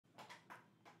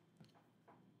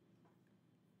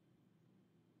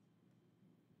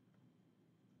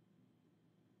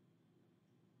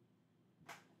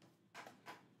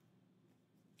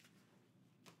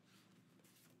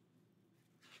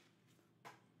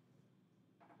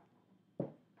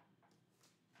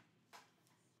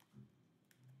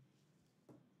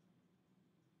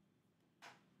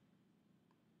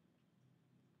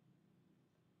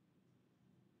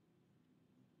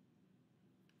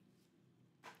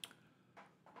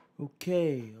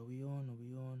Okay, are we on? Are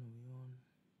we on? Are we on?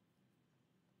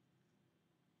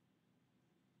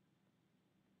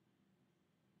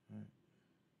 Right.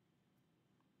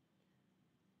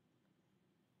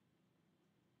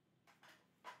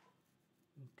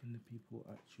 What can the people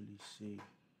actually see?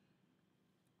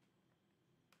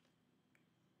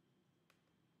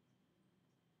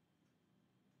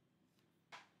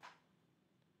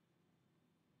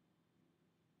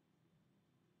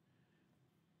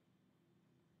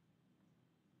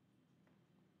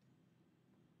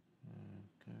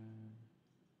 Okay.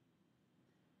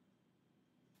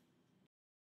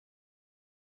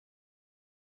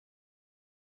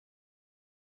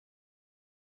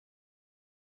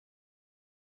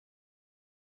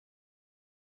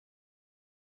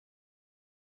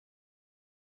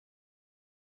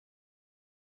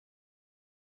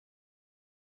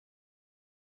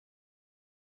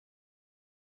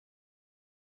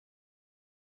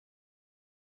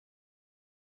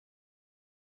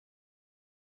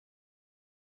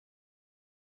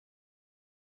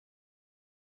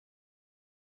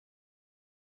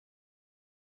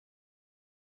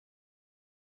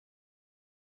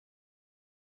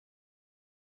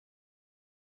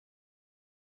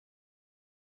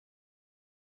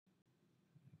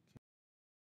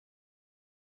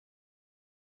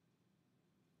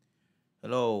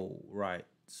 Hello, right.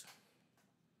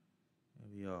 Here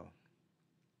we are.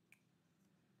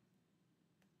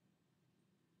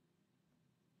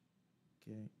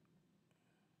 Okay.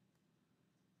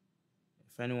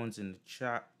 If anyone's in the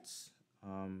chat,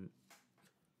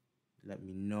 let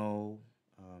me know.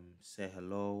 Say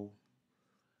hello.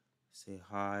 Say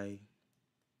hi.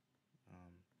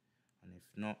 And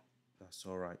if not, that's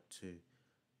all right too.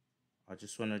 I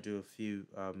just want to do a few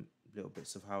little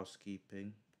bits of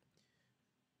housekeeping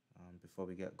before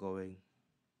we get going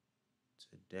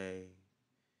today.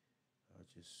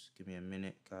 Just give me a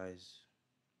minute, guys.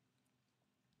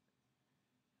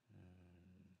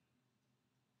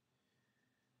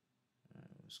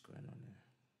 What's going on here?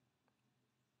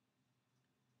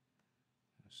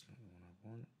 That's not the one I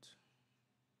want.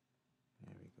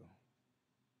 There we go.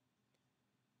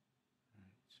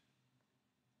 Right.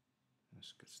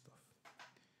 That's good stuff.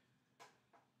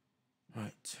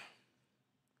 Right.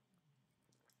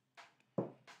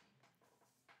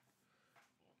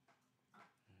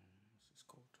 What's this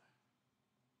called?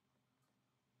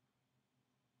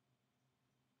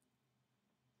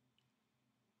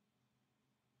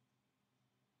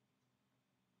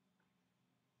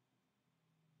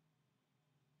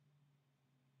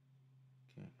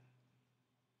 Okay.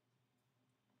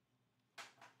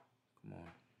 Come on.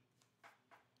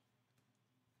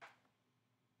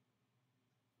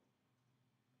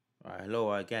 All right.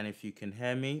 Hello again. If you can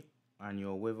hear me and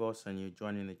you're with us and you're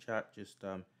joining the chat, just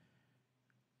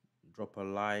drop a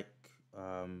like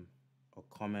or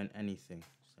comment, anything.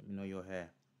 Just let me know you're here.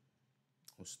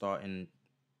 We'll start in.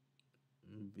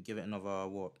 Give it another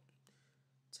what?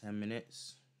 10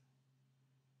 minutes.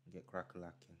 Get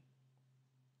crack-a-lacking.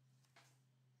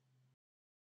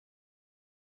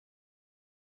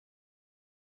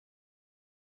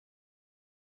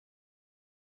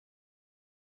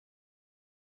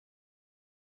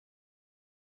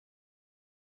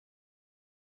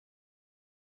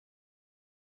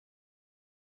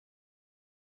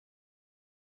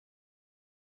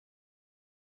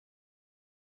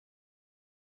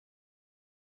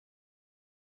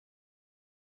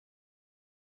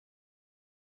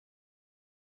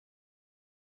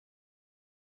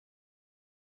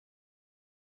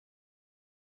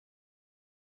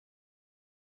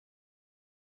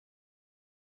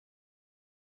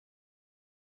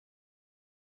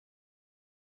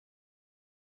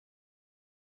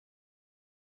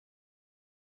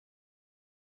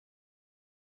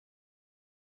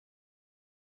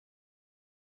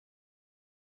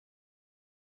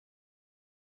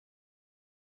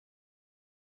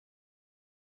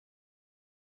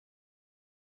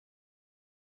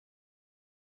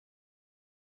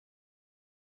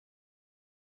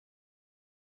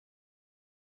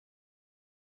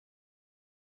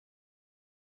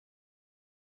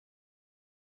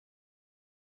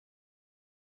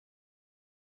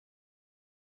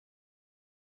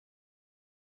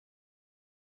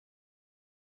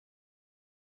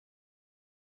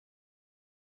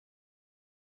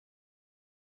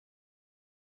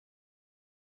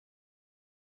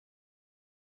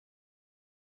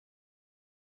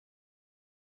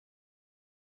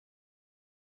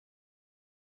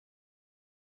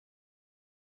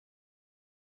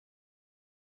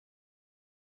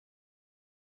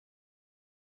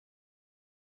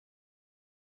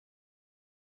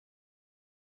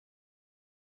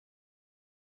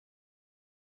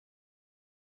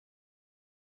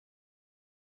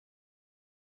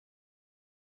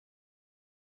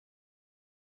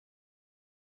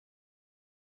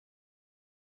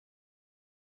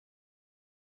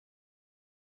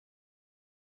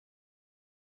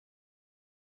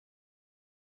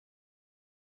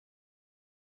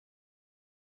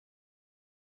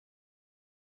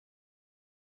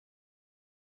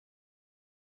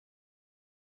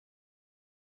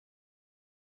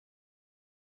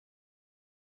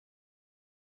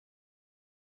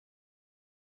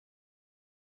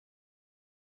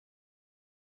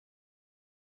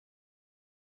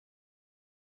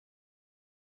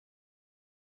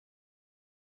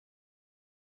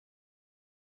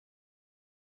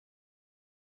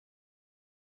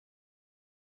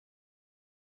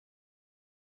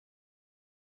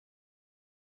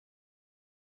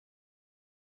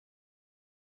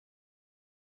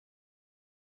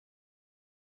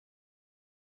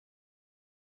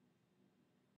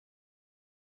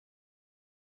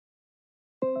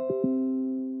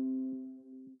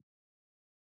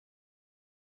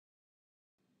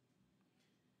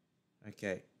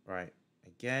 Okay, right.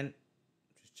 Again,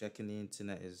 just checking the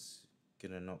internet is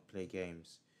gonna not play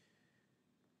games.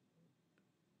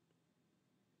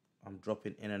 I'm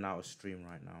dropping in and out of stream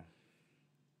right now.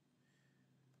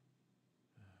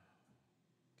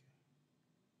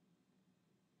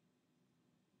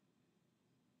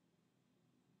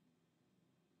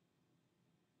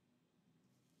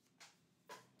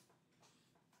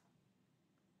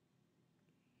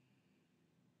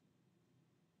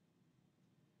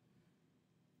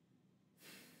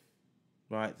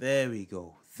 Right, there we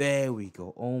go. There we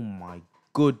go. Oh my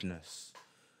goodness.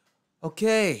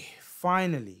 Okay,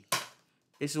 finally.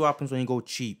 This is what happens when you go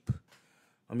cheap.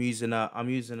 I'm using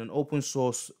an open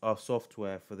source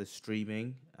software for the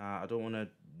streaming. I don't want to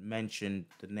mention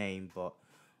the name, but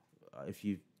if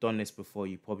you've done this before,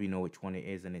 you probably know which one it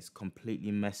is, and it's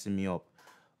completely messing me up.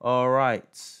 All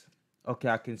right. Okay,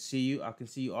 I can see you. I can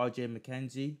see you, RJ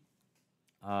McKenzie.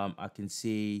 I can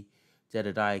see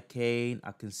Jedediah Kane.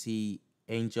 I can see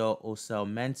Angel Osel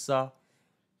Mensa.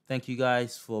 Thank you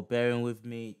guys for bearing with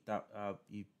me. That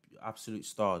you absolute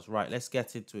stars. Right, let's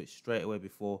get into it straight away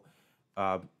before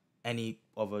any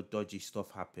other dodgy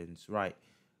stuff happens. Right,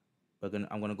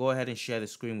 I'm gonna go ahead and share the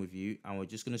screen with you, and we're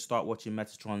just gonna start watching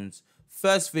Metatron's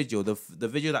first video, the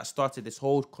video that started this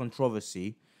whole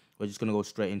controversy. We're just gonna go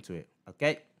straight into it.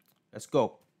 Okay, let's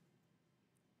go.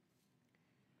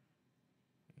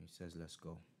 He says, "Let's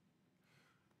go."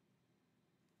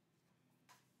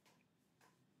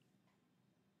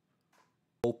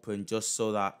 Open just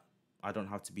so that I don't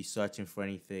have to be searching for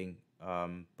anything.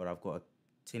 But I've got a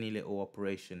tinny little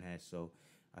operation here, so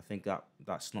I think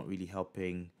that's not really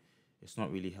helping. It's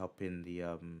not really helping the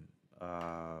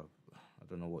I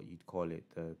don't know what you'd call it,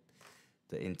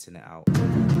 the internet out.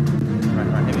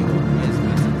 Right, here we go.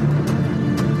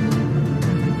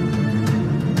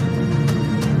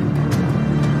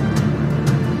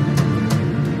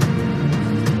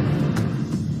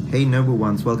 Hey noble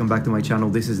ones, welcome back to my channel.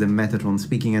 This is the Metatron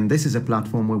speaking, and this is a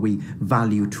platform where we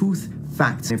value truth,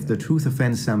 facts. If the truth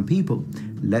offends some people,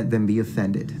 let them be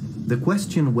offended. The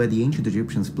question were the ancient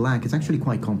Egyptians black is actually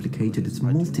quite complicated. It's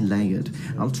multi-layered.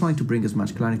 I'll try to bring as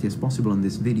much clarity as possible in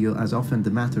this video, as often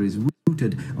the matter is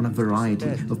rooted on a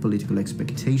variety of political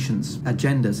expectations,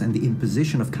 agendas, and the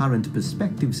imposition of current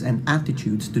perspectives and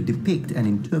attitudes to depict and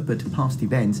interpret past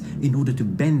events in order to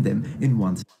bend them in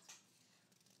one's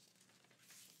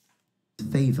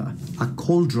favor. A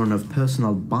cauldron of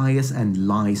personal bias and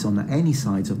lies on any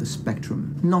sides of the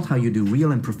spectrum. Not how you do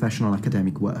real and professional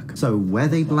academic work. So were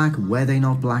they black, were they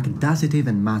not black, does it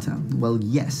even matter? Well,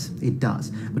 yes, it does.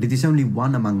 But it is only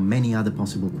one among many other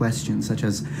possible questions, such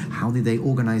as how did they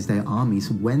organize their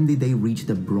armies, when did they reach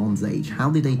the Bronze Age,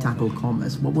 how did they tackle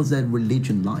commerce, what was their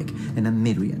religion like, and a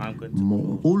myriad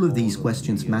more. All of these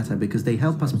questions matter because they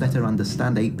help us better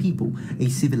understand a people, a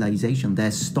civilization,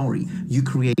 their story. You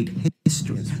create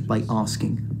history by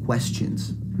asking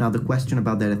questions. Now, the question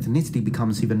about their ethnicity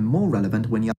becomes even more relevant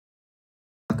when you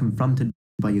are confronted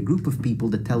by a group of people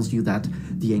that tells you that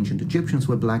the ancient Egyptians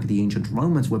were black, the ancient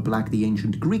Romans were black, the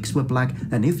ancient Greeks were black,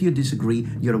 and if you disagree,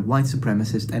 you're a white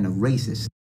supremacist and a racist.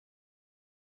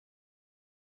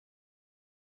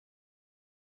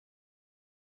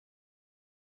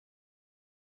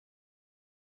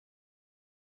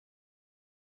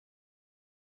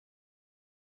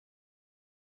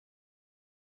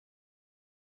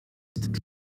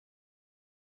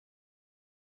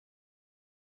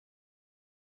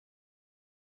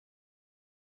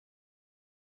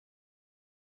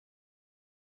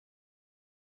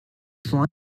 Try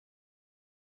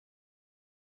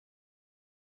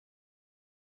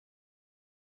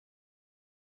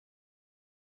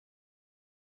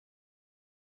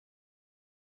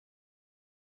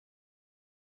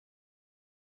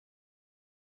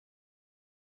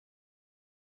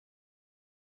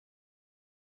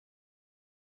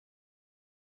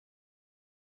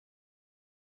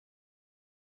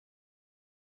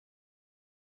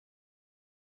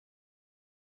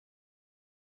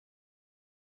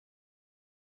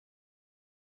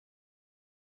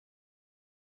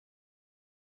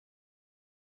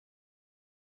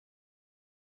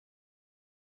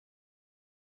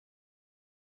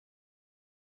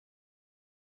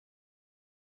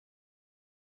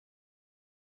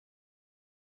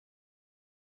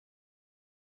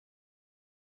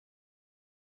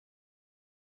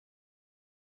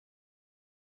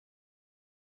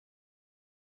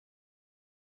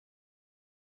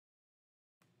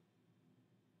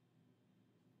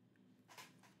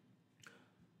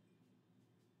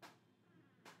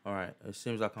All right, it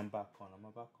seems like I'm back on. Am I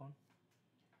back on?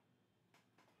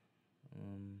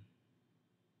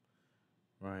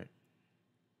 Right.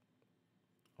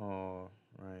 Oh,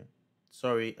 right.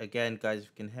 Sorry again, guys. If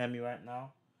you can hear me right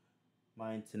now,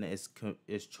 my internet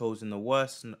is chosen the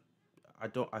worst. I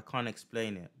can't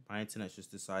explain it. My internet's just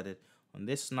decided on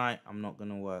this night I'm not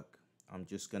gonna work. I'm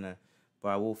just gonna, but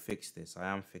I will fix this. I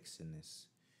am fixing this.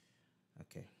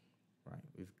 Okay, right.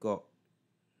 We've got.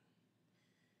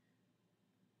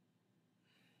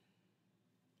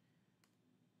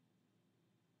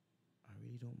 I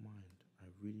really don't mind. I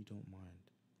really don't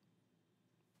mind.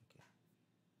 Okay.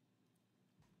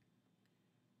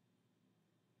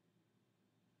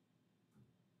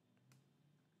 Okay.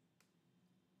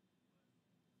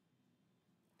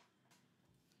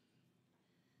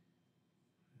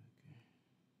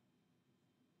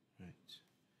 Right.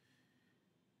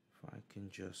 If I can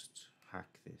just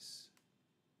hack this.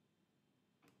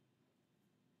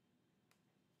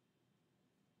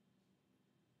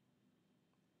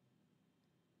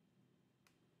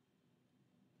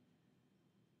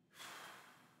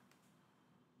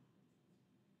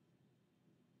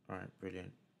 All right,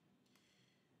 brilliant.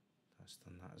 That's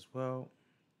done that as well.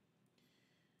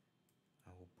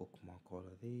 I will bookmark all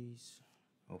of these.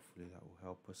 Hopefully that will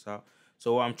help us out.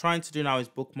 So what I'm trying to do now is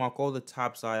bookmark all the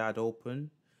tabs I had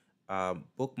open,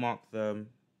 bookmark them,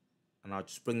 and I'll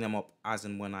just bring them up as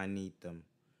and when I need them.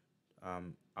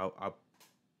 I'll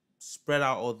spread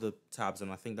out all the tabs,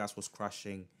 and I think that's what's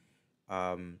crashing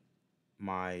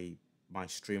my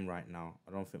stream right now.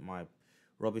 I don't think my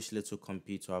rubbish little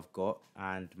computer I've got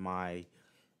and my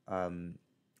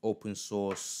open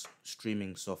source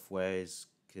streaming software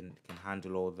can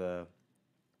handle all the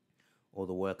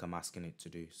work I'm asking it to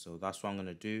do. So that's what I'm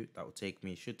gonna do. That will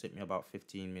should take me about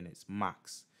 15 minutes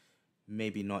max.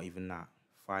 Maybe not even that.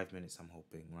 5 minutes I'm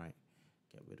hoping, right?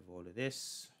 Get rid of all of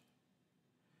this.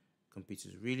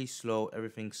 Computer's really slow,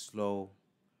 everything's slow.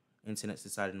 Internet's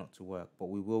decided not to work, but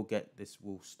we will get this.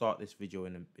 We'll start this video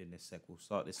in a sec. We'll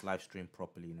start this live stream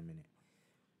properly in a minute.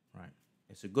 Right.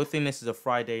 It's a good thing this is a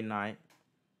Friday night.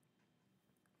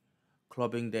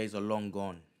 Clubbing days are long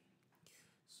gone.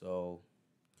 So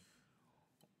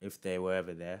if they were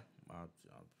ever there, I'm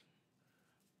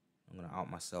gonna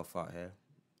out myself out here.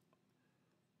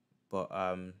 But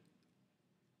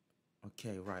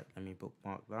okay, right. Let me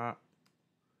bookmark that.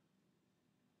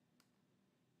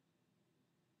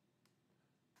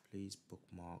 Please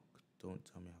bookmark. Don't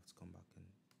tell me I have to come back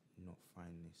and not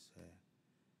find this here.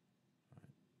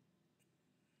 Right.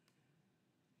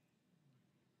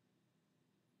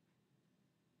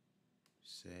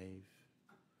 Save.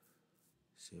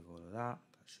 Save all of that.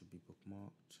 That should be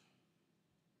bookmarked.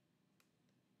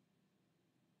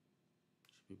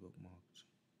 Should be bookmarked.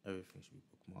 Everything should be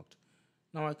bookmarked.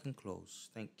 Now I can close.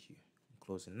 Thank you. I'm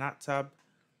closing that tab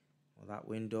or that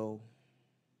window.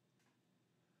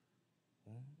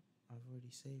 Oh, I've already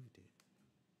saved it.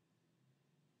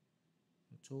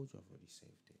 I told you I've already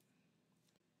saved it.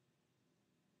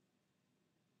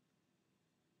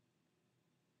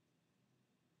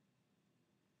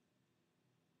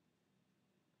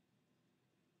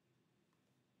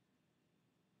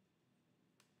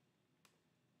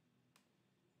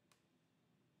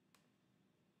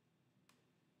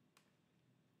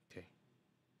 Okay.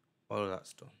 All of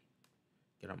that's done.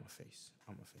 Get out my face.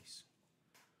 Out my face.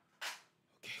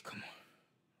 Okay, come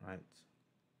on. Right.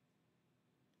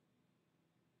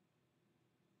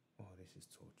 Oh, this is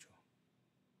torture.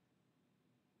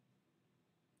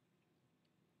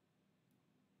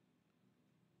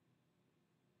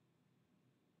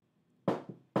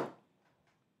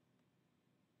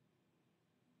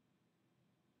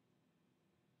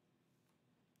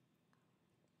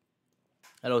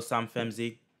 Hello, Sam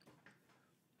Femzi.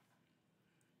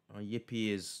 Yippee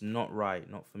is not right.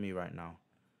 Not for me right now.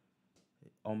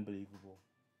 Unbelievable.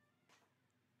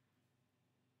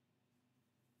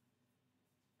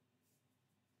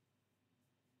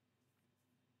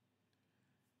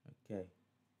 Okay.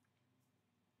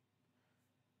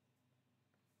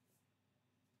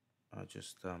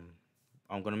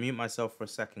 I'm gonna mute myself for a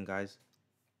second, guys.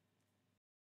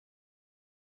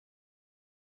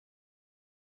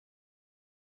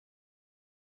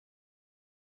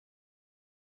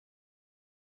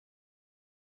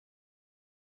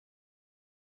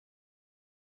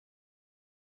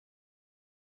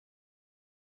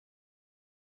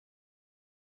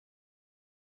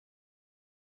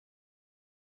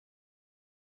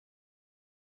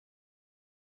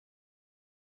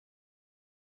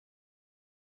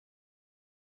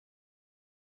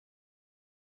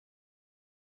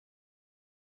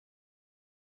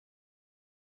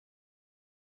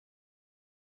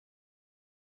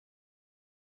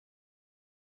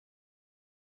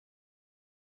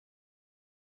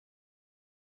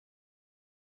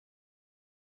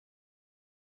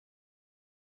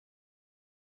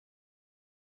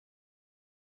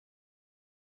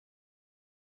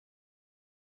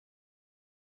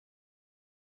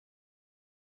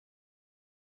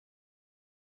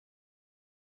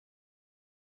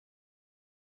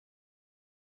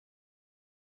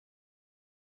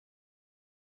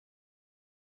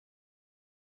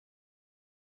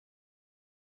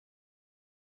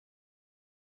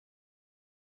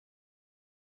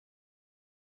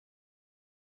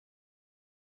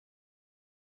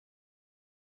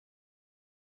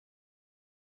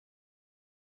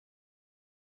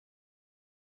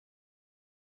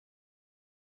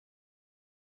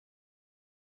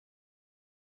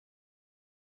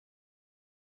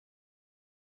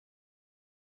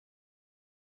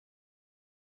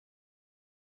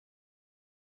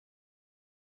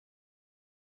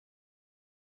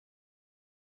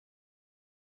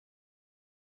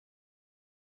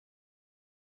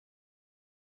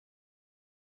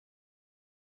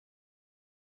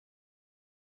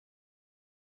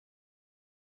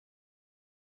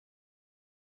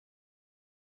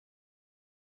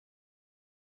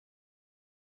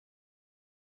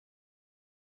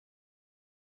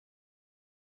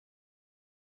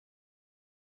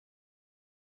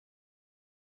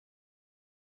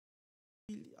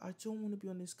 I don't want to be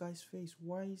on this guy's face.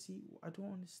 Why is he? I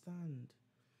don't understand.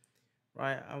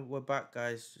 Right, we're back,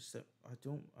 guys. Just I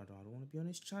don't want to be on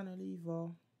his channel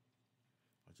either.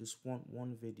 I just want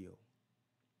one video.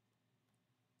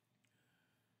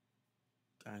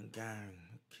 Gang.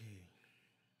 Okay.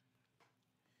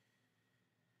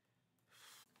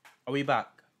 Are we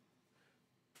back?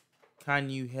 Can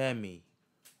you hear me?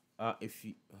 If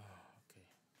you, okay,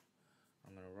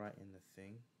 I'm gonna write in the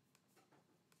thing.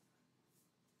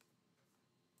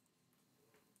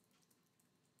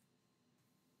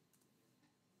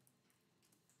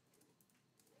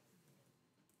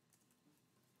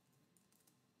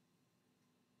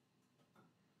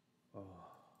 Oh.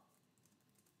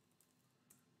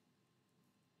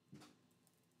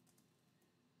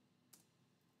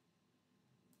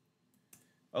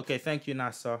 Okay, thank you,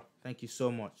 NASA. Thank you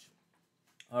so much.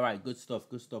 All right, good stuff.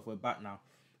 Good stuff. We're back now.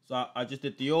 So I just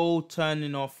did the old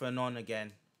turning off and on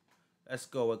again. Let's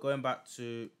go. We're going back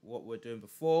to what we're doing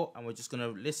before, and we're just gonna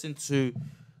listen to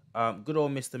good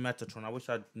old Mr. Metatron. I wish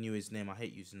I knew his name. I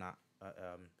hate using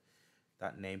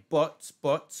that name. But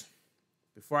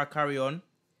before I carry on,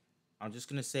 I'm just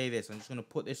gonna say this. I'm just gonna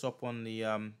put this up on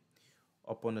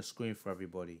the screen for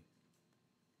everybody.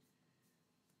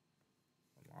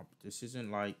 This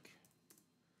isn't like.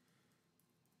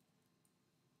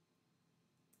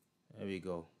 There we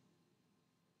go.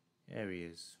 There he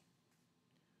is.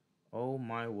 Oh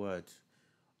my word.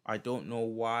 I don't know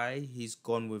why he's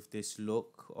gone with this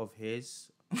look of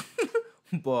his.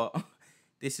 But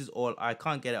this is all, I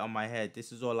can't get it on my head.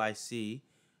 This is all I see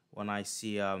when I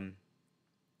see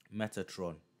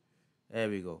Metatron. There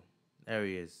we go. There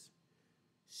he is.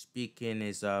 Speaking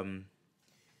his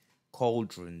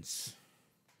cauldrons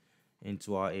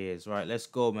into our ears. Right, let's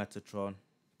go, Metatron.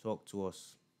 Talk to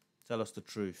us. Tell us the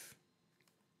truth.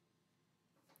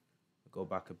 Go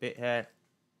back a bit here.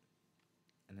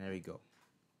 And there we go.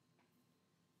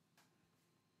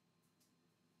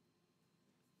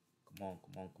 Come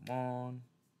on.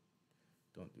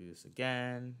 Don't do this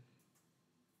again.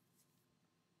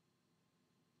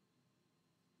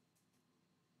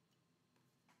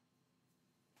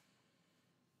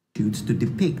 To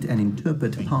depict and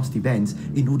interpret past events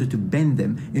in order to bend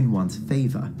them in one's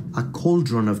favor. A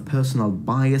cauldron of personal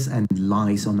bias and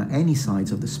lies on any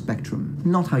sides of the spectrum.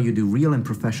 Not how you do real and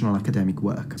professional academic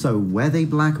work. So were they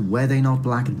black, were they not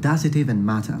black, does it even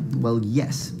matter? Well,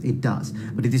 yes, it does.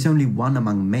 But it is only one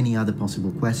among many other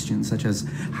possible questions, such as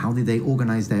how did they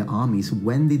organize their armies,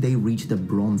 when did they reach the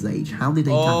Bronze Age, how did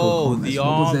they tackle commerce,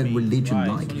 what was their religion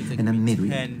like, and a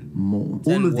myriad more.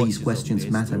 All of these questions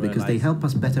matter because they help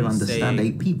us better understand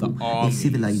a people, a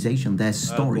civilization, their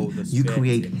story. You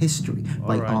create history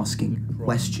by asking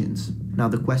questions. Now,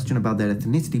 the question about their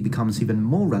ethnicity becomes even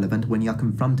more relevant when you're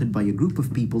confronted by a group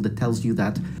of people that tells you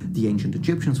that the ancient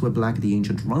Egyptians were black, the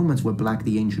ancient Romans were black,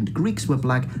 the ancient Greeks were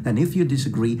black, and if you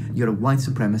disagree, you're a white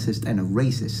supremacist and a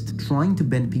racist, trying to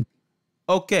bend people.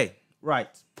 Okay, right.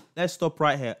 Let's stop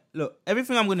right here. Look,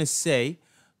 everything I'm going to say,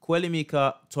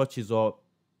 Kuelimika touches up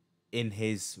in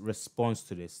his response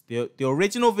to this. The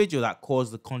original video that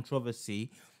caused the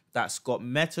controversy, that's got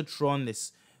Metatron,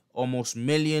 this almost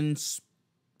millions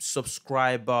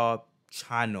subscriber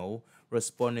channel,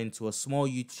 responding to a small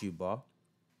YouTuber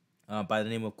by the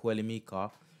name of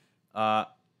Kuelimika.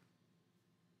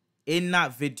 In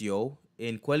that video,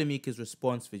 in Kuelimika's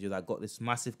response video that got this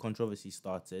massive controversy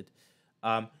started,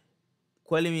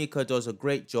 Kuelimika does a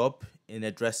great job in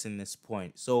addressing this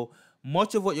point. So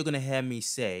much of what you're going to hear me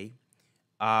say,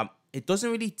 it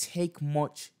doesn't really take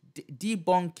much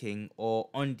debunking or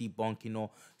undebunking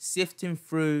or sifting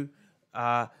through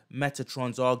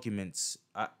Metatron's arguments.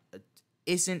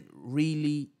 Isn't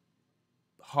really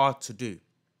hard to do,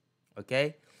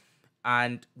 okay?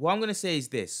 And what I'm going to say is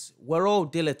this. We're all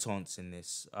dilettantes in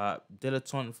this.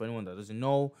 Dilettante, for anyone that doesn't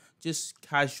know, just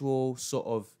casual sort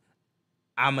of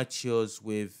amateurs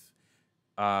with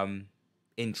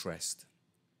interest.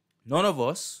 None of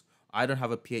us, I don't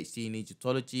have a PhD in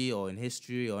Egyptology or in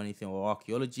history or anything or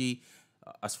archaeology.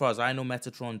 As far as I know,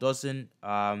 Metatron doesn't.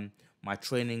 My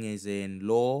training is in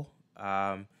law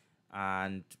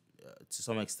and to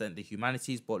some extent the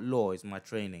humanities, but law is my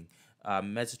training.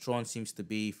 Metatron seems to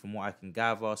be, from what I can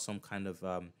gather, some kind of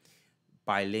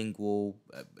bilingual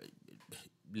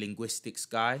linguistics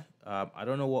guy. I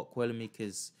don't know what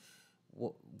Kuelimika's,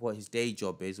 what his day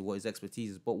job is, or what his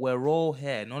expertise is, but we're all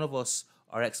here. None of us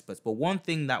are experts. But one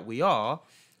thing that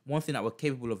we're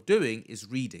capable of doing is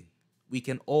reading. We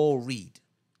can all read.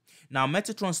 Now,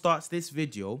 Metatron starts this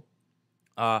video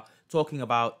talking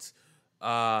about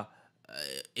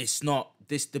it's not,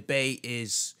 this debate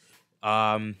is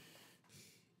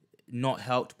not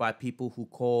helped by people who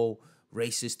call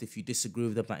racist if you disagree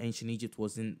with them that ancient Egypt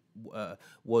wasn't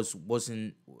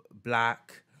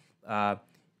black.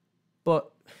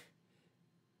 But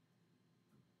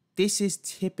this is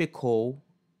typical.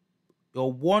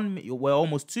 We're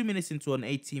almost 2 minutes into an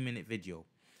 18-minute video.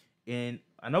 In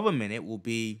another minute will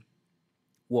be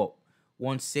what,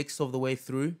 1/6 of the way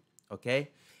through,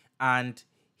 okay? And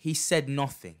he said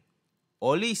nothing.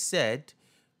 All he said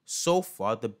so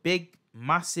far, the big,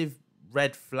 massive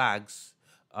red flags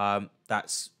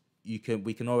we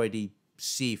can already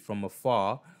see from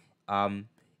afar,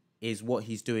 is what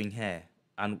he's doing here.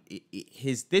 And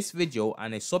this video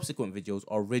and his subsequent videos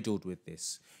are riddled with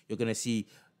this. You're gonna see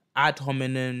ad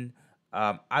hominem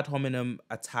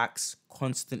attacks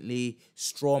constantly,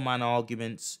 straw man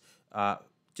arguments,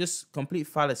 just complete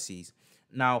fallacies.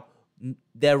 Now,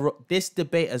 this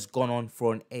debate has gone on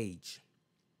for an age.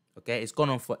 Okay, it's gone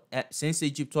on for since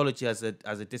Egyptology as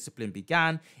a discipline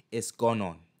began. It's gone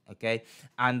on. Okay,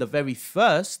 and the very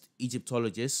first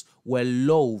Egyptologists were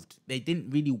loathed. They didn't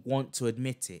really want to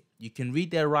admit it. You can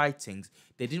read their writings.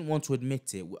 They didn't want to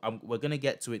admit it. We're gonna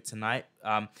get to it tonight.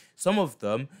 Some of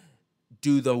them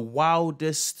do the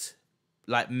wildest,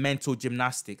 like, mental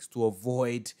gymnastics to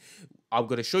avoid. I'm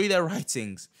gonna show you their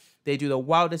writings. They do the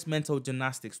wildest mental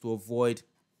gymnastics to avoid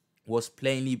what's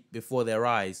plainly before their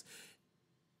eyes.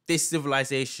 This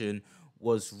civilization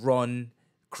was run,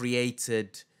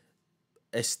 created,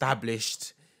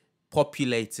 established,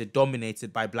 populated,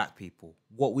 dominated by black people.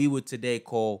 What we would today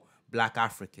call black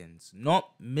Africans.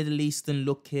 Not Middle Eastern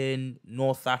looking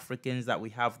North Africans that we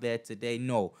have there today.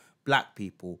 No, black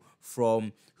people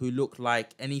who look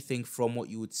like anything from what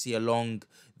you would see along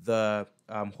the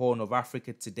Horn of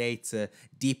Africa today to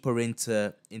deeper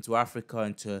into Africa,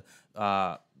 into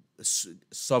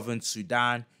southern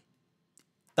Sudan.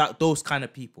 Those kind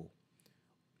of people.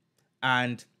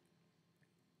 And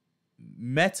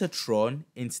Metatron,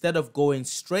 instead of going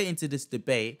straight into this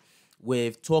debate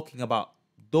with talking about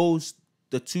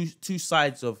the two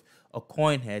sides of a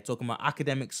coin here, talking about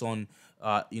academics on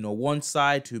one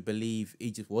side who believe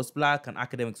Egypt was black and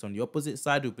academics on the opposite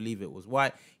side who believe it was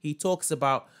white, he talks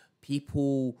about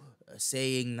people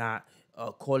saying that,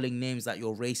 calling names that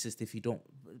you're racist if you don't.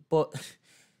 But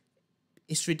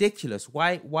it's ridiculous.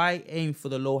 Why aim for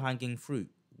the low-hanging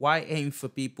fruit? Why aim for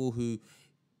people who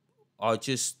are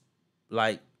just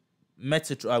like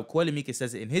Metatron? Kuelimika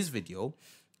says it in his video.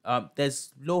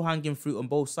 There's low-hanging fruit on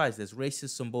both sides. There's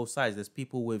racists on both sides. There's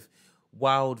people with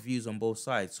wild views on both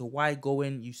sides. So why go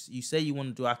in? You say you want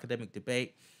to do academic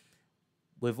debate.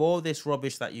 With all this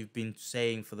rubbish that you've been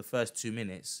saying for the first 2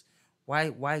 minutes,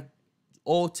 why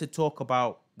all to talk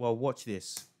about, well, watch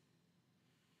this.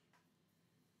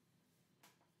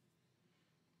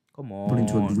 Come on.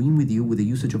 To agreeing with you with the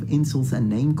usage of insults and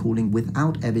name-calling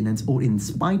without evidence or in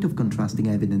spite of contrasting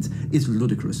evidence is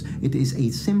ludicrous. It is a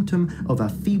symptom of a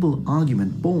feeble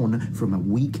argument born from a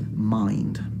weak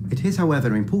mind. It is,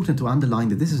 however, important to underline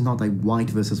that this is not a white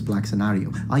versus black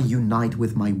scenario. I unite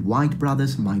with my white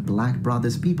brothers, my black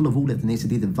brothers, people of all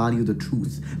ethnicity that value the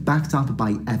truth, backed up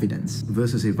by evidence,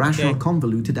 versus irrational,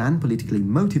 convoluted, and politically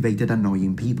motivated,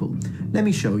 annoying people. Let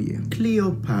me show you.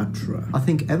 Cleopatra. I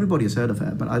think everybody has heard of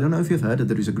her, but I don't know if you've heard that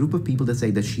there is a group of people that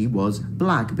say that she was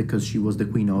black because she was the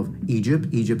queen of Egypt.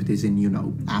 Egypt is in,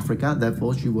 Africa.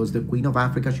 Therefore, she was the queen of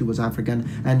Africa. She was African,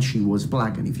 and she was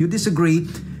black. And if you disagree,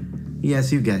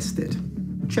 yes, you guessed it.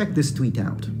 Check this tweet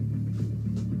out.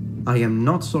 I am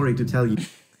not sorry to tell you.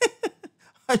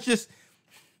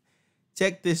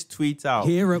 Check this tweet out.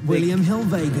 Here at William Hill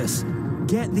Vegas,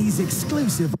 get these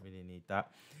exclusive. Really need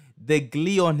that. The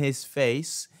glee on his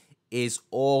face is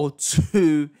all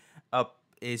too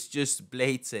it's just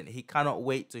blatant. He cannot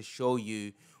wait to show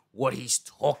you what he's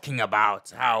talking about,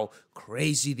 how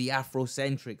crazy the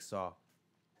Afrocentrics are.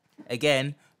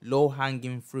 Again,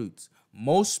 low-hanging fruits.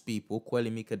 Most people,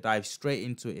 Kuelimika dives straight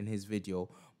into it in his video,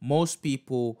 most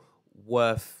people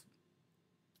worth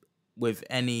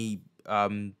any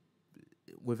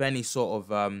sort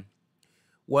of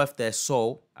worth their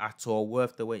soul at all,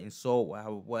 worth their weight in salt,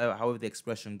 however the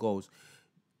expression goes,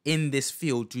 in this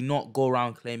field do not go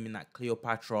around claiming that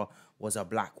Cleopatra was a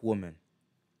black woman.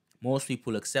 Most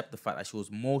people accept the fact that she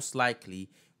was most likely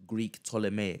Greek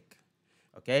Ptolemaic.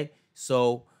 Okay,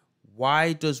 so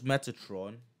why does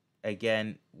Metatron,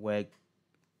 again, we're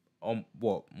on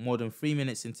more than 3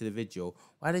 minutes into the video,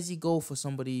 why does he go for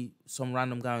some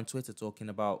random guy on Twitter talking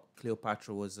about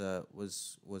Cleopatra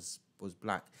was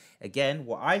black? Again,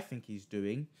 what I think he's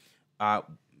doing,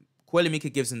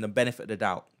 Kuelimika gives him the benefit of the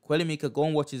doubt. Kuelimika, go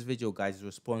and watch his video, guys, his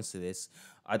response to this.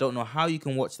 I don't know how you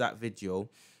can watch that video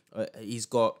He's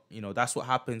got, you know, that's what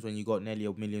happens when you got nearly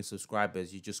 1 million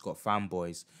subscribers. You just got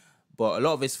fanboys. But a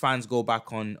lot of his fans go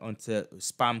back onto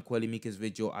spam Kuelimika's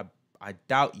video. I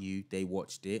doubt they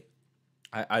watched it.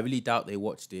 I really doubt they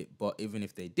watched it. But even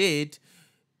if they did,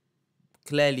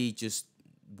 clearly just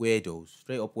weirdos,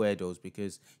 straight up weirdos,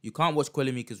 because you can't watch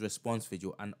Kuelimika's response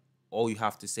video and all you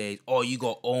have to say is, "Oh, you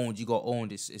got owned, you got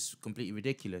owned." It's completely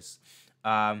ridiculous.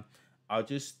 I'll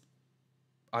just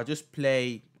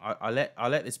play. I'll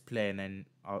let this play, and then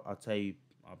I'll tell you.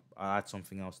 I'll add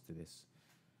something else to this.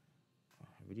 I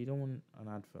really don't want an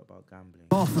advert about gambling.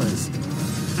 Offers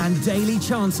and daily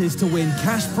chances to win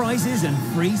cash prizes and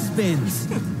free spins.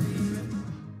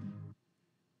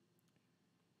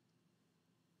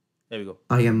 There we go.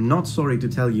 I am not sorry to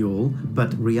tell you all, but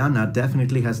Rihanna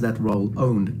definitely has that role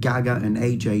owned. Gaga and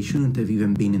AJ shouldn't have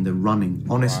even been in the running.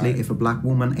 Honestly, if a black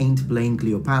woman ain't playing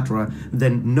Cleopatra,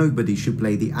 then nobody should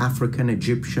play the African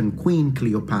Egyptian Queen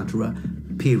Cleopatra,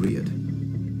 period.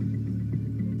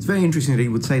 It's very interesting that he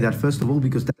would say that, first of all,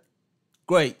 because...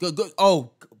 Great, good.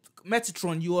 Oh,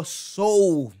 Metatron, you are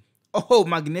so...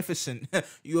 magnificent.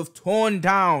 You have torn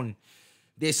down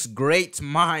this great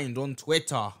mind on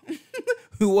Twitter.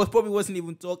 Who probably wasn't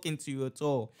even talking to you at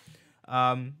all.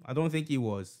 I don't think he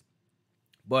was.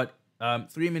 But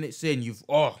 3 minutes in,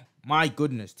 oh my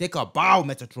goodness, take a bow,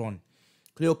 Metatron.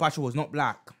 Cleopatra was not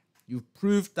black. You've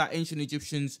proved that ancient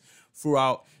Egyptians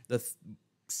throughout the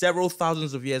several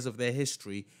thousands of years of their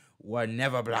history were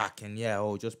never black. And yeah,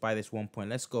 just by this 1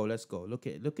 point. Let's go. Look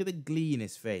at the glee in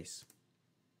his face.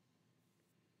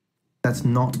 That's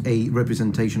not a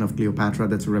representation of Cleopatra,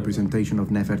 that's a representation of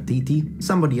Nefertiti.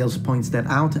 Somebody else points that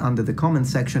out under the comment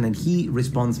section and he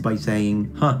responds by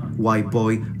saying, "Huh, white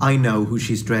boy, I know who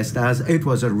she's dressed as, it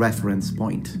was a reference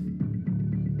point."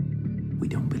 We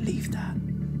don't believe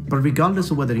that. But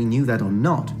regardless of whether he knew that or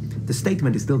not, the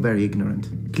statement is still very ignorant.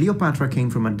 Cleopatra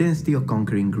came from a dynasty of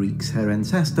conquering Greeks. Her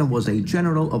ancestor was a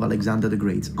general of Alexander the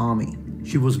Great's army.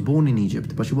 She was born in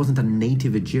Egypt, but she wasn't a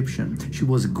native Egyptian. She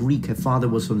was Greek, her father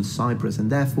was from Cyprus,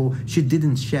 and therefore she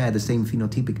didn't share the same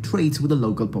phenotypic traits with the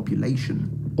local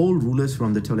population. All rulers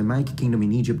from the Ptolemaic kingdom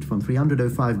in Egypt from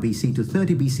 305 BC to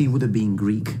 30 BC would have been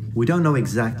Greek. We don't know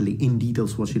exactly in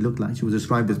details what she looked like. She was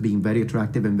described as being very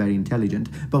attractive and very intelligent,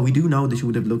 but we do know that she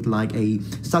would have looked like a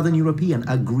Southern European,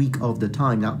 a Greek of the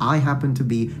time. Now, I happen to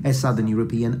be a Southern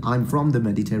European. I'm from the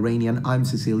Mediterranean. I'm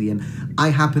Sicilian. I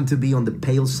happen to be on the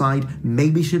pale side.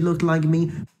 Maybe she looked like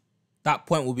me. That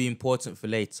point will be important for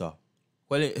later.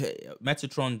 Well,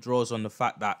 Metatron draws on the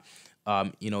fact that,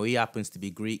 he happens to be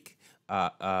Greek.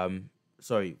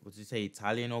 Sorry, what did you say?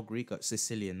 Italian or Greek?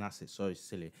 Sicilian, that's it. Sorry,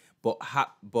 Sicilian.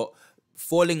 But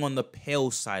falling on the pale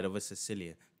side of a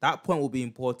Sicilian. That point will be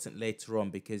important later on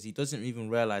because he doesn't even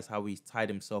realize how he's tied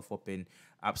himself up in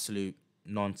absolute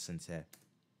nonsense here.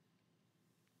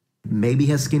 Maybe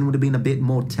her skin would have been a bit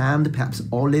more tanned, perhaps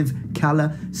olive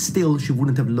color. Still, she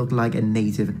wouldn't have looked like a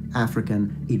native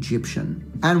African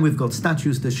Egyptian. And we've got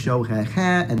statues that show her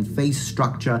hair and face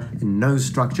structure and nose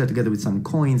structure together with some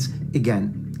coins.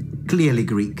 Again, clearly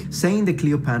Greek. Saying that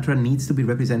Cleopatra needs to be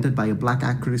represented by a black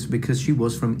actress because she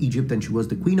was from Egypt and she was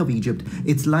the queen of Egypt,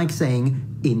 it's like saying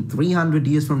in 300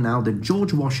 years from now that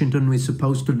George Washington is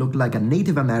supposed to look like a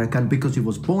Native American because he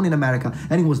was born in America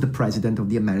and he was the president of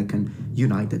the American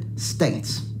United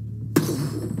States.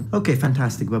 Okay,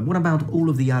 fantastic, but what about all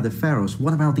of the other pharaohs?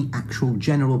 What about the actual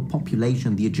general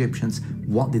population, the Egyptians?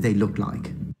 What did they look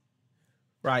like?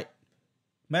 Right.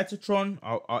 Metatron,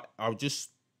 I'll just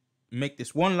make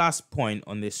this one last point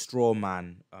on this straw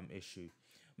man issue.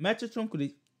 Metatron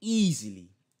could easily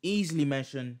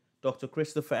mention Dr.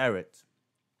 Christopher Ehret,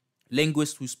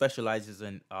 linguist who specializes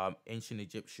in ancient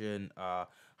Egyptian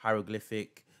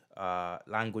hieroglyphic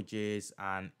languages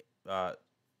and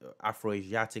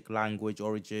Afro-Asiatic language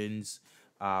origins.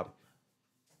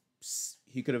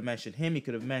 He could have mentioned him. He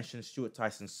could have mentioned Stuart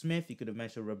Tyson Smith. He could have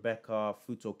mentioned Rebecca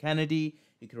Futo Kennedy.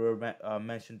 He could have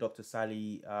mentioned Dr.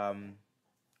 Sally.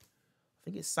 I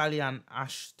think it's Sally Ann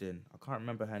Ashton. I can't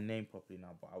remember her name properly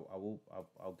now, but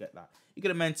I'll get that. He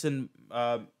could have mentioned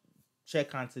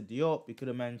Cheikh Anta Diop. He could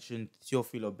have mentioned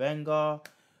Teofilo Benga.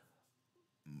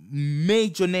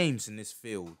 Major names in this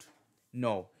field.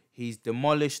 No, he's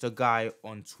demolished a guy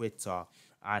on Twitter,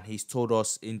 and he's told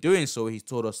us, in doing so, he's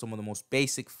told us some of the most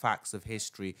basic facts of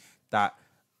history that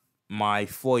my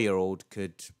 4-year-old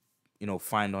could,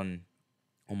 find on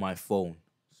my phone.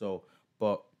 So,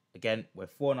 but again, we're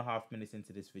 4.5 minutes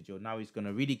into this video. Now he's going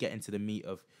to really get into the meat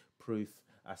of proof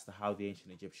as to how the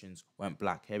ancient Egyptians went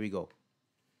black. Here we go.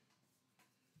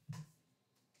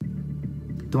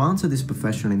 To answer this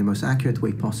professionally in the most accurate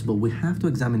way possible, we have to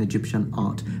examine Egyptian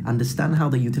art, understand how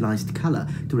they utilized color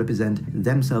to represent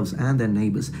themselves and their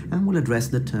neighbors, and we'll address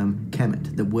the term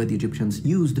Kemet, the word the Egyptians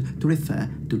used to refer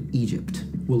to Egypt.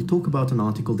 We'll talk about an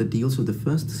article that deals with the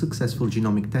first successful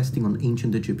genomic testing on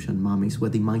ancient Egyptian mummies, where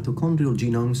the mitochondrial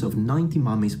genomes of 90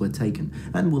 mummies were taken,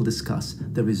 and we'll discuss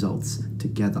the results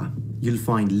together. You'll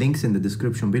find links in the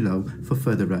description below for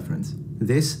further reference.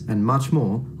 This and much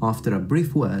more after a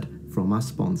brief word from our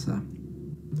sponsor.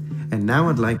 And now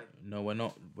I'd like... No, we're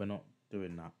not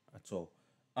doing that at all.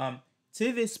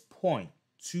 To this point,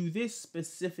 to this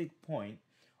specific point,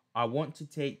 I want to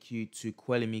take you to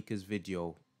Kuelimika's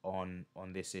video on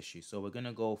this issue. So we're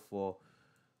gonna go for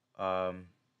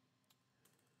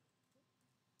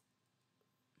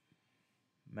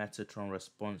Metatron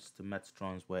response to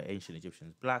Metatrons were ancient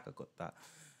Egyptians black. I got that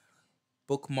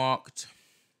bookmarked.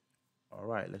 All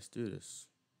right, let's do this.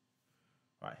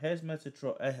 All right, here's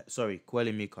Metatron. Sorry,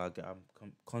 Kuelimika.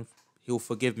 He'll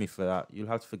forgive me for that. You'll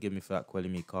have to forgive me for that,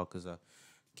 Kuelimika, because I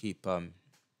keep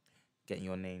getting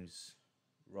your names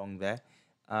wrong there.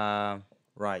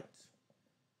 Right,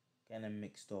 getting them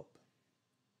mixed up.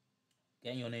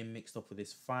 Getting your name mixed up with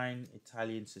this fine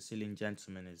Italian Sicilian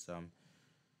gentleman is I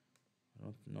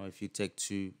don't know if you take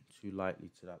too lightly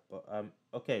to that, but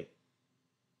okay.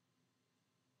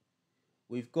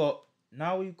 We've got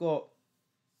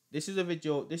this is a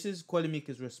video. This is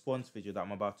Kuelimika's response video that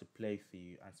I'm about to play for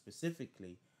you, and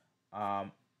specifically,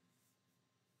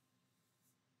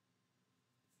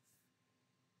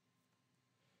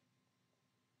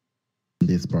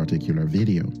 this particular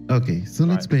video. Okay, so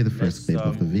let's play the first clip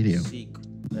of the video.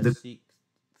 Let's seek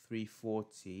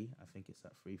 340. I think it's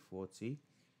at 340.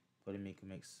 Kuelimika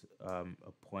makes a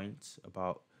point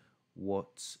about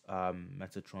what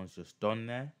Metatron's just done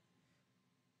there.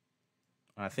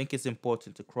 And I think it's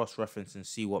important to cross-reference and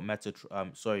see what what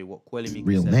Kuelimika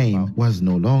real says name about was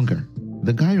no longer.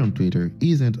 The guy on Twitter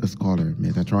isn't a scholar,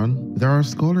 Metatron. There are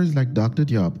scholars like Dr.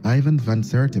 Diop, Ivan van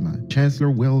Sertima,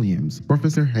 Chancellor Williams,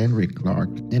 Professor Henry Clark,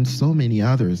 and so many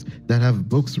others that have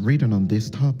books written on this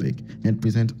topic and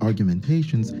present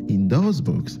argumentations in those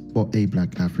books for a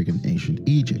Black African ancient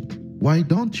Egypt. Why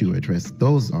don't you address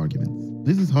those arguments?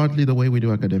 This is hardly the way we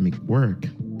do academic work.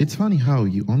 It's funny how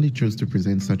you only choose to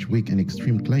present such weak and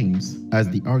extreme claims as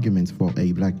the arguments for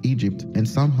a Black Egypt and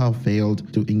somehow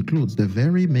failed to include the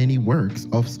very many works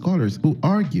of scholars who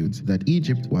argued that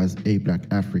Egypt was a Black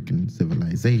African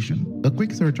civilization. A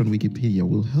quick search on Wikipedia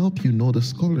will help you know the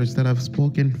scholars that have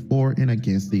spoken for and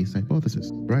against this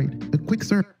hypothesis, right? A quick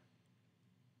search.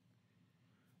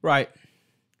 Right.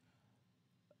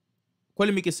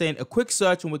 Kuelimika is saying a quick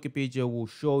search on Wikipedia will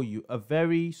show you a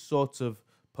very sort of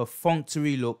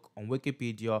perfunctory look on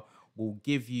Wikipedia will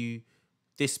give you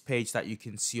this page that you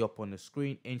can see up on the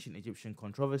screen. Ancient Egyptian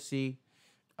controversy.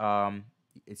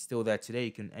 It's still there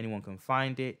today. Anyone can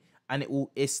find it, and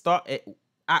it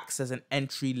acts as an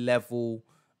entry level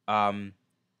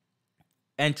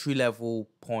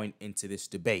point into this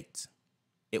debate.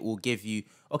 It will give you,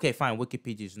 okay, fine,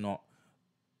 Wikipedia is not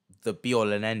the be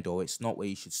all and end all. It's not where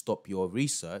you should stop your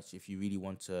research if you really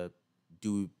want to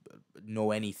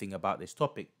know anything about this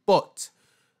topic, but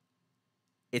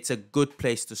it's a good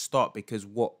place to start, because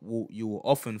what you will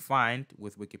often find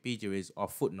with Wikipedia are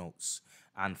footnotes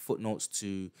and footnotes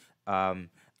to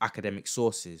academic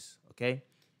sources. Okay,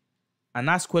 and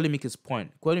that's Kuelimika's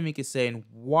point. Kuelimika is saying,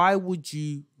 why would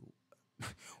you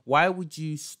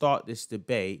start this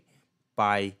debate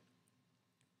by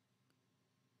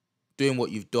doing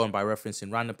what you've done by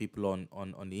referencing random people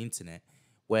on the internet,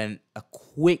 when a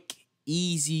quick,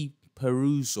 easy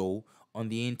perusal on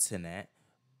the internet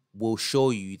will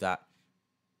show you that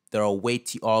there are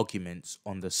weighty arguments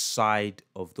on the side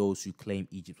of those who claim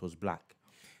Egypt was black.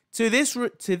 To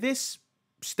this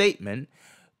statement,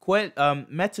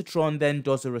 Metatron then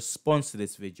does a response to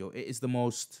this video. It is the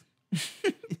most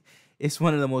it's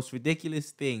one of the most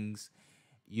ridiculous things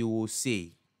you will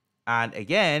see. And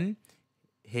again,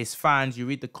 his fans, you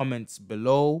read the comments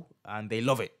below and they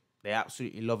love it. They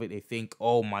absolutely love it. They think,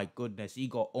 oh my goodness, he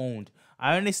got owned.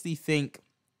 I honestly think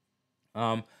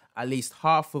at least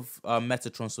half of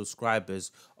Metatron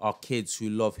subscribers are kids who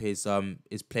love his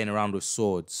playing around with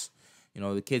swords. You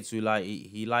know, the kids who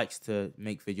he likes to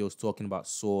make videos talking about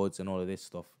swords and all of this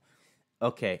stuff.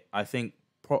 Okay, I think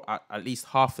at least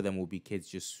half of them will be kids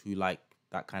just who like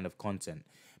that kind of content,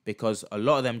 because a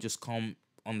lot of them just come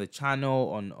on the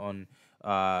channel, on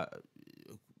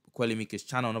Kuelimika's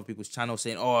channel, on other people's channel,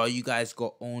 saying, oh, you guys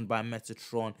got owned by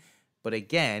Metatron. But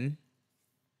again,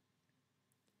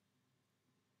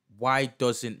 why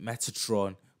doesn't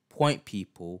Metatron point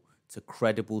people to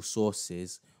credible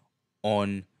sources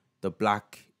on the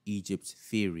Black Egypt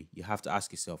theory. You have to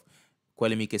ask yourself.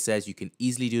 Kuelimika says you can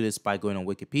easily do this by going on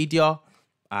Wikipedia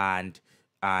and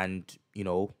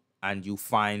you'll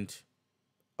find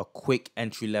a quick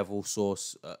entry-level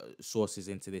sources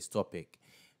into this topic.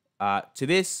 To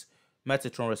this,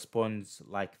 Metatron responds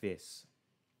like this.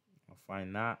 I'll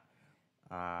find that.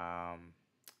 No, I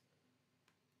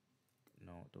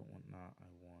don't want that. I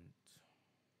want...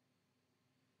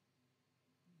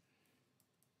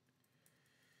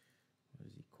 What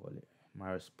does he call it?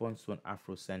 My response to an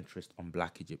Afrocentrist on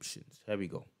Black Egyptians. Here we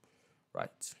go.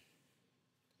 Right.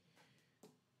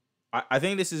 I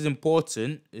think this is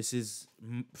important. This is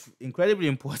incredibly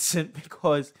important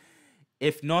because,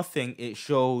 if nothing, it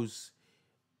shows,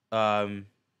 I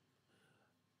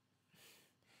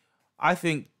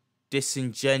think,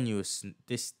 disingenuity.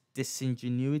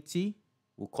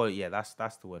 We'll call it. Yeah,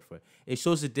 that's the word for it. It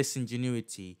shows the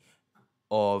disingenuity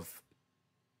of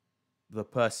the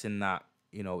person that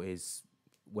is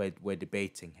we're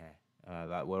debating here.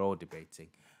 That we're all debating.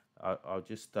 I'll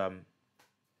just where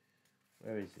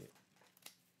is it?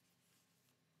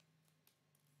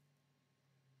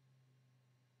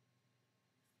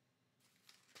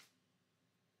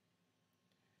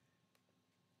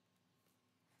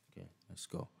 Let's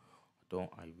go.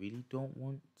 I really don't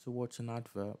want to watch an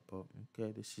advert, but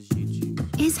okay, this is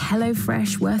YouTube. Is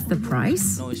HelloFresh worth the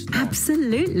price? No, it's not.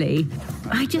 Absolutely.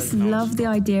 I just love the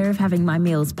idea of having my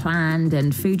meals planned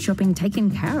and food shopping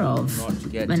taken care of.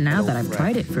 But now that I've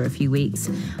tried it for a few weeks,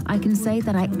 I can say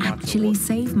that I actually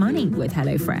save money with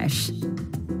HelloFresh.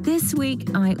 This week,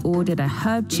 I ordered a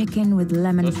herb chicken with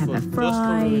lemon pepper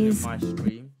fries,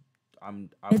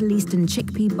 Middle Eastern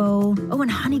chickpea bowl, and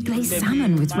honey glazed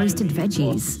salmon with roasted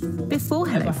veggies. Before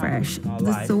HelloFresh,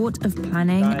 the thought of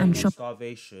planning and shopping...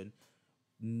 Starvation,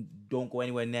 don't go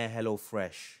anywhere near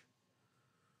HelloFresh.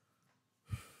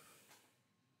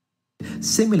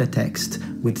 Similar text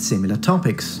with similar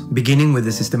topics, beginning with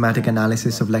the systematic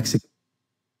analysis of lexical.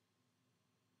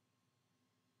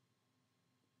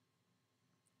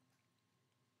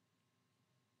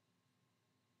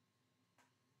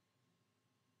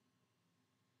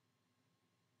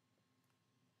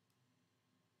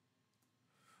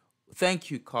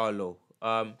 Thank you, Carlo.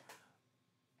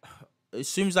 It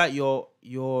seems like you're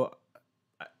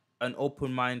an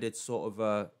open-minded sort of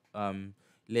a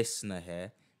listener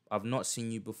here. I've not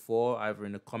seen you before, either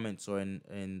in the comments or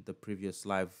in the previous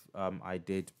live I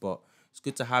did, but it's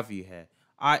good to have you here.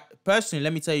 I personally,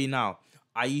 let me tell you now,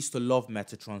 I used to love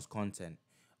Metatron's content.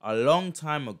 A long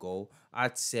time ago,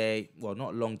 I'd say, well,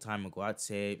 not a long time ago, I'd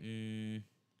say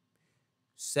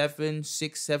 7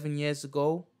 years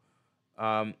ago,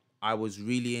 I was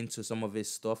really into some of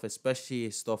his stuff, especially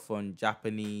his stuff on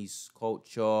Japanese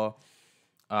culture.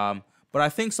 But I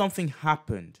think something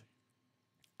happened.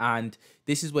 And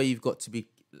this is where a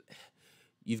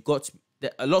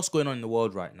lot's going on in the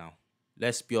world right now.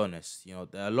 Let's be honest. There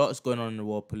are a lot going on in the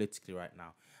world politically right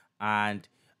now. And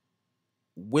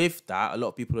with that, a lot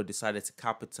of people have decided to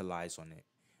capitalize on it.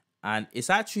 And it's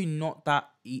actually not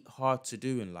that hard to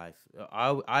do in life.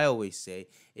 I always say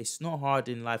it's not hard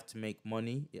in life to make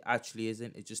money. It actually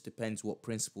isn't. It just depends what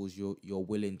principles you're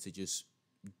willing to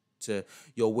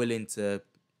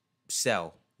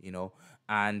sell,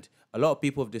 And a lot of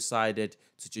people have decided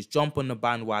to just jump on the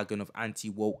bandwagon of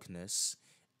anti-wokeness,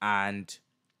 and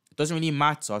it doesn't really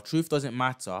matter. Truth doesn't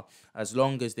matter as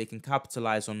long as they can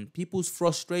capitalize on people's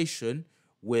frustration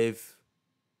with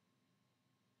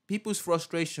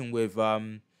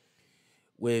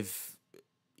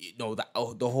the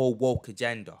whole woke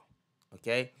agenda,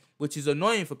 okay? Which is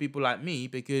annoying for people like me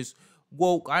because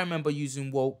woke, I remember using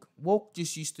woke. Woke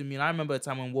just used to mean, I remember a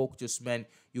time when woke just meant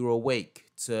you were awake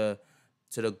to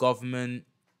the government,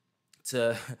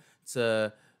 to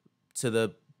the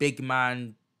big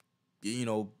man,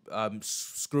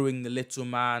 screwing the little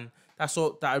man. That's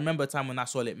all. I remember a time when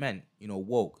that's all it meant,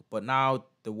 woke. But now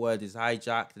the word is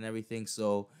hijacked and everything.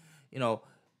 So,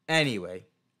 anyway,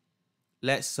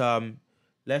 let's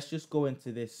just go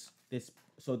into this.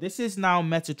 So this is now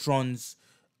Metatron's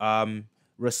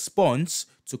response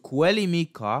to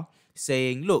Kuelimika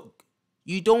saying, look,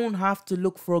 you don't have to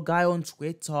look for a guy on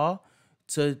Twitter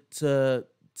to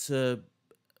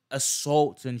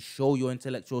assault and show your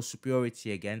intellectual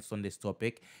superiority against on this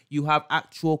topic. You have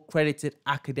actual credited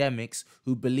academics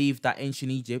who believe that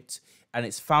ancient Egypt and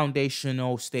its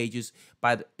foundational stages,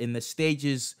 in the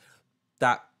stages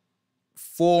that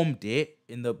formed it,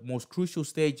 in the most crucial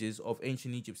stages of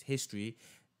ancient Egypt's history,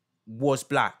 was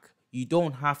black. You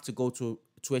don't have to go to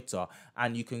Twitter,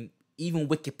 and you can even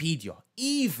Wikipedia.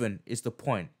 Even is the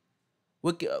point.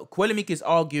 Kuelimika is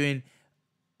arguing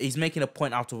he's making a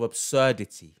point out of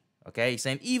absurdity. Okay, he's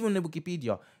saying even in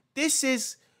Wikipedia. This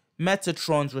is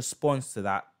Metatron's response to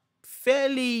that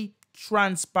fairly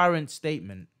transparent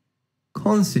statement.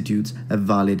 Constitutes a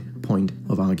valid point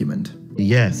of argument.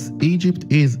 Yes, Egypt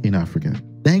is in Africa.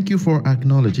 Thank you for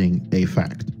acknowledging a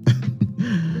fact.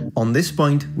 On this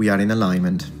point, we are in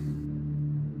alignment.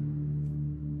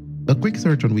 A quick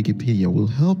search on Wikipedia will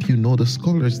help you know the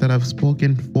scholars that have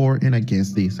spoken for and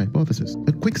against this hypothesis.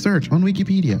 A quick search on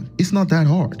Wikipedia. It's not that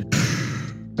hard.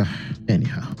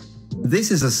 Anyhow.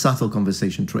 This is a subtle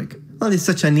conversation trick. Well, it's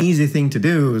such an easy thing to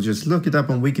do. Just look it up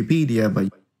on Wikipedia,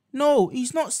 but... No,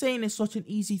 he's not saying it's such an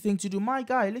easy thing to do. My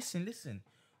guy, listen.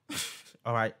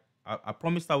 All right, I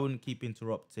promised I wouldn't keep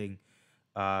interrupting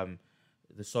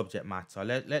the subject matter.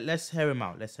 Let's hear him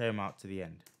out. Let's hear him out to the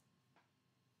end.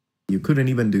 You couldn't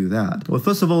even do that. Well,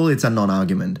 first of all, it's a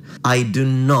non-argument. I do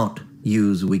not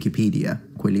use Wikipedia,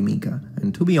 Kuelimika.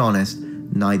 And to be honest,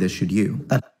 neither should you.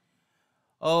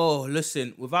 Oh,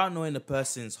 listen, without knowing the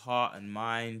person's heart and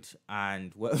mind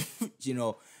and, well, you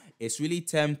know, it's really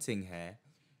tempting here.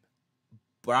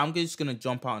 But I'm just going to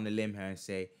jump out on the limb here and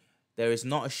say there is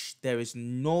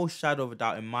no shadow of a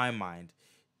doubt in my mind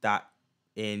that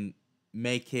in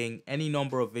making any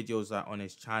number of videos on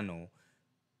his channel,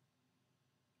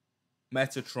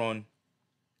 Metatron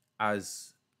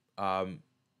has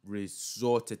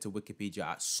resorted to Wikipedia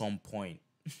at some point.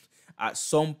 At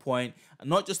some point,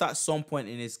 not just at some point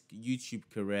in his YouTube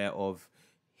career of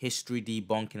history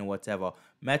debunking or whatever,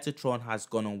 Metatron has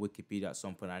gone on Wikipedia at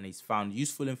some point and he's found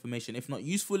useful information, if not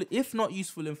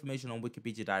useful information on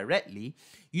Wikipedia directly,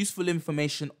 useful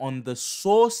information on the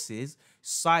sources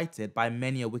cited by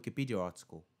many a Wikipedia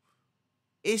article.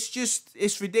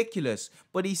 It's ridiculous.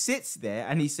 But he sits there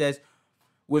and he says,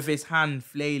 with his hand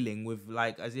flailing, with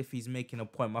like as if he's making a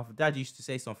point. My dad used to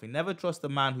say something: never trust a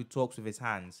man who talks with his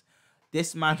hands.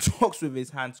 This man talks with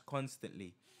his hands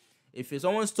constantly. If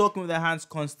someone's talking with their hands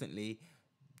constantly,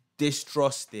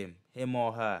 distrust him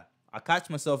or her. I catch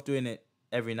myself doing it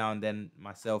every now and then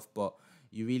myself, but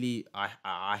you really,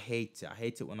 I hate it. I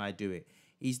hate it when I do it.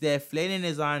 He's there flailing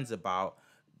his hands about,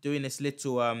 doing this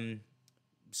little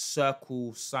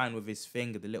circle sign with his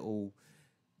finger, the little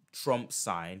Trump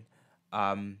sign,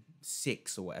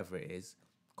 6 or whatever it is,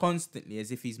 constantly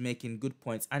as if he's making good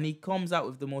points. And he comes out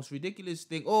with the most ridiculous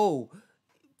thing. Oh,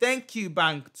 thank you,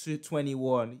 Bank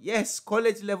 21. Yes,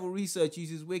 college level research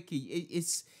uses Wiki.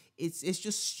 It's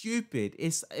just stupid.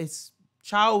 It's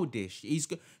childish.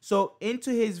 So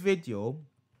into his video,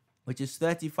 which is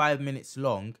 35 minutes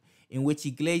long, in which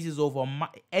he glazes over,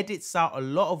 edits out a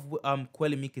lot of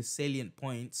Kuelimika's salient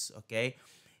points. Okay,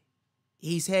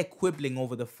 he's here quibbling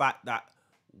over the fact that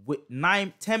with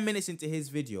 10 minutes into his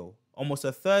video, almost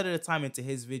a third of the time into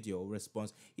his video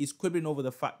response, he's quibbling over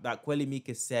the fact that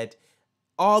Kuelimika said,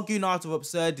 arguing out of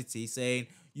absurdity, saying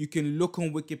you can look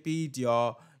on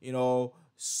Wikipedia, you know,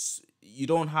 you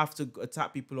don't have to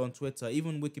attack people on Twitter.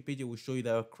 Even Wikipedia will show you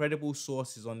there are credible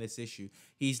sources on this issue.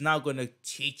 He's now going to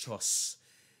teach us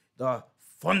the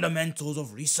fundamentals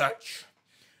of research.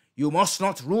 You must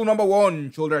not, rule number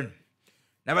 1, children,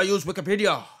 never use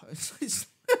Wikipedia.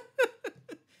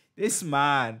 This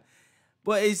man.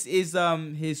 But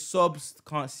his subs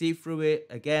can't see through it.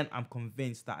 Again, I'm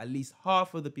convinced that at least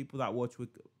half of the people that watch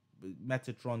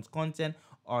Metatron's content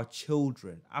are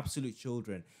children, absolute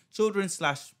children. Children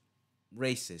 /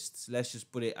 racists, let's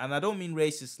just put it. And I don't mean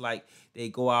racists like they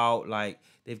go out, like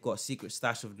they've got a secret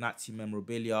stash of Nazi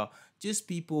memorabilia. Just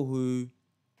people who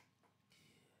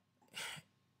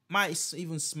might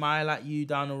even smile at you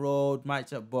down the road,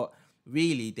 but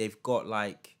really they've got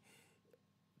like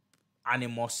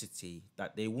animosity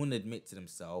that they wouldn't admit to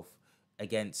themselves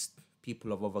against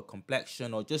people of other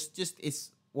complexion, or just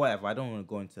it's whatever. I don't want to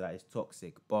go into that. It's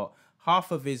toxic. But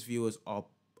half of his viewers are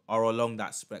along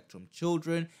that spectrum.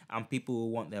 Children and people who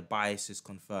want their biases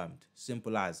confirmed.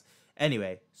 Simple as.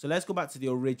 Anyway, so let's go back to the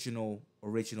original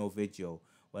video.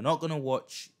 We're not going to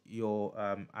watch your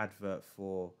advert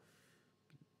for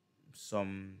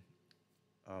some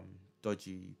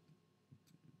dodgy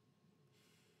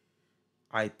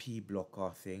IP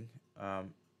blocker thing. All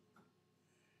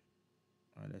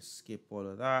right, let's skip all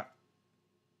of that.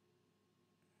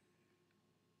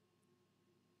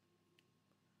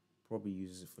 Probably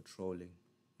uses it for trolling.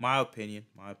 My opinion.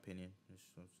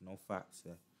 There's no facts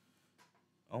there.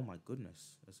 Oh my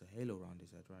goodness, there's a halo around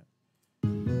his head, right?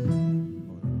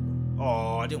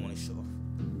 Oh, I didn't want to show off.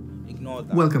 Ignore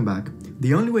that. Welcome back.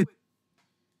 The only way...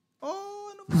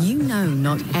 Oh, no. You know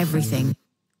not everything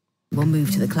will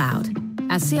move to the cloud.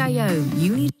 As CIO,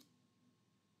 you need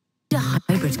a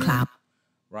hybrid cloud.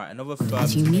 Right, another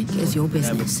as unique as your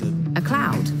business. A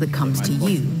cloud that comes to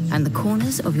you and the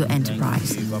corners of your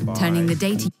enterprise, turning the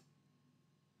data.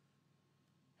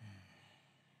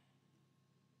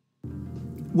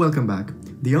 Welcome back.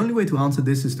 The only way to answer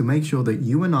this is to make sure that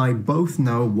you and I both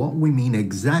know what we mean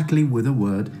exactly with the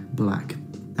word black.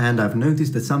 And I've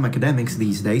noticed that some academics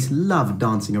these days love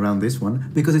dancing around this one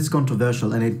because it's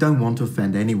controversial and they don't want to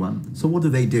offend anyone. So what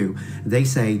do? They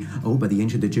say, oh, but the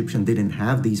ancient Egyptians didn't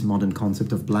have these modern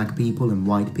concept of black people and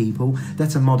white people.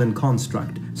 That's a modern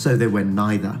construct. So they were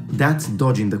neither. That's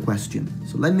dodging the question.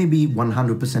 So let me be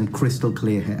 100% crystal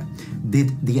clear here.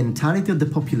 Did the entirety of the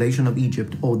population of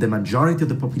Egypt or the majority of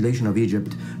the population of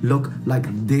Egypt look like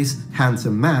this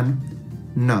handsome man?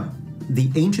 No.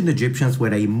 The ancient Egyptians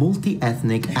were a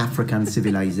multi-ethnic African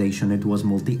civilization. It was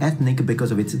multi-ethnic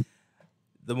because of its...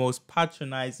 The most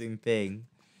patronizing thing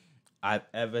I've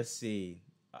ever seen.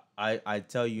 I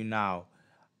tell you now,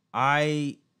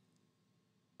 I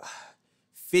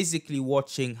physically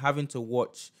having to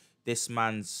watch this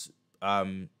man's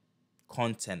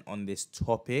content on this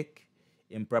topic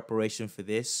in preparation for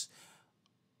this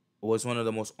was one of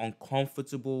the most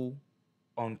uncomfortable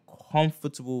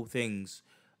things.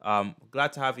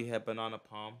 Glad to have you here, Banana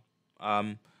Palm.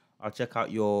 I'll check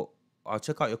out your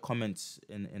comments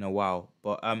in a while.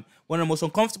 But one of the most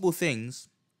uncomfortable things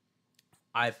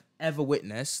I've ever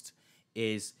witnessed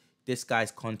is this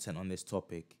guy's content on this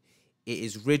topic. It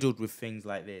is riddled with things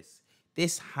like this.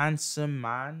 This handsome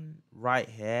man right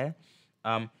here,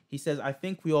 he says, I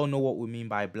think we all know what we mean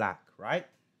by black, right?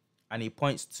 And he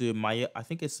points to I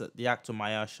think it's the actor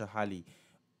Mahershala Ali.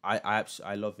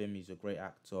 I love him. He's a great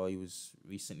actor. He was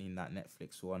recently in that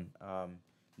Netflix one,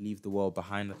 Leave the World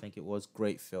Behind, I think it was.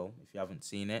 Great film. If you haven't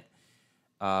seen it,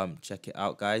 check it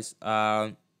out, guys.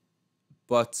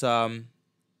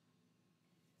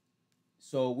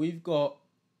 So we've got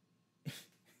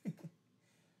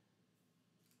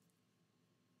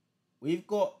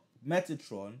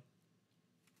Metatron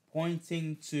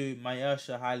pointing to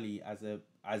Mahershala Ali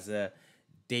as a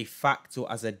de facto,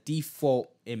 as a default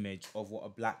image of what a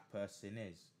black person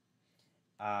is.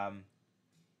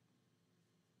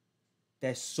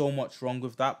 There's so much wrong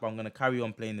with that, but I'm going to carry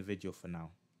on playing the video for now.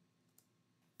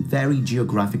 Very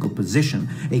geographical position,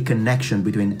 a connection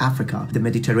between Africa, the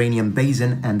Mediterranean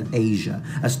basin, and Asia,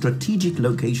 a strategic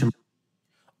location.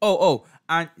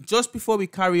 And just before we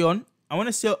carry on, I want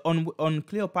to say on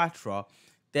Cleopatra,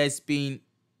 there's been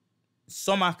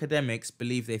some academics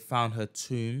believe they found her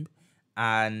tomb,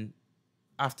 and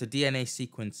after DNA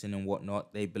sequencing and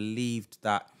whatnot, they believed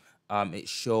that it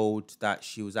showed that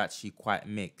she was actually quite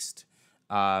mixed.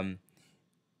 But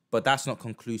that's not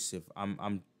conclusive.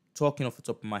 I'm talking off the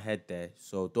top of my head there,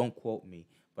 so don't quote me.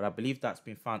 But I believe that's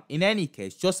been found. In any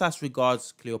case, just as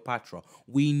regards Cleopatra,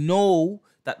 we know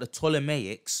that the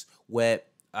Ptolemaics were,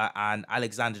 and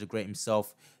Alexander the Great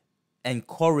himself,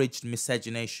 encouraged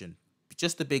miscegenation.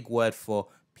 Just a big word for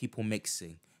people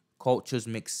mixing. Cultures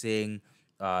mixing,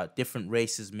 different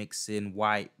races mixing,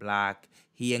 white, black.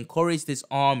 He encouraged his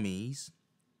armies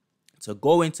to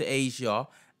go into Asia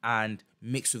and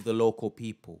mix with the local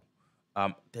people.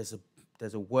 There's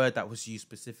a word that was used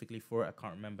specifically for it. I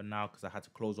can't remember now because I had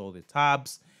to close all the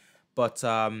tabs. But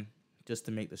just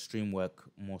to make the stream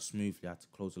work more smoothly, I had to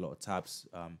close a lot of tabs.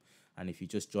 And if you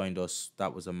just joined us,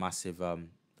 that was a massive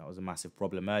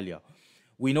problem earlier.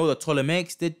 We know the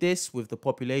Ptolemaics did this with the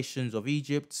populations of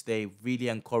Egypt. They really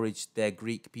encouraged their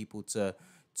Greek people to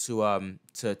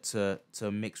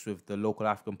mix with the local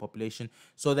African population.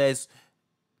 So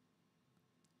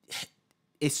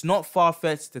it's not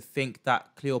far-fetched to think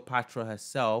that Cleopatra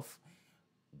herself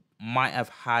might have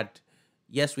had,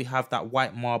 yes, we have that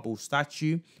white marble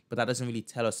statue, but that doesn't really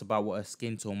tell us about what her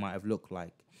skin tone might have looked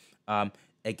like.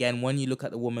 Again, when you look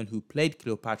at the woman who played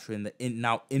Cleopatra in the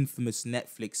now infamous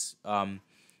Netflix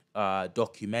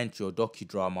documentary or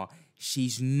docudrama,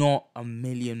 she's not a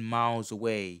million miles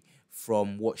away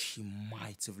from what she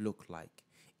might have looked like.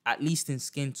 At least in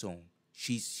skin tone.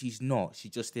 She's not. She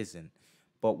just isn't.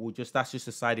 But that's just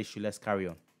a side issue. Let's carry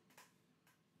on.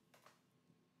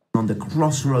 On the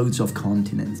crossroads of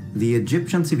continents, the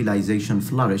Egyptian civilization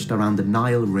flourished around the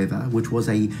Nile River, which was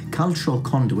a cultural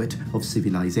conduit of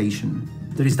civilization.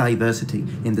 There is diversity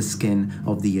in the skin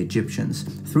of the Egyptians.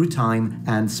 Through time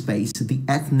and space, the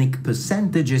ethnic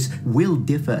percentages will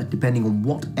differ depending on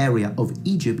what area of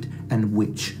Egypt and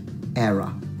which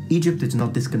era. Egypt is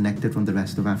not disconnected from the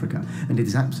rest of Africa, and it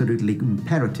is absolutely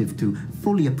imperative to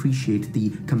fully appreciate the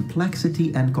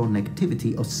complexity and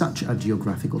connectivity of such a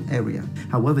geographical area.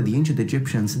 However, the ancient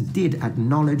Egyptians did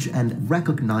acknowledge and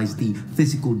recognize the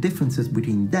physical differences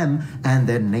between them and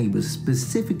their neighbors,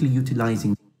 specifically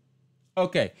utilizing...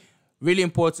 Okay, really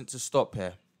important to stop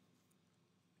here.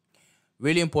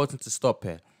 Really important to stop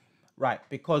here. Right,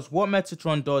 because what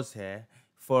Metatron does here,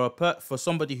 for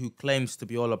somebody who claims to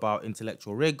be all about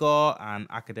intellectual rigor and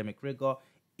academic rigor,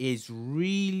 is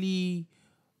really,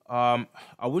 I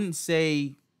wouldn't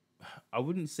say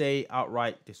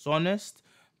outright dishonest,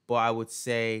 but I would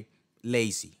say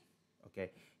lazy.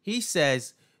 Okay, he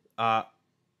says,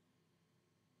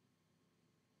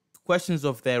 questions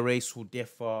of their race will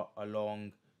differ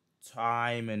along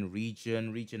time and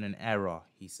region and era,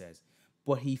 he says.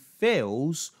 But what he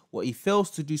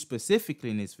fails to do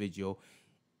specifically in this video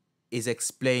is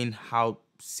explain how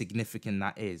significant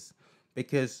that is.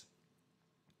 Because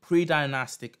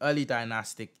pre-dynastic, early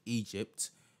dynastic Egypt,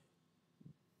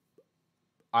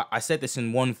 I said this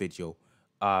in one video,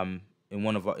 in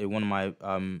one of my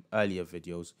earlier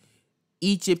videos.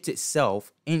 Egypt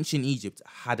itself, ancient Egypt,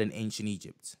 had an ancient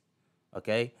Egypt.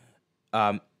 Okay,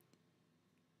 by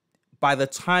the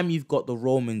time you've got the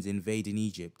Romans invading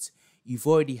Egypt, you've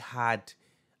already had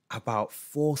about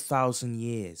 4,000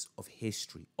 years of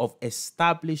history, of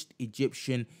established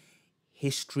Egyptian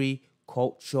history,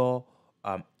 culture,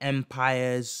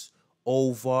 empires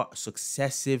over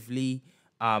successively.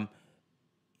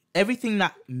 Everything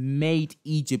that made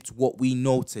Egypt what we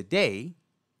know today,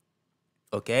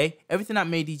 okay? Everything that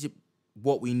made Egypt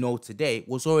what we know today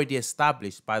was already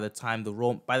established by the time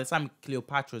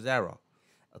Cleopatra's era.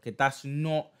 Okay, that's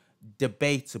not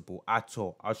debatable at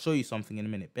all. I'll show you something in a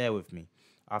minute. Bear with me.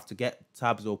 I have to get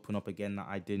tabs open up again that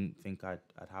I didn't think I'd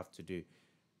have to do.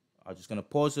 I'm just going to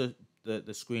pause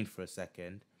the screen for a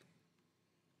second.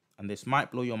 And this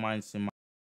might blow your minds.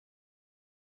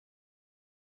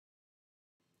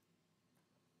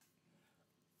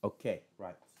 Okay,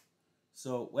 right.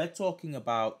 So we're talking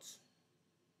about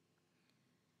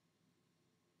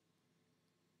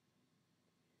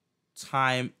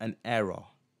time and era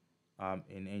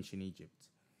in ancient Egypt.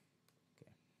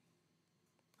 Okay.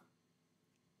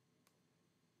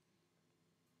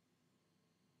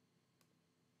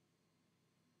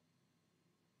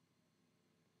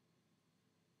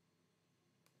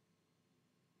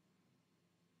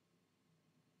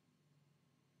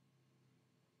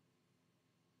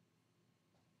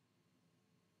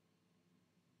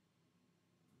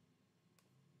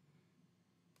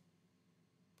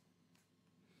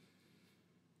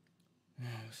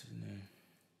 What's his name?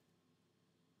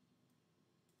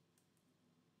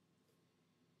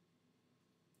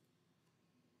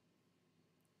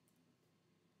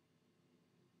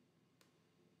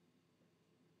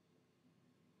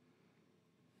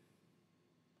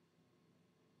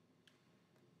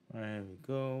 There we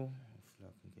go. Hopefully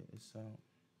I can get this out.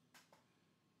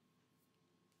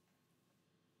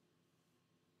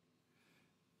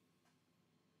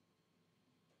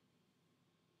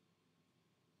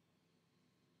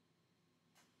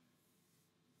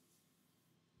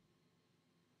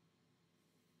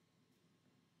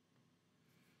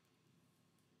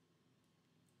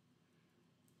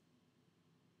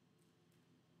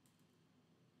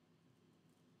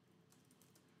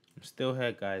 I'm still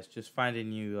here, guys. Just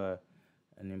finding you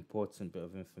an important bit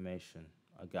of information.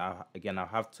 Again,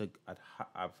 I've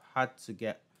had to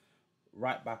get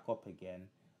right back up again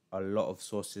a lot of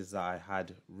sources that I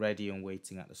had ready and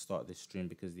waiting at the start of this stream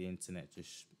because the internet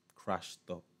just crashed.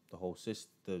 The whole system.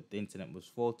 The internet was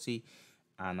faulty,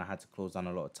 and I had to close down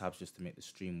a lot of tabs just to make the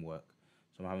stream work.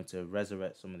 So I'm having to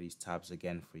resurrect some of these tabs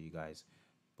again for you guys.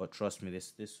 But trust me,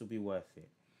 this will be worth it.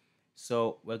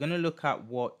 So we're gonna look at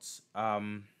what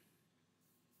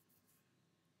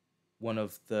one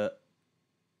of the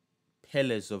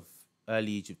pillars of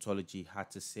early Egyptology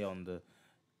had to say on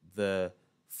the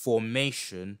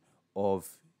formation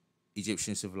of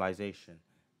Egyptian civilization.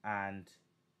 And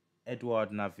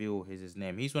Edward Naville is his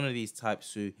name. He's one of these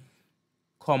types who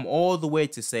come all the way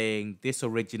to saying this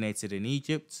originated in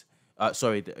Egypt.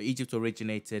 Egypt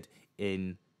originated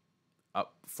in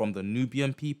from the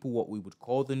Nubian people, what we would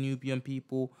call the Nubian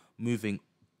people, moving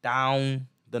down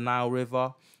the Nile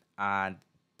River.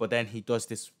 But then he does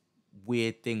this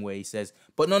weird thing where he says,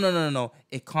 but no,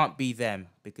 it can't be them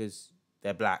because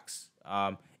they're blacks.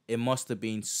 It must have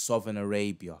been Southern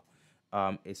Arabia.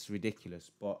 It's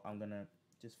ridiculous, but I'm going to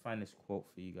just find this quote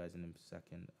for you guys in a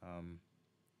second.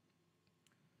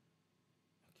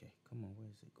 Okay, come on, where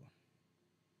is it gone?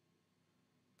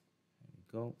 There we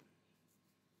go.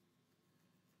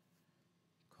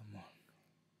 Come on.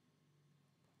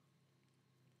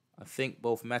 I think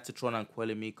both Metatron and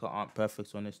Kuelimika aren't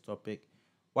perfect on this topic.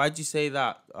 Why'd you say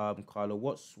that,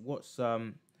 Carlo?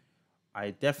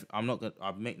 I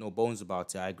make no bones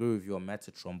about it. I agree with you on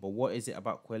Metatron, but what is it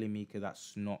about Kuelimika that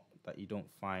you don't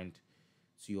find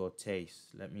to your taste.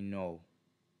 Let me know.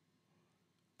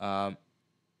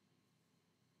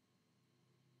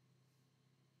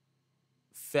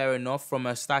 Fair enough. From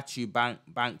a statue, bank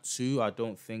 2, I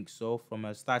don't think so. From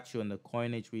a statue and the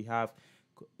coinage we have,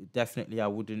 definitely I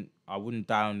wouldn't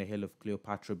die on the hill of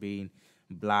Cleopatra being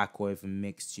black or even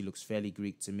mixed. She looks fairly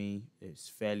Greek to me.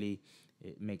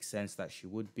 It makes sense that she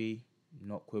would be.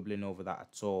 Not quibbling over that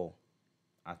at all.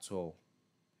 At all.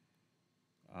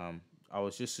 I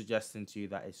was just suggesting to you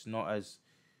that it's not as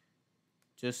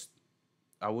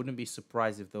I wouldn't be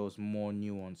surprised if there was more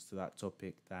nuance to that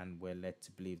topic than we're led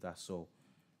to believe. That's all.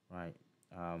 Right,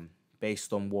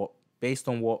 based on what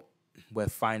we're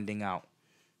finding out.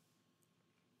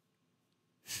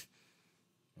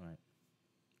 Right,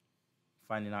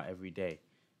 finding out every day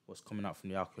what's coming out from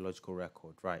the archaeological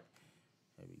record. Right,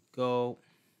 there we go.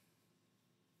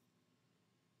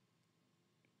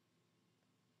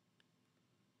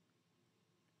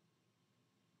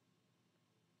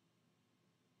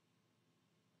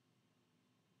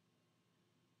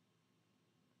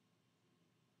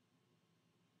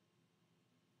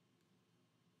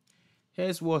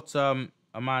 Here's what a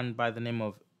man by the name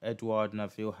of Edward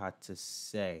Neville had to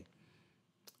say.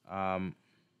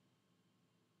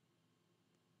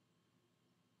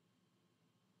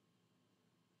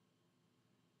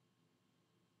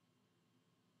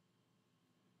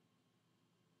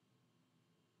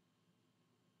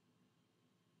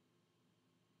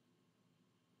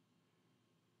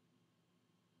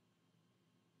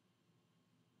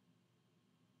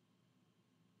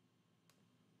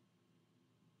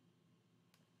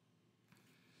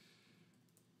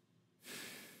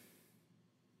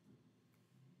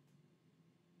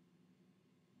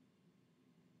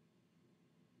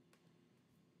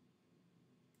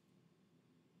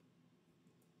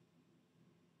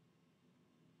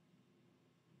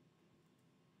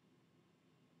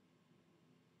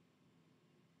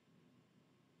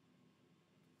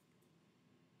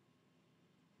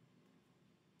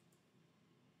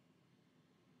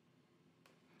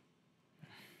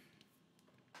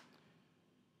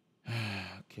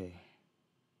 Okay.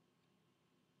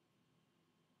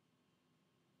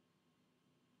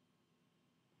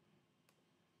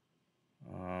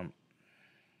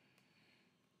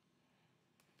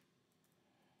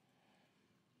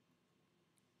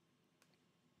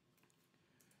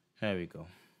 Here we go.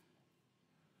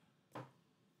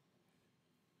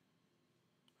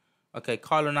 Okay,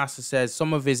 Carlo Nasser says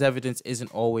some of his evidence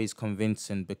isn't always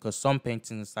convincing because some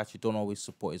paintings and statues don't always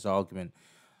support his argument.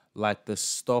 Like the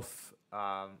stuff,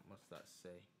 what's that say?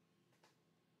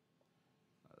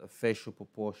 The facial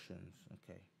proportions.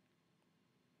 Okay.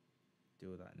 Deal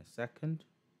with that in a second.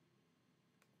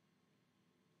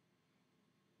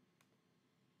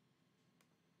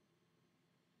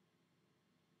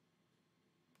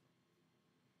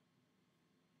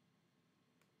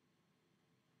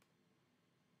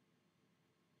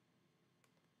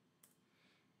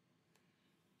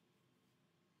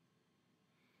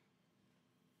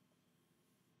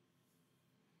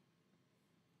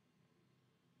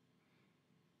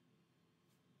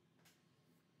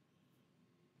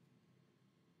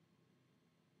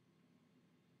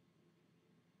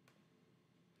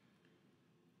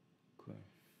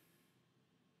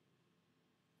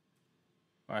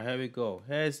 All right, here we go.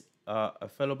 Here's a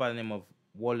fellow by the name of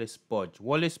Wallace Budge.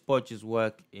 Wallace Budge's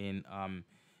work in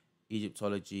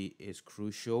Egyptology is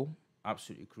crucial,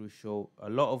 absolutely crucial. A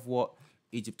lot of what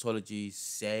Egyptologists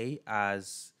say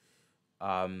as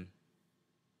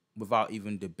without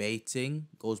even debating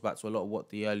goes back to a lot of what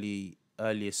the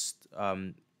earliest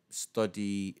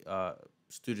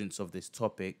students of this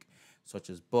topic, such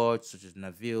as Budge, such as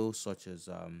Neville, such as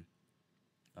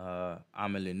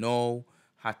Amelino,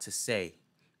 had to say.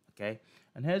 Okay,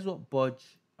 and here's what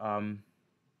Budge had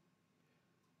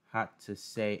to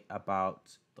say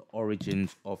about the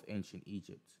origins of ancient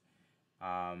Egypt.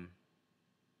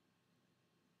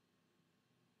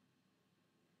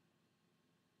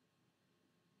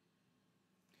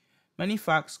 Many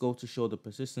facts go to show the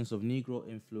persistence of Negro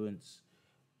influence.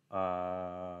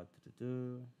 Come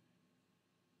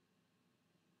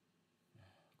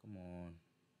on.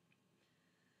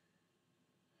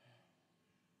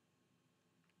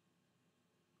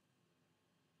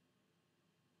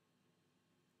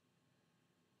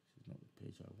 This is not the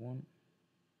page I want.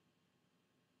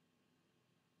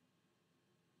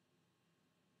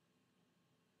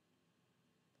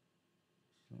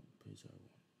 This is not the page I want.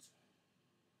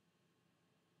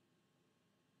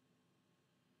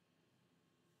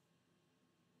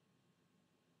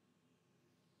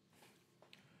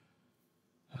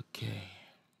 Okay,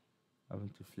 having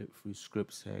to flip through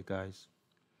scripts here, guys.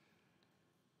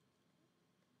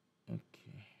 Okay.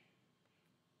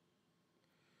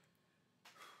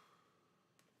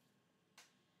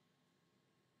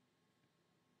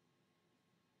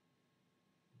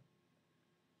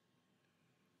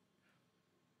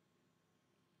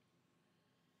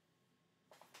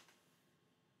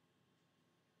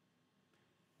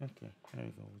 Okay, there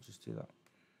we go. We'll just do that.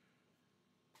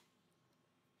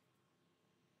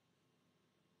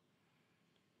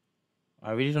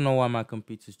 I really don't know why my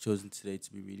computer's chosen today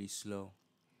to be really slow.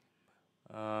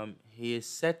 He is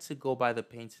said to go by the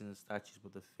paintings and statues,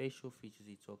 but the facial features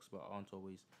he talks about aren't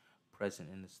always present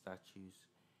in the statues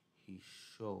he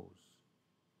shows.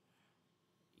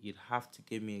 You'd have to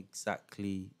give me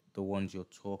exactly the ones you're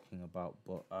talking about,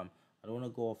 but I don't want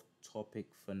to go off topic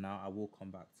for now. I will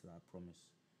come back to that, I promise.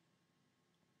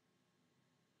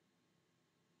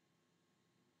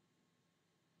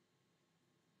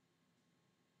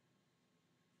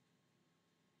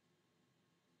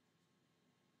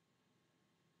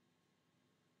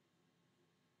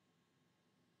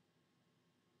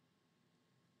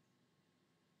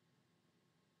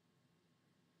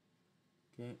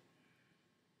 Okay.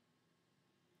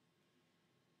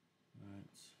 Right,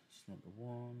 it's not the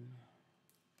one.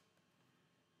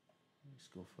 Let's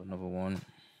go for another one.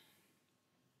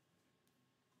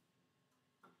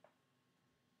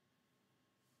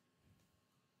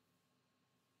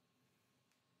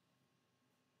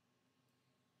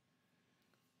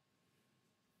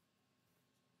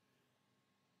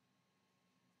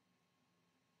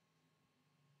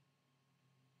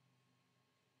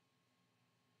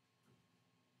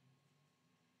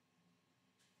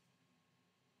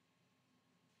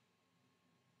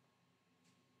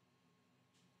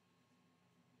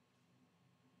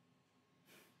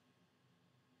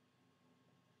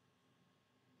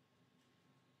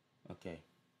 Okay.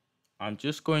 I'm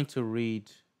just going to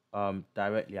read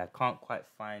directly. I can't quite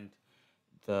find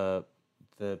the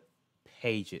the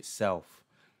page itself,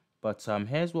 but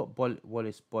here's what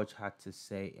Wallace Budge had to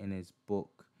say in his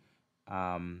book,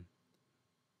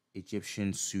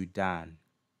 Egyptian Sudan.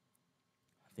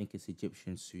 I think it's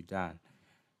Egyptian Sudan.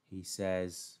 He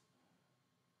says,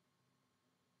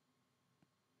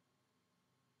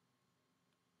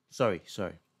 sorry.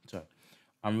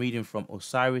 I'm reading from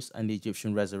Osiris and the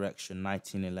Egyptian Resurrection,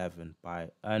 1911, by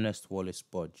Ernest Wallace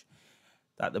Budge.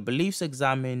 That the beliefs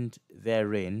examined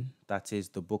therein, that is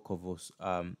the book of us,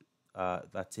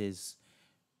 that is,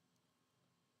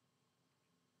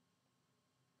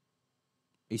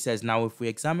 he says, now if we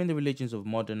examine the religions of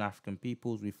modern African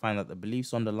peoples, we find that the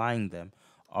beliefs underlying them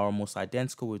are almost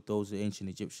identical with those of the ancient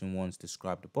Egyptian ones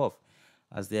described above.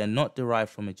 As they are not derived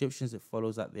from Egyptians, it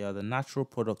follows that they are the natural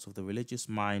products of the religious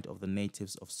mind of the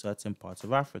natives of certain parts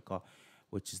of Africa,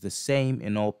 which is the same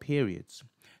in all periods.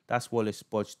 That's Wallace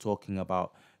Budge talking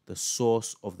about the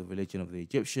source of the religion of the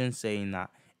Egyptians, saying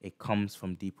that it comes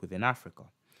from deep within Africa.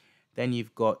 Then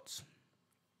you've got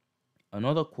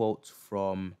another quote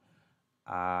from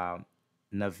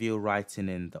Neville writing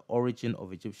in The Origin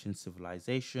of Egyptian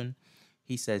Civilization.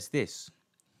 He says this.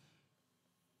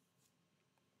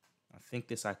 I think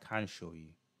this I can show you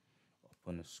up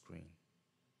on the screen.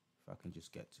 If I can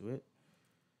just get to it.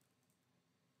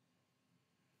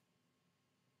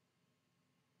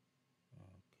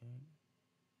 Okay.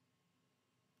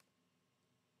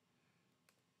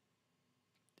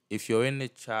 If you're in the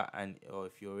chat or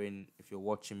if you're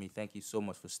watching me, thank you so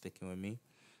much for sticking with me.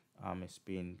 It's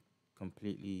been a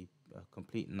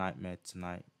complete nightmare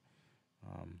tonight.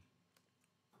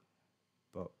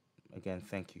 But again,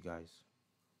 thank you guys.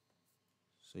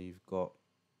 So you've got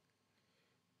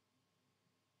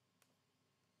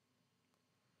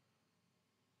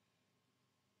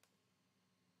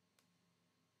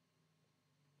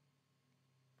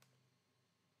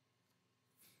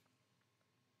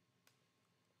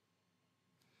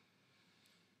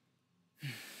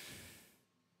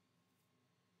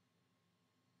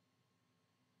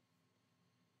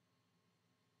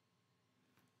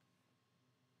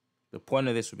the point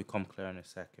of this will become clear in a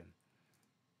second.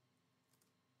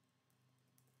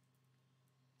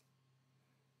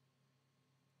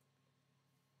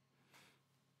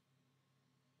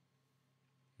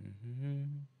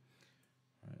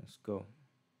 All right, let's go.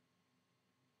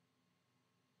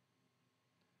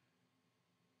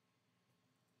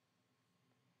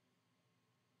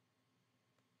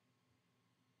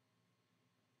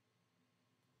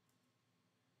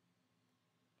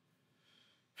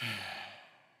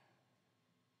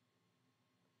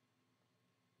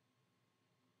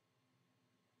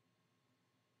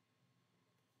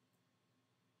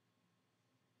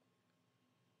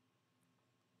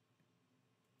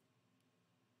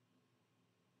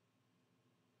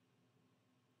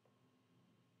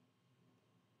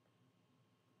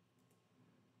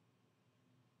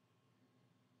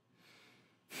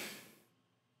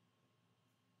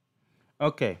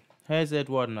 Okay, here's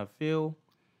Edward Naville.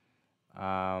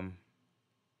 And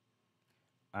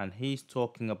he's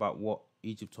talking about what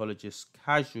Egyptologists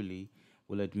casually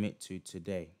will admit to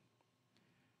today,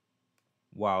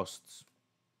 whilst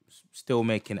still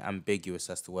making it ambiguous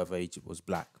as to whether Egypt was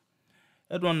black.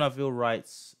 Edward Naville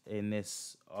writes in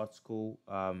this article,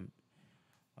 I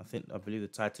believe the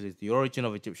title is The Origin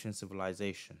of Egyptian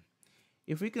Civilization.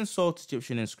 If we consult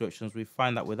Egyptian inscriptions, we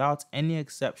find that without any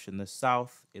exception, the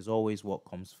south is always what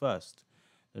comes first.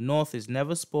 The north is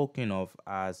never spoken of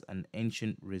as an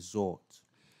ancient resort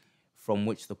from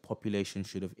which the population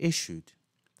should have issued.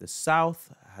 The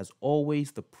south has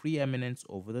always the preeminence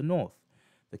over the north.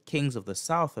 The kings of the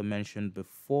south are mentioned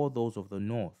before those of the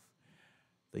north.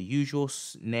 The usual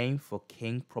name for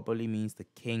king probably means the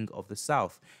king of the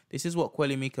south. This is what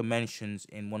Kuelimika mentions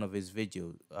in one of his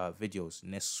videos,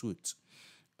 Nesut.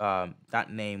 That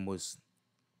name was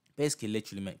basically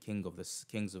literally meant kings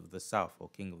of the south, or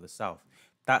king of the south.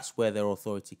 That's where their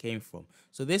authority came from.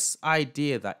 So this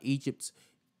idea that Egypt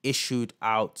issued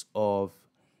out of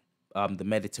the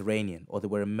Mediterranean, or they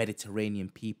were a Mediterranean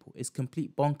people, is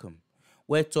complete bunkum.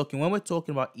 When we're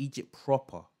talking about Egypt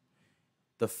proper,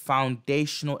 the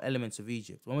foundational elements of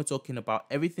Egypt, when we're talking about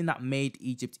everything that made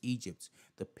Egypt Egypt,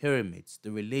 the pyramids,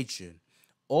 the religion,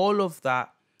 all of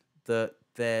that,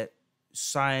 their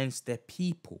science, their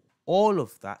people, all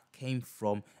of that came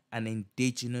from an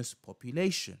indigenous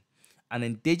population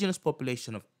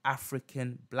of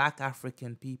black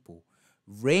African people,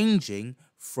 ranging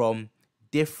from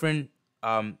different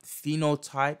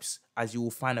phenotypes, as you will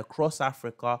find across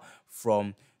Africa,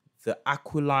 from the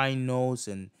aquiline nose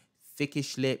and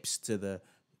thickish lips to the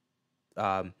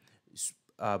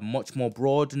much more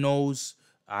broad nose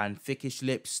and thickish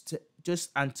lips, to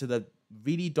the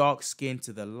really dark skin,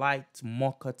 to the light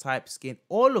mocha type skin.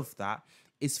 All of that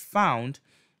is found.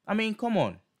 I mean, come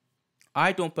on.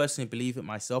 I don't personally believe it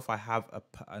myself. I have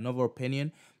another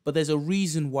opinion, but there's a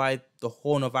reason why the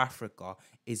Horn of Africa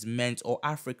is meant, or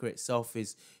Africa itself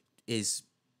is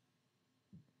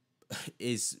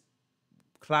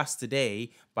classed today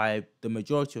by the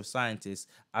majority of scientists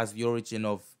as the origin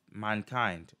of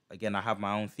mankind. Again, I have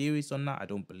my own theories on that. I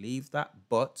don't believe that,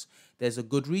 but there's a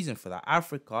good reason for that.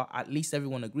 Africa, at least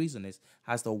everyone agrees on this,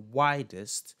 has the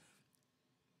widest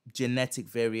genetic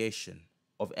variation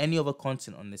of any other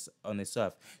continent on this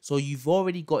earth. So you've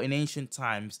already got in ancient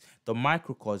times the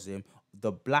microcosm,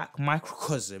 the black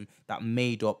microcosm that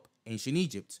made up ancient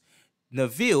Egypt.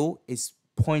 Naville is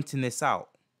pointing this out,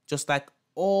 just like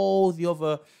all the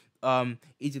other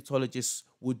Egyptologists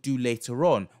would do later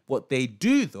on. What they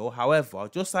do, though, however,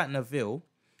 just like Naville,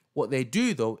 what they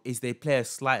do, though, is they play a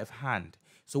sleight of hand.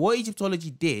 So what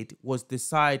Egyptology did was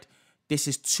decide this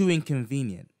is too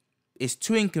inconvenient. It's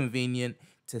too inconvenient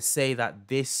to say that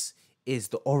this is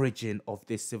the origin of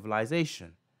this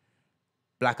civilization,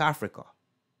 Black Africa.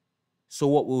 So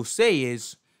what we'll say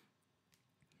is,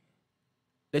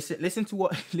 listen to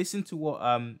what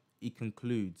he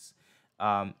concludes.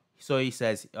 So he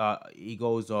says, he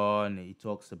goes on, he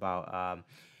talks about,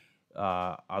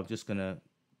 I'm just gonna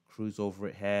cruise over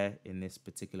it here in this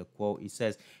particular quote. He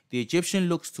says, the Egyptian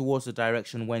looks towards the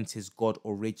direction whence his God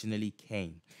originally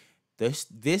came.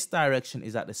 This direction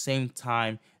is at the same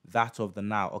time that of the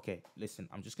Nile. Okay, listen,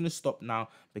 I'm just going to stop now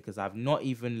because I've not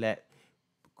even let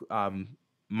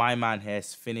my man here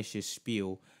finish his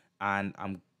spiel, and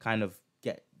I'm kind of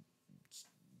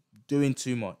doing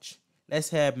too much. Let's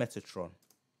hear Metatron.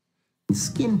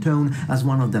 Skin tone as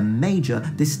one of the major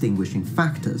distinguishing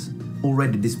factors,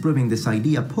 already disproving this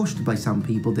idea pushed by some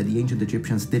people that the ancient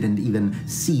Egyptians didn't even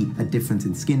see a difference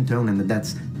in skin tone, and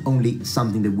that's only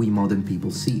something that we modern people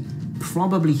see.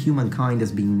 Probably humankind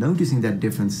has been noticing that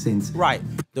difference since... Right.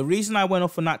 The reason I went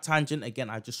off on that tangent, again,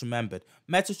 I just remembered.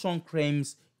 Metatron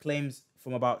claims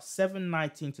from about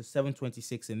 719 to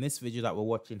 726 in this video that we're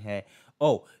watching here,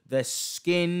 oh, the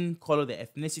skin color, the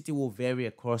ethnicity will vary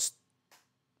across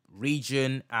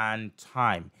region and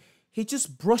time. He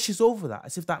just brushes over that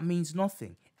as if that means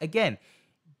nothing. Again,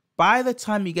 by the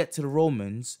time you get to the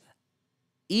Romans,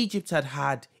 Egypt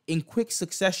had in quick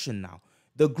succession now,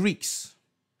 the Greeks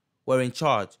were in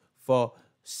charge for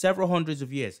several hundreds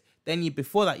of years. Then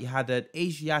before that, you had a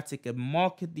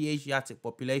markedly Asiatic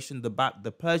population.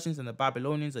 The Persians and the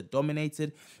Babylonians are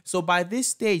dominated. So by this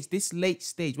stage, this late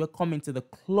stage, we're coming to the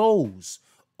close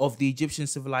of the Egyptian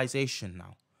civilization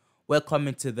now. We're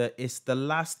coming to the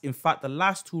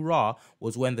last hurrah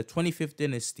was when the 25th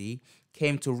dynasty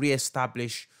came to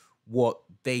reestablish what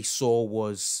they saw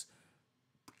was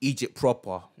Egypt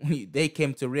proper. They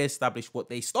came to reestablish what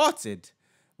they started,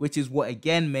 which is what,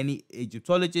 again, many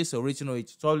Egyptologists, original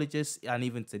Egyptologists, and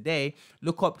even today,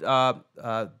 look up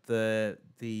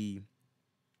the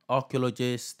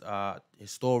archaeologist,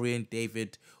 historian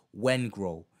David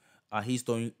Wengrow. He's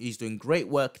doing great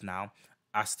work now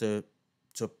as to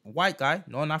white guy,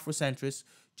 non-Afrocentrist,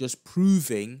 just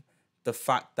proving the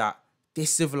fact that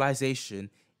this civilization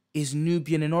is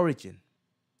Nubian in origin.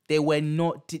 They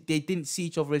didn't see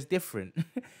each other as different.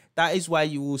 That is why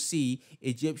you will see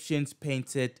Egyptians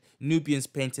painted, Nubians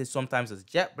painted sometimes as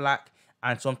jet black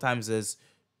and sometimes as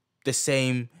the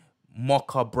same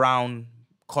mocha brown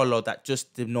color that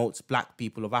just denotes black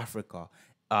people of Africa.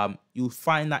 You'll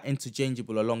find that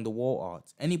interchangeable along the wall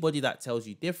art. Anybody that tells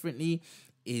you differently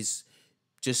is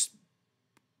just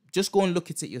go and look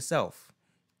at it yourself.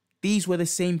 These were the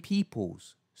same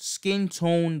peoples. Skin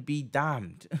tone be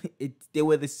damned. They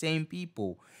were the same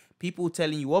people. People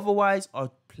telling you otherwise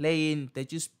are playing. They're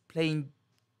just playing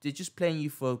you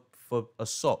for a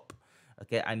sop.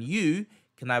 Okay, and you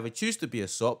can either choose to be a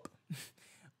sop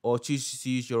or choose to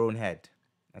use your own head.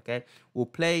 Okay, we'll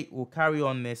carry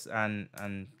on this and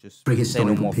just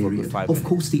prehistorical period. Of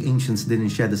course, the ancients didn't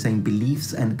share the same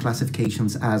beliefs and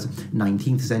classifications as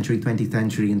 19th century, 20th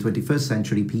century, and 21st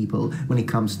century people when it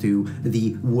comes to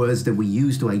the words that we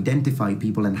use to identify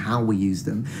people and how we use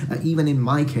them. Even in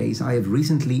my case, I have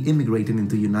recently immigrated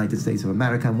into the United States of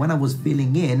America, and when I was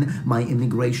filling in my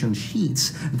immigration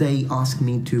sheets, they asked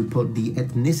me to put the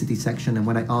ethnicity section, and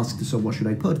when I asked, so what should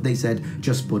I put, they said,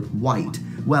 just put white.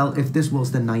 Well, if this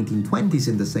was the 1920s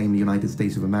in the same United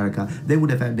States of America, they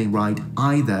would have been right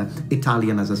either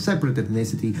Italian as a separate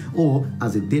ethnicity or,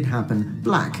 as it did happen,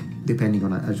 black, depending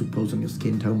on, I suppose, on your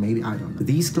skin tone, maybe, I don't know.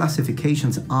 These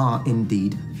classifications are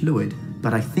indeed fluid,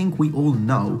 but I think we all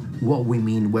know what we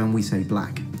mean when we say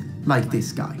black. Like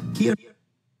this guy. Here.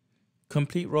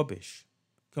 Complete rubbish.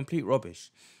 Complete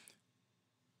rubbish.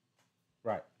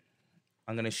 Right.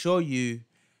 I'm going to show you.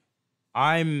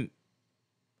 I'm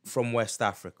from West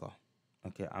Africa.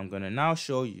 Okay, I'm going to now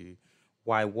show you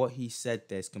why what he said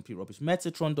there is complete rubbish.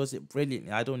 Metatron does it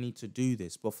brilliantly. I don't need to do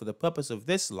this. But for the purpose of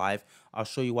this live, I'll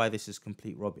show you why this is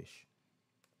complete rubbish.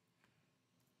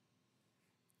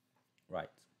 Right.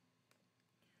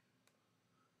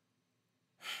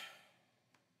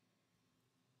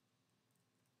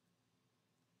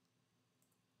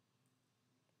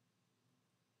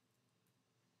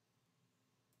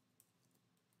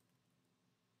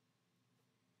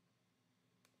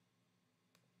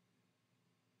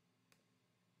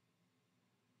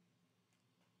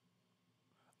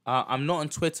 I'm not on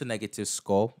Twitter, Negative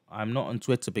Skull. I'm not on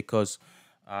Twitter because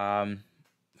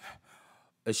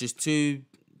it's just too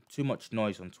much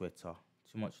noise on Twitter.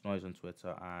 Too much noise on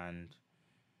Twitter, and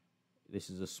this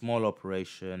is a small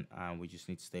operation, and we just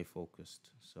need to stay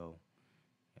focused. So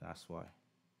yeah, that's why.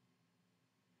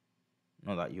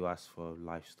 Not that you asked for a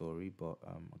life story, but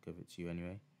I'll give it to you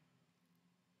anyway.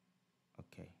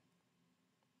 Okay.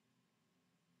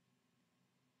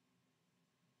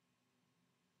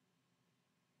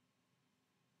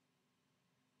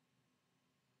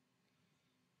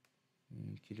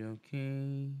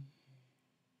 Okay.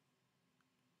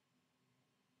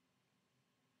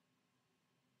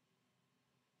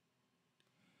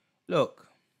 Look,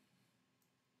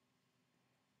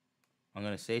 I'm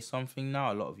going to say something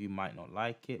now. A lot of you might not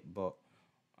like it, but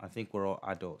I think we're all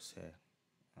adults here.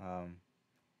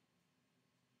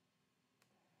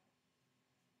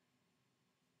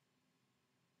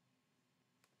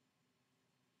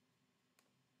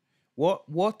 What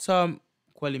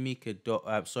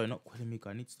Kuelimika sorry, not Kuelimika.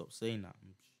 I need to stop saying that.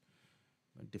 I'm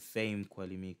gonna defame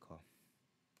Kuelimika.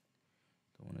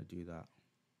 Don't want to do that.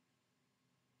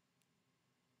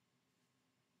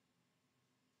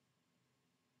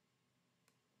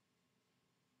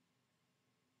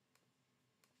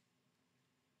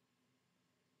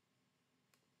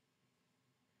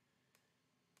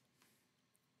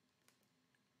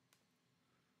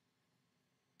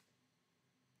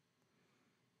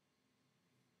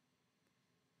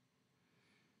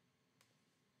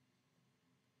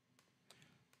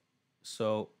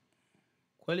 So,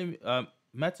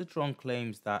 Metatron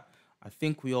claims that I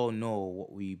think we all know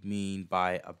what we mean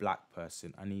by a black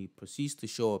person, and he proceeds to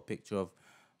show a picture of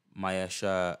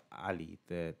Mahershala Ali,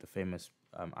 the famous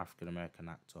African American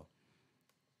actor.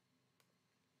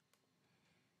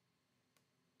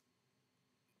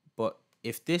 But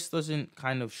if this doesn't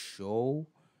kind of show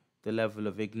the level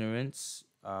of ignorance,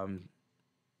 and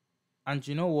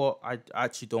you know what, I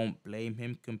actually don't blame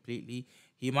him completely.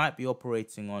 He might be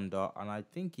operating under, and I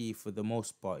think for the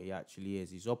most part, he actually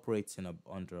is. He's operating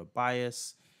under a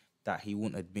bias that he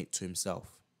won't admit to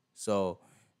himself. So,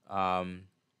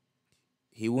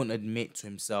 he wouldn't admit to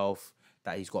himself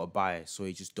that he's got a bias, so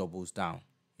he just doubles down.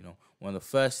 You know, one of the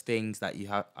first things that you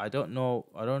have, I don't know,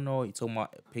 you're talking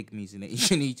about pygmies in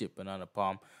ancient Egypt, banana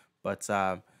palm, but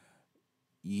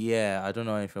yeah, I don't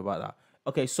know anything about that.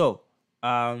 Okay, so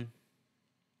let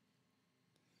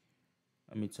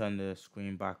me turn the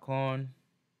screen back on.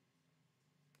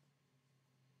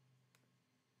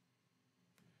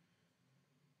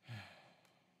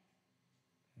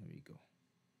 Here we go.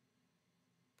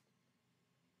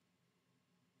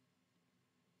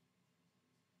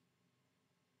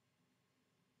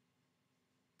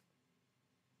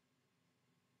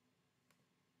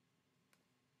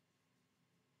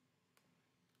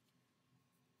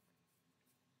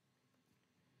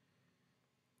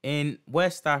 In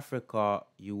West Africa,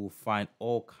 you will find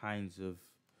all kinds of.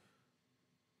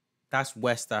 That's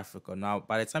West Africa. Now,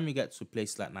 by the time you get to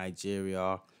places like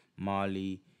Nigeria,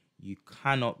 Mali, you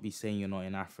cannot be saying you're not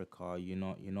in Africa. You're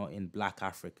not in Black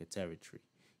Africa territory.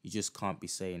 You just can't be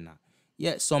saying that.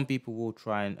 Yet some people will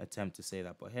try and attempt to say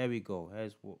that. But here we go.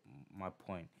 Here's my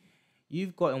point.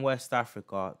 You've got in West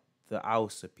Africa the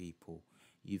Hausa people.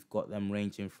 You've got them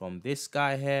ranging from this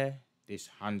guy here, this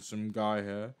handsome guy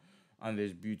here, and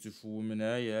this beautiful woman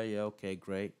there. Yeah, okay,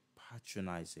 great.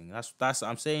 Patronizing. That's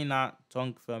I'm saying that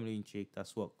tongue firmly in cheek.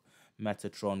 That's what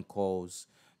Metatron calls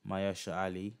Mayesha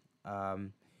Ali.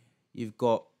 You've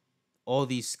got all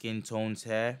these skin tones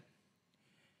here.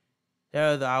 Here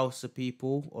are the Hausa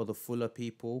people or the Fuller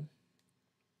people.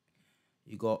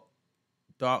 You got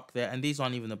dark there, and these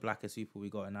aren't even the blackest people we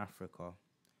got in Africa.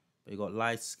 But you got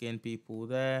light skinned people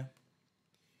there,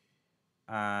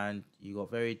 and you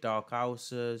got very dark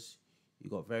Hausas. You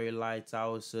got very light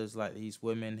Hausas like these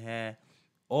women here,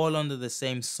 all under the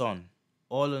same sun,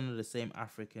 all under the same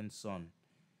African sun.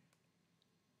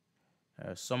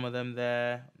 There are some of them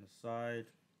there on the side.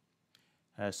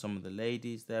 There are some of the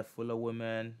ladies there, Fuller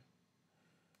women.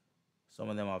 Some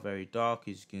of them are very dark,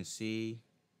 as you can see.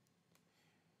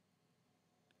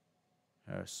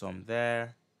 There are some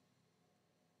there.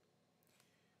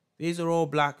 These are all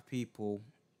black people.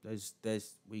 We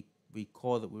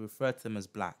refer to them as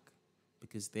black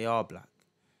because they are black.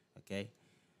 Okay.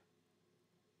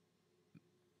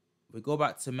 We go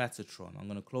back to Metatron. I'm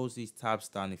gonna close these tabs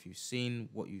down. If you've seen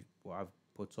what I've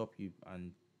put up,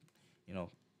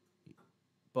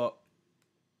 but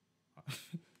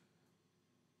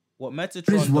what Metatron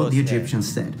Here's what does the here,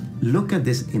 Egyptians said. Look at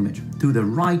this image. To the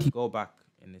right, go back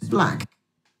in this. black.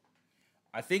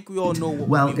 I think we all know what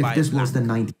Well, we mean if by this black. was the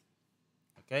 1920s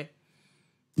Okay.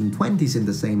 in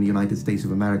the same United States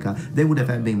of America, they would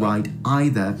have been right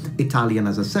either Italian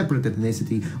as a separate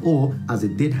ethnicity or, as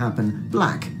it did happen,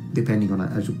 black, depending on,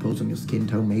 I suppose, on your skin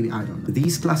tone, maybe, I don't know.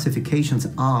 These classifications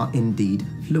are indeed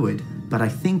fluid, but I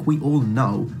think we all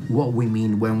know what we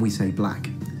mean when we say black.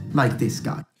 Like this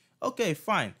guy. Okay,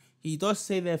 fine. He does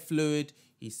say they're fluid.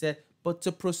 He said, but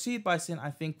to proceed by saying,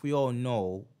 I think we all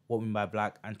know what we mean by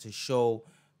black, and to show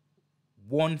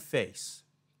one face,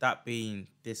 that being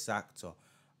this actor,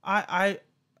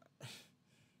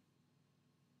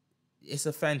 it's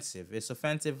offensive. It's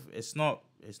offensive. It's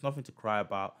nothing to cry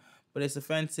about, but it's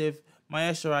offensive.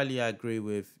 Mayesha Ali, I agree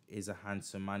with, is a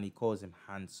handsome man. He calls him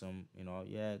handsome.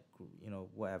 Yeah,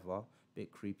 whatever.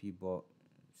 Bit creepy, but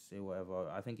say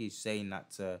whatever. I think he's saying that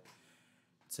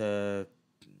to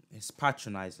it's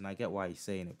patronizing. I get why he's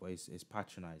saying it, but it's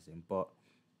patronizing. But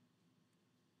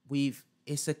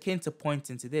it's akin to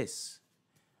pointing to this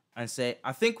and say,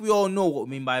 I think we all know what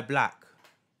we mean by black.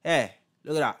 Hey,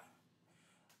 look at that.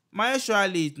 Mayesha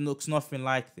Ali looks nothing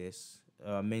like this.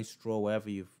 Minstrel, wherever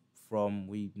you're from,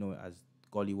 we know it as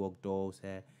Gollywog Dolls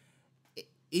hair.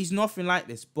 He's nothing like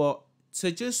this, but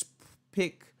to just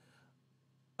pick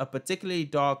a particularly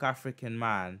dark African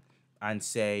man and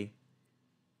say,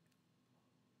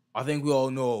 I think we all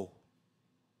know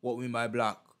what we mean by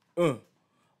black.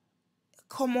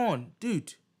 Come on,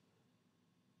 dude.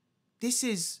 This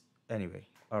is... Anyway,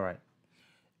 all right.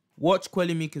 Watch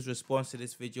Kuelimika's response to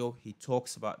this video. He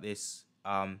talks about this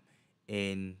at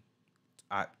a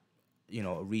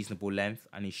reasonable length,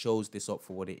 and he shows this up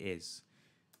for what it is.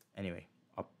 Anyway.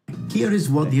 Here is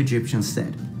what the Egyptians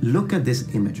said. Look at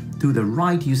this image. To the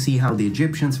right, you see how the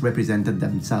Egyptians represented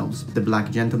themselves. The black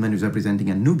gentleman is representing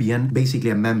a Nubian,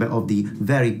 basically a member of the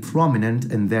very prominent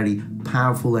and very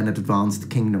powerful and advanced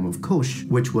kingdom of Kush,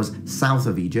 which was south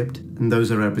of Egypt. And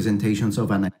those are representations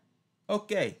of an...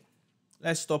 Okay,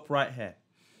 let's stop right here.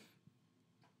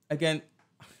 Again,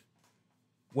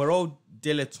 we're all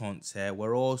dilettantes here.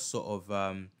 We're all sort of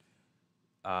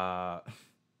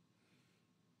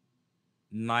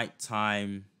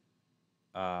nighttime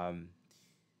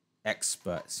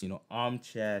experts,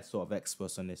 armchair sort of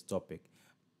experts on this topic.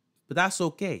 But that's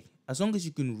okay. As long as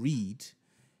you can read,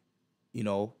 you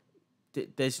know,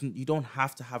 you don't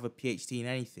have to have a PhD in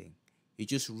anything. You're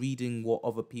just reading what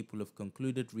other people have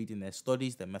concluded, reading their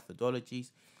studies, their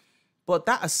methodologies. But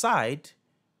that aside,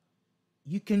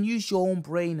 you can use your own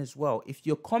brain as well. If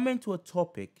you're coming to a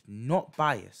topic not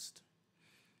biased,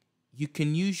 you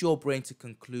can use your brain to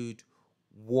conclude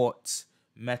what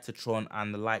Metatron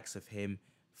and the likes of him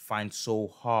find so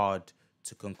hard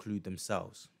to conclude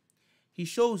themselves. He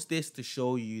shows this to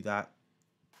show you that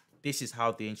this is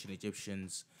how the ancient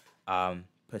Egyptians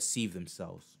perceive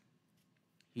themselves.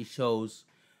 He shows,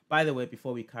 by the way,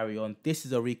 before we carry on, this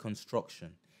is a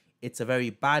reconstruction. It's a very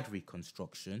bad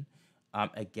reconstruction.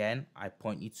 Again, I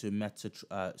point you to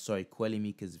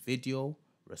Kuelimika's video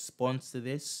response to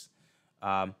this,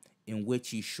 in which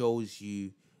he shows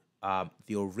you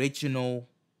the original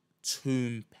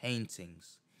tomb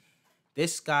paintings.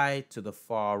 This guy to the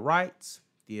far right,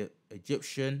 the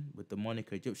Egyptian with the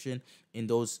moniker Egyptian, in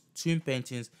those tomb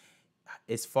paintings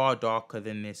is far darker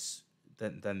than this.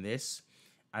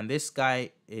 And this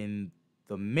guy in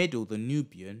the middle, the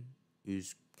Nubian,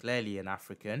 who's clearly an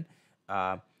African,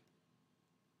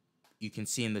 you can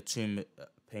see in the tomb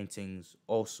paintings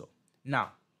also.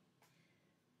 Now,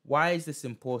 why is this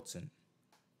important?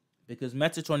 Because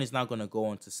Metatron is now going to go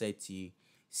on to say to you,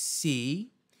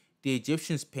 see, the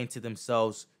Egyptians painted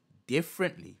themselves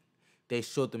differently. They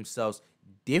showed themselves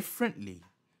differently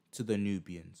to the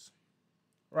Nubians.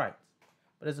 Right.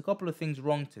 But there's a couple of things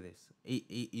wrong to this.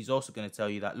 He's also going to tell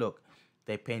you that, look,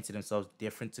 they painted themselves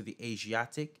different to the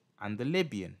Asiatic and the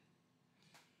Libyan.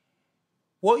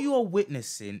 What you are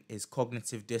witnessing is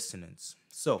cognitive dissonance.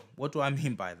 So, what do I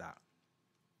mean by that?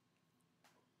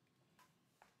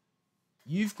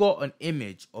 You've got an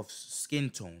image of skin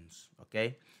tones,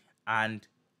 okay? And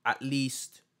at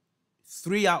least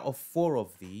 3 out of 4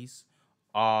 of these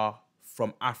are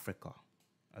from Africa,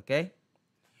 okay?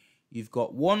 You've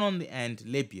got one on the end,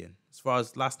 Libyan. As far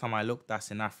as last time I looked,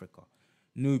 that's in Africa.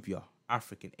 Nubia,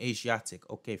 African. Asiatic,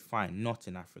 okay, fine, not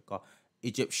in Africa.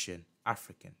 Egyptian,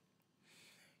 African.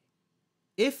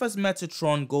 If, as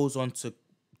Metatron goes on to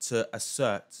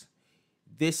assert,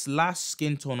 this last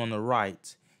skin tone on the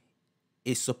right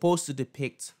is supposed to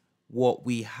depict what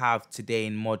we have today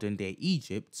in modern day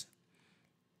Egypt,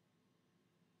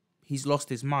 he's lost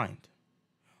his mind.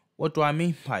 What do I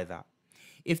mean by that?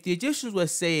 If the Egyptians were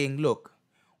saying, look,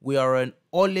 we are an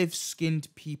olive-skinned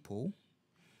people,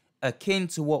 akin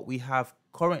to what we have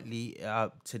currently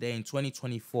today in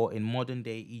 2024 in modern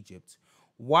day Egypt,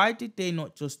 why did they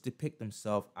not just depict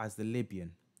themselves as the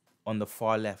Libyan on the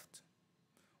far left?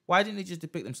 Why didn't they just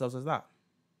depict themselves as that?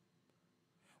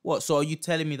 What, so are you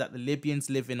telling me that the Libyans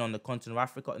living on the continent of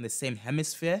Africa in the same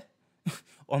hemisphere,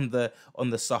 on the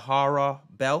Sahara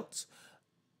belt,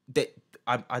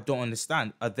 I don't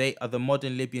understand. Are the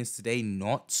modern Libyans today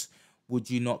not? Would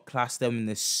you not class them in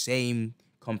the same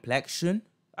complexion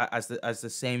as the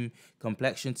same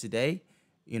complexion today?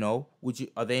 You know,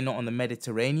 are they not on the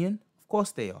Mediterranean? Of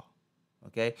course they are.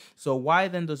 Okay, so why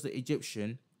then does the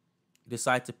Egyptian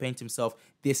decide to paint himself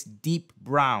this deep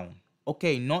brown?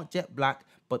 Okay, not jet black,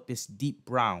 but this deep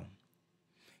brown.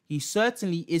 He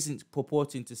certainly isn't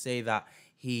purporting to say that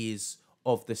he is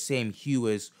of the same hue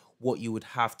as what you would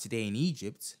have today in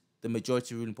Egypt, the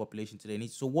majority ruling population today in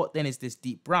Egypt. So what then is this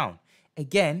deep brown?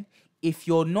 Again, if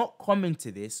you're not coming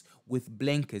to this with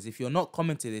blinkers, if you're not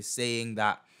coming to this saying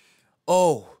that,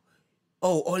 olive,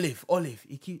 olive,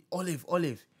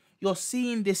 you're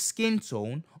seeing this skin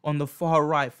tone on the far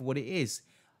right for what it is.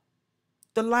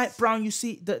 The light brown you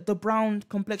see, the brown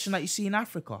complexion that you see in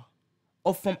Africa,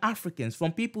 or from Africans,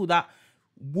 from people that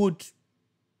would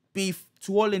be,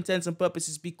 to all intents and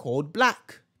purposes, be called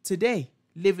black today,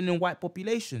 living in white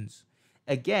populations.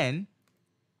 Again,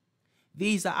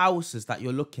 these are Hausas that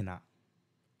you're looking at.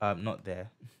 Not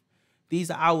there.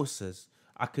 These are Hausas.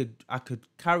 I could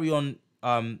carry on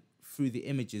through the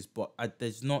images, but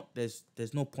there's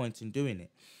no point in doing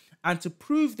it. And to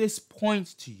prove this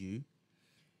point to you,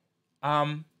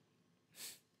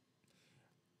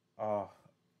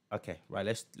 okay, right.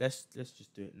 Let's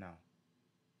just do it now.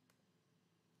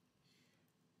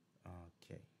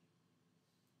 Okay.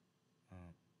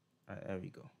 There we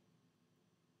go.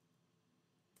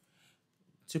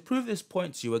 To prove this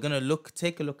point to you, we're gonna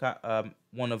take a look at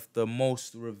one of the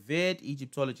most revered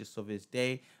Egyptologists of his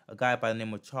day, a guy by the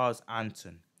name of Charles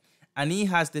Anton, and he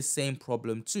has this same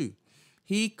problem too.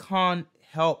 He can't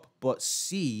help but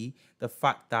see the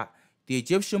fact that the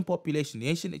Egyptian population, the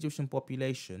ancient Egyptian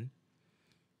population,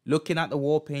 looking at the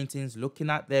wall paintings, looking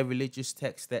at their religious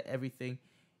texts, their everything,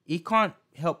 he can't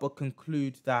help but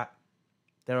conclude that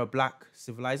they're a black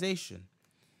civilization.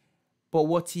 But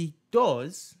what he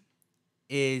does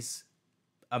is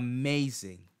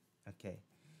amazing, okay,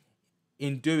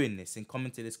 in doing this, in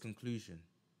coming to this conclusion.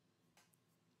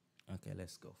 Okay,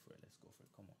 let's go for it. Let's go for it.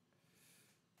 Come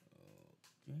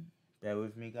on. Okay. Bear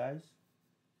with me, guys.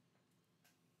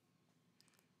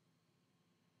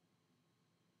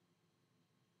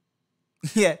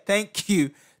 Yeah, thank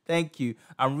you. Thank you.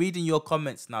 I'm reading your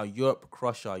comments now. Europe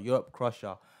crusher, Europe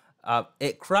crusher.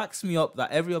 It cracks me up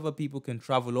that every other people can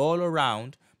travel all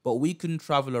around, but we couldn't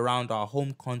travel around our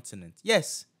home continent.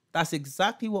 Yes, that's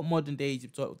exactly what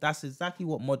that's exactly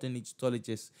what modern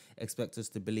Egyptologists expect us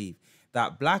to believe.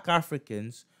 That black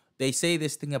Africans, they say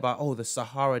this thing about, oh, the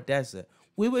Sahara Desert.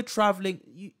 We were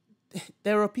traveling.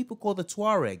 There are people called the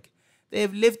Tuareg. They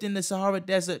have lived in the Sahara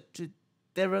Desert.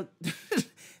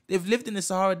 They've lived in the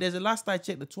Sahara Desert. Last I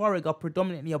checked, the Tuareg are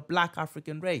predominantly a black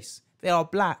African race. They are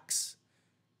blacks.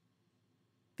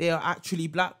 They are actually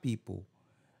black people.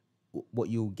 What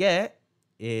you'll get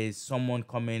is someone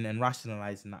coming and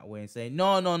rationalizing that way and saying,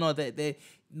 no,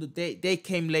 they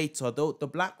came later. The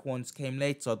black ones came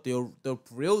later. The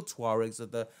real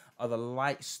Tuaregs are the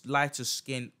lighter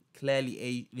skin,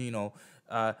 clearly,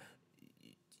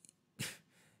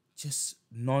 just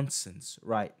nonsense,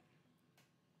 right?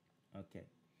 Okay.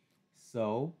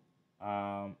 So,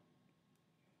 I'm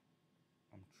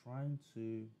trying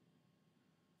to.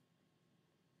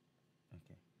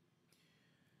 Okay.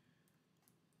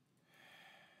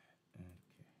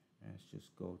 Let's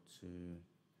just go to.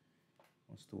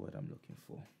 What's the word I'm looking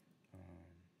for?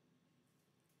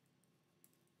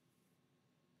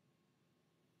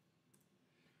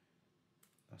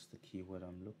 That's the keyword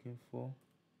I'm looking for.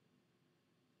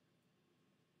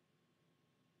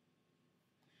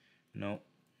 No.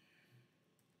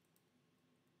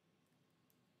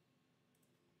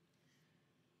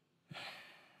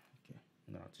 Okay.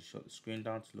 I'm gonna have to shut the screen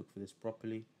down to look for this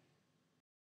properly.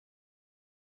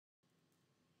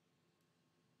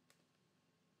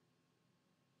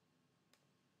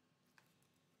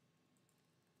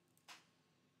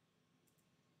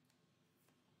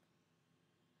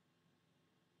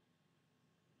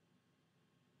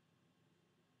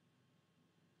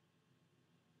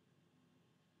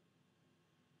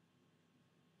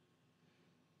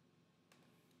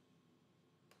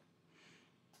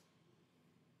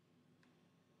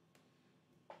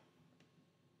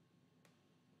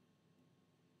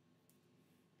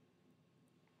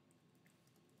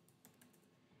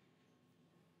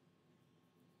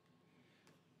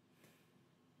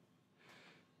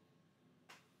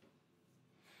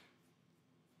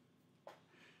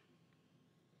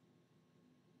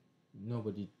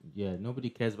 Nobody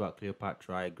cares about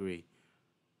Cleopatra. I agree,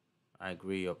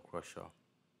 Up Crusher.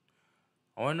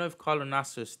 I wonder if Carlo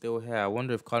Nasser is still here. I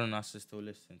wonder if Carlo Nasser is still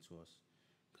listening to us.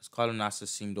 Because Carlo Nasser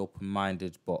seemed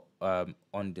open-minded, but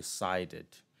undecided.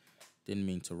 Didn't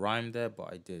mean to rhyme there,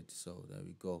 but I did. So there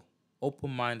we go.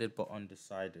 Open-minded, but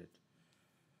undecided.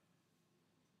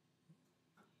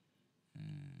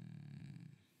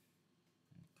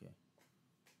 Okay.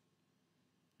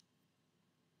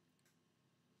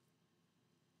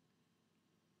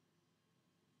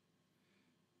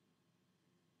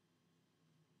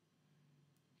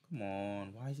 Come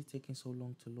on, why is it taking so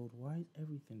long to load? Why is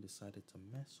everything decided to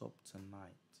mess up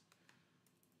tonight? Okay.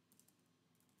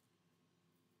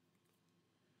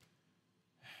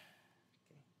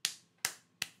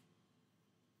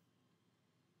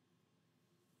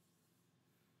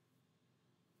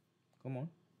 Come on.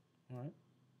 All right.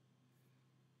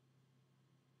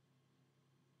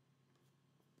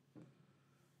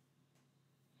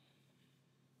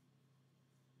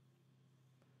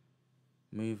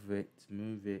 Move it,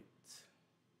 move it.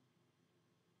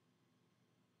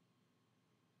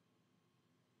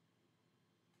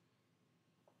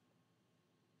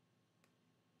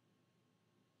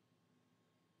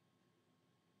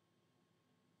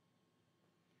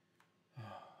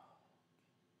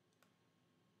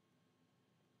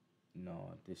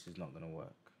 No, this is not going to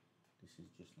work. This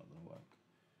is just not going to work.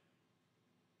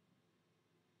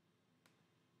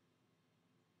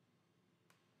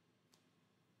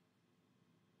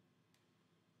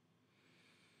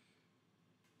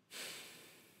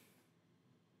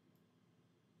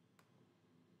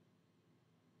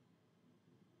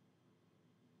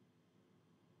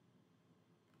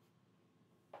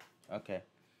 Okay.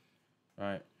 All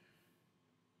right.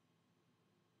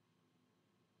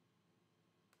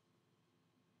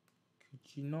 Could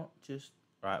you not just...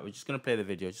 All right, we're just going to play the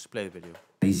video. Just play the video.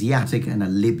 Asiatic and a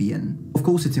Libyan. Of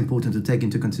course, it's important to take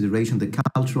into consideration the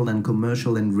cultural and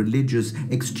commercial and religious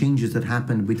exchanges that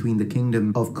happened between the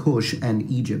kingdom of Kush and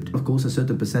Egypt. Of course, a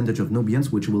certain percentage of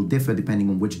Nubians, which will differ depending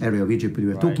on which area of Egypt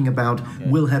we are talking about,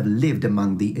 will have lived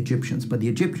among the Egyptians. But the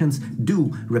Egyptians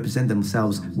do represent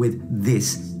themselves with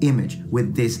this image,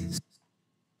 with this.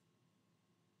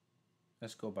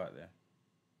 Let's go back there.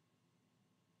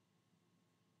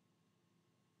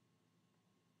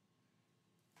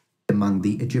 Among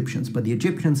the Egyptians, but the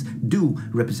Egyptians do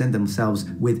represent themselves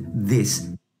with this.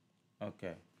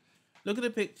 Okay, look at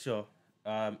the picture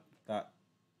that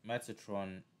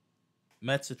Metatron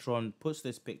puts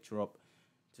this picture up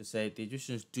to say the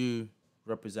Egyptians do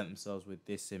represent themselves with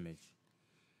this image.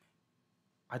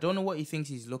 I don't know what he thinks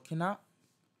he's looking at,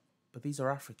 but these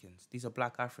are Africans. These are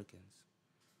black Africans.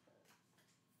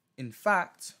 In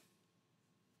fact,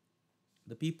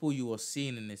 the people you are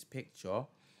seeing in this picture,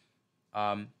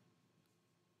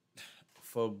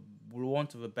 for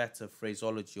want of a better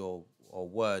phraseology or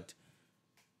word,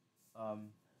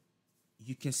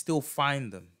 you can still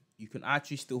find them. You can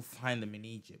actually still find them in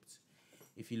Egypt.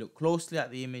 If you look closely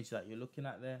at the image that you're looking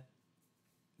at there,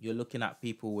 you're looking at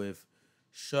people with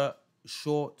short,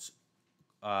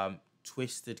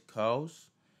 twisted curls,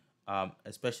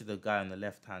 especially the guy on the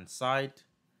left-hand side.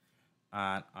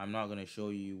 And I'm not going to show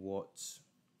you what...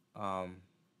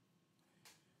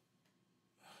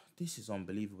 this is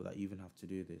unbelievable that you even have to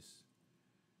do this.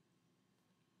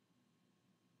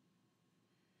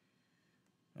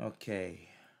 Okay,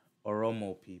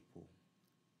 Oromo people.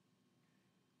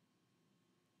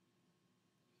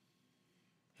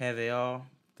 Here they are.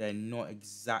 They're not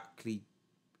exactly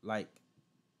like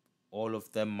all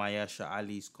of them Mayasha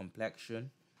Ali's complexion.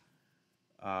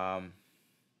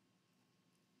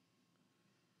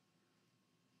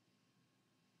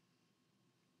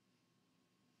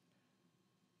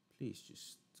 Please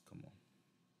just come on.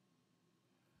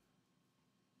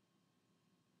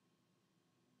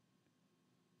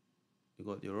 You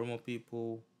got the Oromo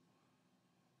people.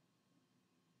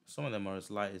 Some of them are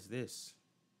as light as this.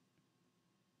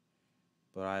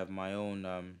 But I have my own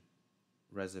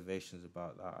reservations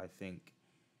about that. I think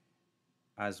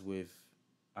as with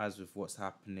what's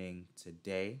happening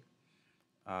today,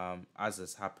 as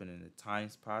has happened in the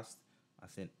times past, I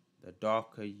think the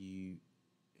darker you...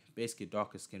 basically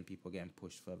darker skinned people getting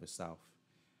pushed further south.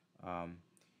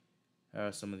 Here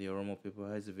are some of the Oromo people.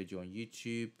 Here's a video on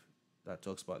YouTube that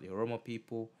talks about the Oromo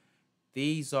people.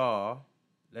 These are,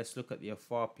 let's look at the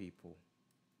Afar people.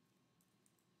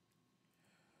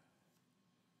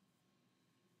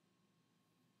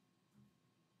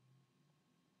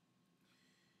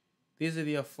 These are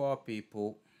the Afar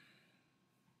people.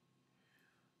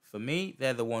 For me,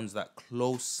 they're the ones that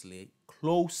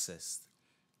closest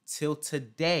till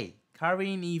today,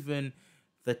 carrying even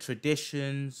the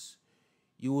traditions.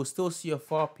 You will still see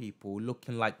Afar people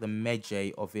looking like the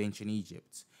Medjay of ancient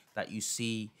Egypt that you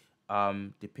see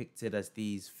depicted as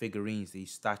these figurines,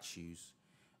 these statues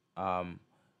of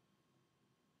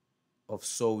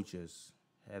soldiers.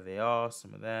 Here they are,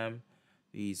 some of them.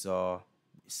 These are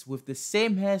with the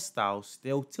same hairstyle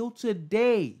still till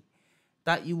today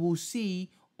that you will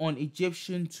see on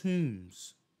Egyptian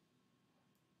tombs,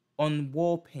 on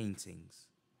wall paintings.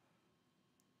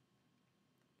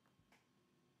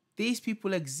 These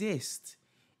people exist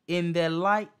in their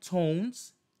light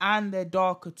tones and their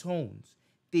darker tones.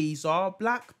 These are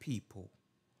black people.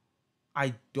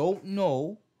 I don't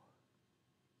know,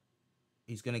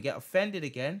 he's going to get offended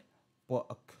again, but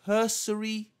a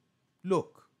cursory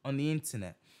look on the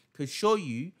internet could show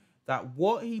you that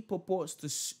what he purports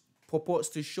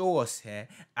to show us here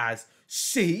as,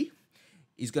 see,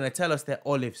 he's going to tell us they're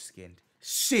olive-skinned.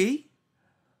 See,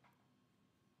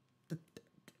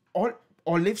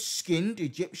 olive-skinned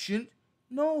Egyptian.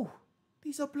 No,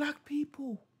 these are black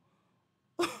people.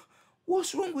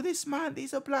 What's wrong with this man?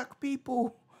 These are black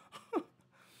people.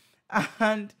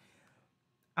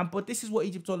 But this is what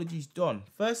Egyptology's done.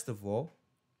 First of all,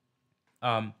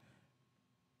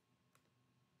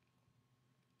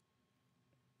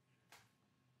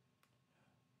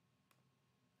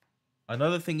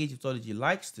 another thing Egyptology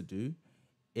likes to do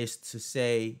is to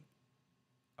say,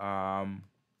 all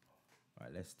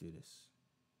right, let's do this.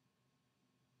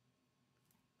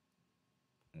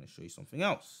 I'm going to show you something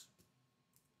else.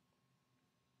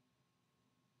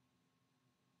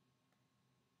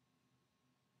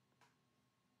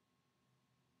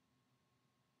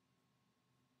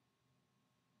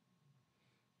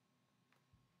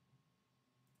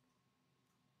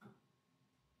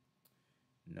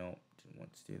 No, didn't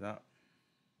want to do that.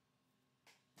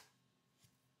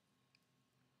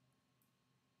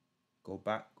 Go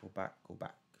back, go back, go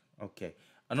back. Okay.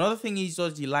 Another thing he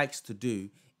does, he likes to do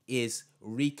is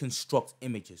reconstruct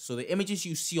images. So the images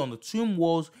you see on the tomb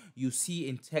walls, you see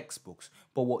in textbooks.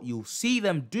 But what you'll see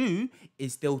them do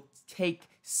is they'll take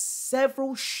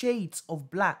several shades of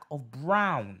black, of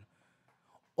brown,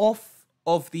 off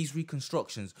of these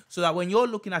reconstructions. So that when you're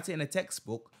looking at it in a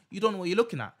textbook, you don't know what you're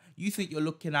looking at. You think you're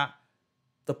looking at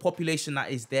the population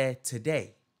that is there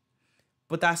today.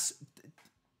 But that's...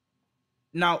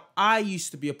 Now, I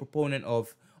used to be a proponent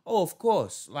of, oh, of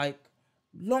course, like,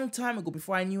 long time ago,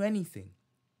 before I knew anything.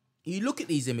 You look at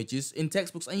these images in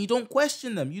textbooks and you don't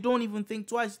question them. You don't even think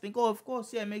twice. You think, oh, of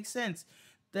course, yeah, it makes sense.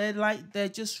 They're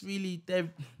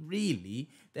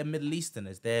Middle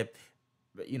Easterners. They're,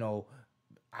 you know,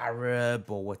 Arab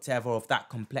or whatever, of that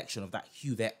complexion, of that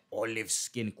hue. They're olive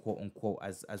skin, quote unquote,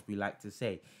 as we like to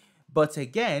say. But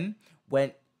again,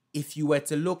 if you were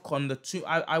to look on the two,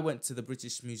 I went to the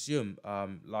British Museum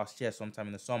last year, sometime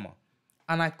in the summer,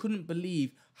 and I couldn't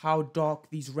believe how dark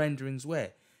these renderings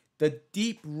were. The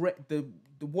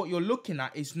what you're looking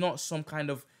at is not some kind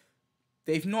of,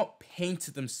 they've not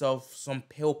painted themselves some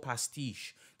pale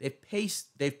pastiche.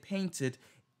 They've painted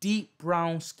deep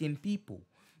brown skinned people.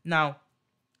 Now,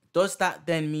 does that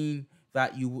then mean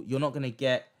that you're not gonna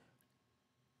get?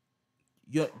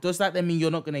 Does that then mean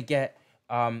you're not gonna get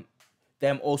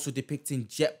them also depicting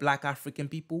jet black African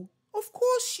people? Of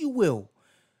course you will.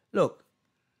 Look,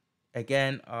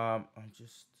 again, I'm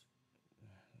just...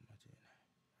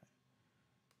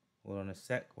 Hold on a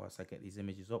sec whilst I get these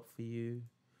images up for you.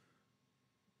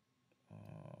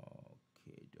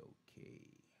 Okay.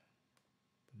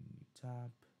 New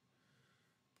tab.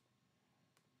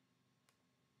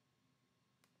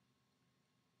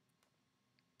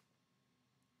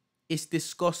 It's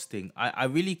disgusting. I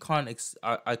really can't...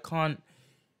 I can't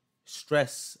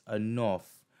stress enough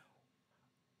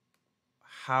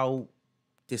how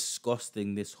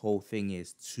disgusting this whole thing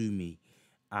is to me.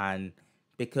 And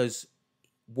because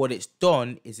what it's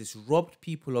done is it's robbed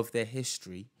people of their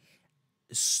history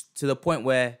to the point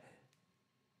where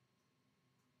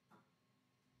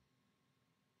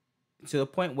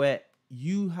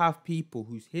you have people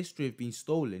whose history have been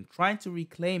stolen trying to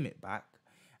reclaim it back,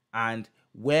 and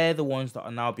we're the ones that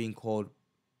are now being called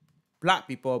black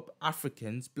people,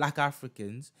 Africans, black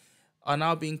Africans, are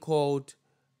now being called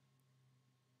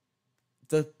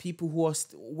the people who are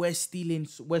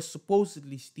we're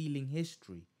supposedly stealing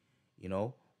history. You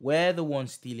know, we're the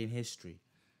ones stealing history.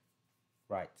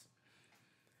 Right.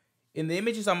 In the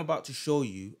images I'm about to show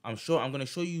you, I'm going to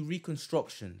show you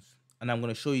reconstructions, and I'm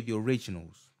going to show you the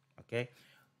originals. Okay.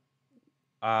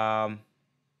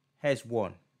 Here's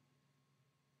one.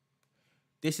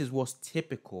 This is what's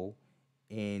typical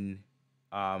in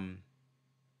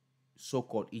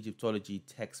so-called Egyptology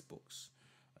textbooks.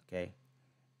 Okay.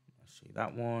 I'll show you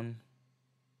that one.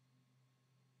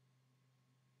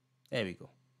 There we go.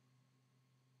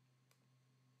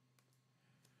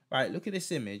 Right, look at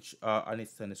this image. I need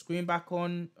to turn the screen back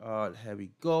on. Here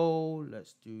we go.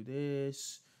 Let's do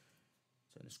this.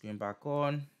 Turn the screen back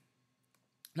on.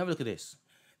 Have a look at this.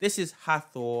 This is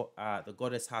Hathor, the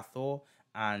goddess Hathor,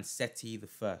 and Seti the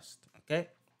First. Okay,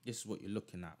 this is what you're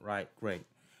looking at, right? Great.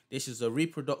 This is a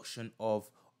reproduction of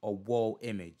a wall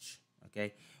image.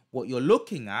 Okay, what you're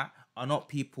looking at are not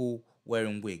people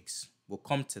wearing wigs. We'll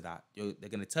come to that. They're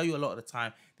going to tell you a lot of the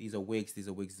time, these are wigs, these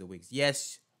are wigs, these are wigs.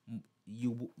 Yes,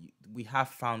 we have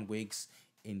found wigs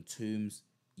in tombs.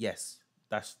 Yes,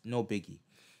 that's no biggie.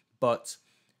 But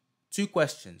two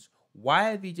questions.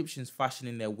 Why are the Egyptians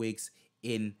fashioning their wigs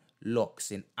in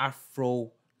locks, in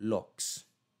afro locks?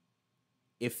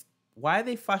 Why are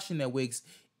they fashioning their wigs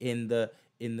in the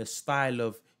style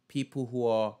of people who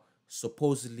are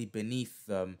supposedly beneath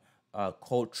them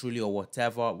culturally or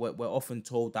whatever? We're often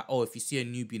told that, oh, if you see a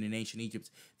Nubian in ancient Egypt,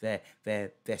 they're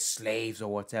slaves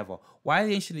or whatever. Why are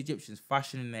the ancient Egyptians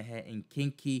fashioning their hair in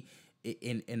kinky,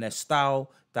 in a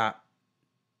style that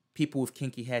people with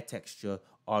kinky hair texture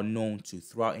are known to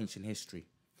throughout ancient history?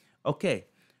 Okay.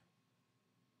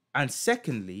 And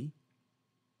secondly,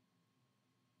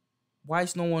 why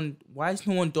is no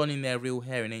one donning their real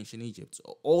hair in ancient Egypt?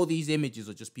 All these images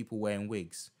are just people wearing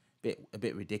wigs. A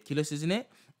bit ridiculous, isn't it?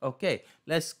 Okay,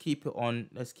 let's keep it on.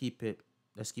 Let's keep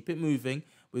it moving.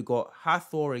 We got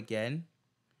Hathor again,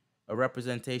 a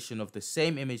representation of the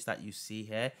same image that you see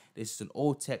here. This is an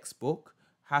old textbook.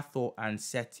 Hathor and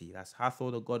Seti. That's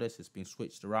Hathor the goddess. It's been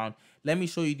switched around. Let me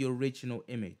show you the original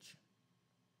image.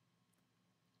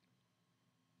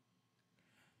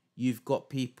 You've got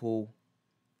people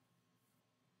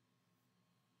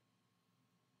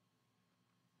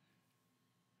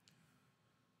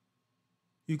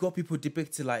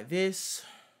depicted like this.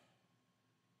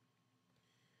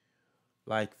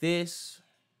 like this.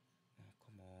 Oh,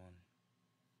 come on.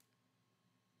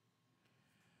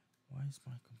 Why is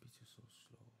my computer so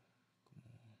slow? Come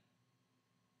on.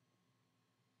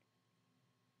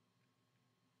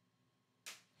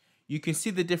 You can see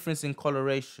the difference in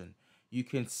coloration. You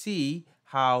can see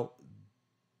how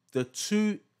the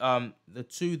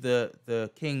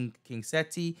King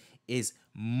Seti is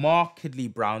markedly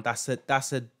brown. That's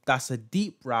a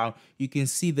deep brown. You can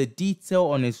see the detail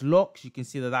on his locks. You can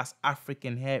see that that's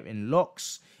African hair in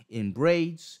locks, in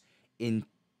braids, in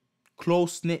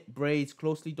close-knit braids,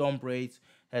 closely done braids.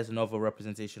 Here's another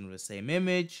representation of the same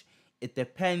image. It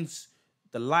depends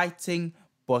the lighting,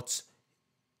 but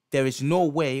there is no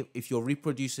way, if you're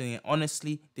reproducing it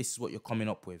honestly, this is what you're coming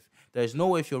up with. There is no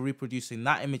way, if you're reproducing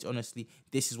that image honestly,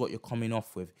 this is what you're coming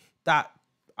off with. That,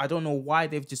 I don't know why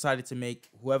they've decided to make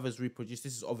whoever's reproduced,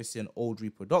 this is obviously an old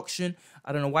reproduction.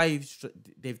 I don't know why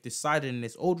they've decided in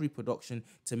this old reproduction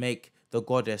to make the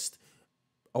goddess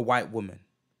a white woman.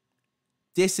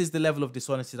 This is the level of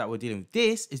dishonesty that we're dealing with.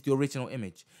 This is the original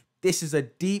image. This is a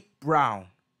deep brown.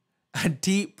 A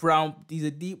deep brown. These are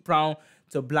deep brown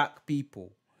to black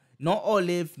people. Not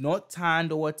olive, not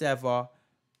tanned or whatever.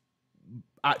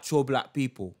 Actual black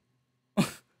people.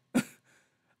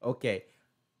 Okay.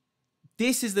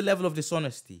 This is the level of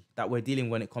dishonesty that we're dealing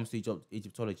when it comes to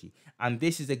Egyptology. And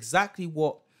this is exactly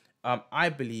what I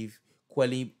believe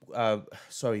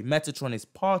Metatron is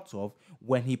part of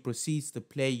when he proceeds to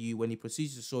play you, when he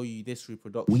proceeds to show you this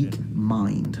reproduction. Weak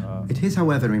mind. It is,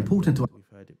 however, important to... We've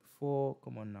heard it before.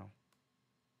 Come on now.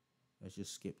 Let's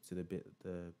just skip to the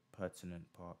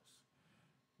pertinent parts.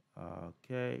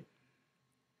 Okay.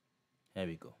 Here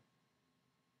we go.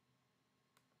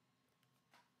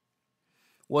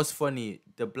 What's funny?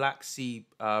 The Black Sea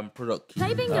product.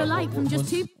 Play bingo light from just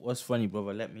two. What's funny,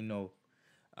 brother? Let me know.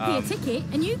 Be a ticket,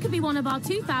 and you could be one of our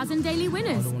 2,000 daily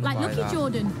winners, like Lucky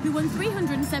Jordan, who won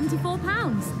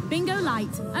 £374. Bingo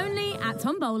light, only at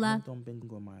Tombola. I've done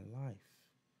bingo in my life.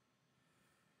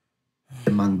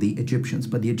 Among the Egyptians,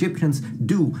 but the Egyptians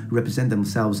do represent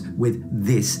themselves with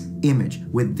this image,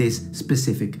 with this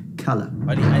specific color.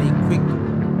 And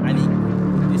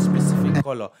this specific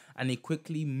color, and he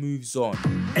quickly moves on.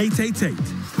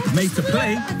 888. Made to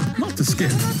play, not to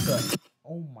skip.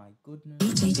 Oh my goodness.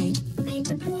 888. Made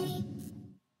to play.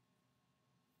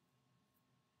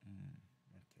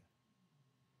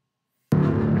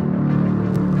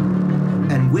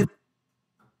 And with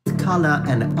color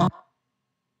and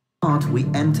art, we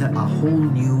enter a whole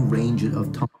new range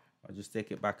of time. I'll just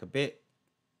take it back a bit.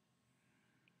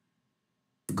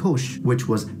 Kush, which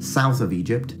was south of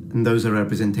Egypt, and those are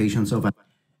representations of...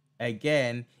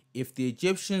 Again, if the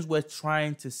Egyptians were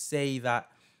trying to say that,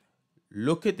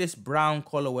 look at this brown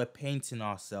color we're painting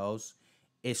ourselves,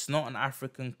 it's not an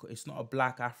African, it's not a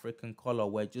black African color,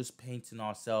 we're just painting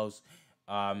ourselves,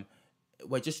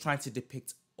 we're just trying to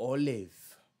depict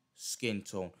olive skin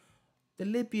tone. The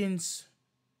Libyans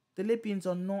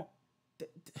are not...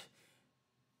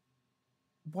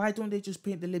 Why don't they just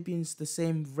paint the Libyans the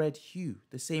same red hue?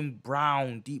 The same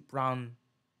brown, deep brown...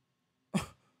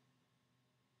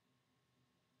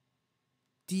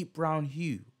 deep brown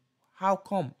hue. How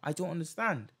come? I don't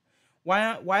understand.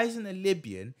 Why isn't a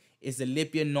Libyan... Is the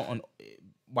Libyan not on...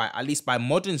 Why, at least by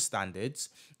modern standards,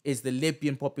 is the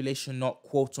Libyan population not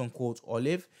quote-unquote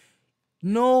olive?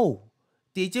 No.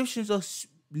 The Egyptians are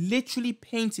literally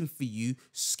painting for you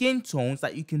skin tones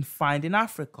that you can find in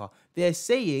Africa. They're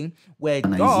saying we're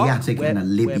dark, Asiatic and a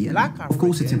Libyan. Black Of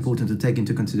course, it's important to take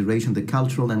into consideration the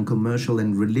cultural and commercial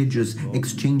and religious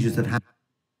exchanges that happen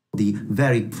in the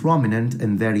very prominent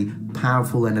and very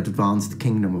powerful and advanced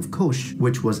kingdom of Kush,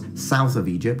 which was south of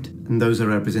Egypt, and those are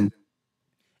represented.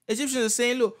 Egyptians are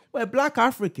saying, look, we're black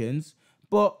Africans,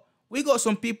 but we got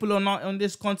some people on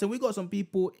this continent. We got some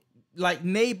people like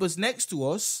neighbors next to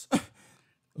us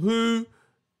who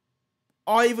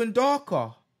are even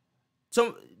darker.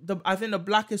 So I think the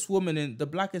blackest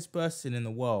person in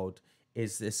the world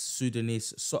is this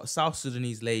South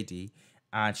Sudanese lady,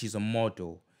 and she's a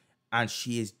model, and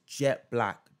she is jet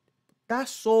black.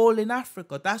 That's all in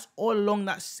Africa. That's all along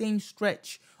that same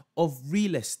stretch of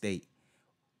real estate.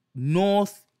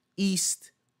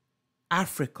 Northeast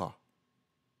Africa.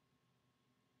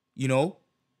 You know?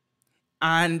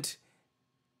 And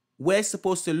we're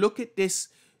supposed to look at this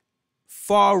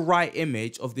far right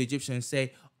image of the Egyptian and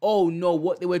say, oh no,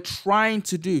 what they were trying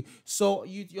to do. So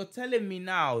you're telling me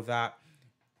now that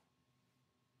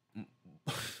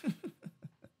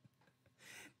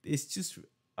it's just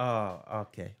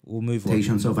Okay. We'll move on.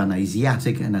 Representations of an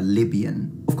Asiatic and a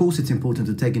Libyan. Of course, it's important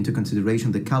to take into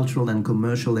consideration the cultural and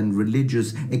commercial and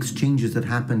religious exchanges that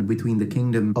happened between the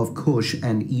kingdom of Kush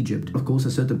and Egypt. Of course,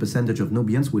 a certain percentage of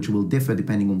Nubians, which will differ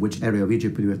depending on which area of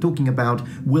Egypt we are talking about,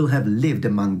 will have lived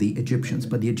among the Egyptians.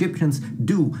 But the Egyptians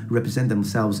do represent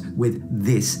themselves with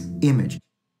this image.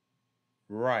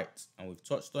 Right. And we've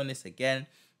touched on this again.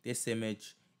 This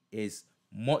image is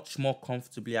much more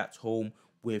comfortably at home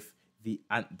with the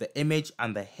image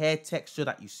and the hair texture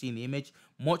that you see in the image,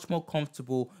 much more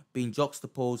comfortable being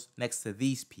juxtaposed next to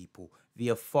these people, the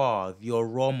Afar, the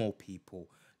Oromo people.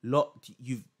 What's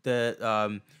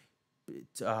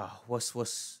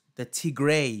the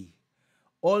Tigray,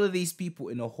 all of these people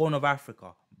in the Horn of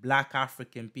Africa, black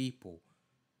African people,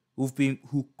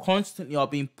 who constantly are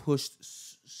being pushed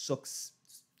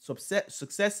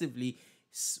successively,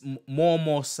 more and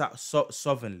more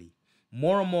sovereignly,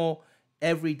 more and more.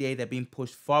 Every day they're being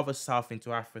pushed farther south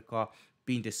into Africa,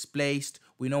 being displaced.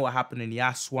 We know what happened in the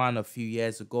Aswan a few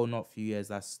years ago. Not a few years.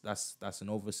 That's an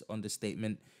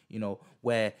understatement. You know,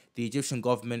 where the Egyptian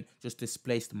government just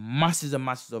displaced masses and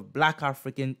masses of black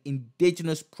African,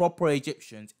 indigenous, proper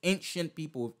Egyptians, ancient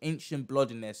people with ancient blood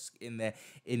in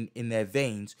their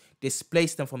veins,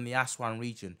 displaced them from the Aswan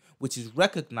region, which is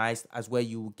recognized as where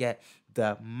you will get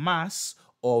the mass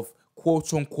of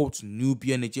quote-unquote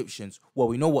Nubian Egyptians. Well,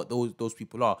 we know what those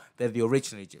people are. They're the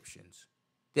original Egyptians.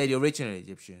 They're the original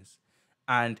Egyptians.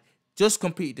 And just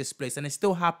completely displaced. And it's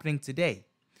still happening today.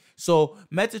 So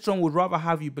Metatron would rather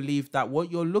have you believe that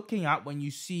what you're looking at when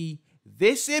you see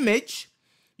this image,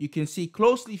 you can see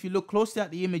closely, if you look closely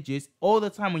at the images, all the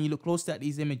time when you look closely at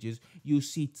these images, you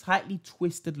see tightly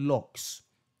twisted locks.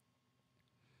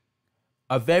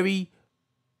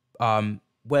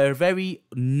 We're very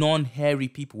non-hairy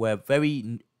people. We're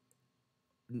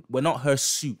not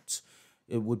hirsute,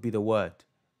 it would be the word.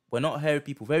 We're not hairy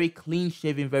people. Very clean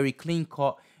shaven, very clean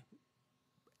cut.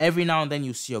 Every now and then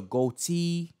you see a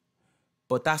goatee,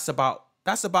 but that's about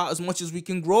as much as we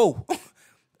can grow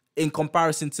in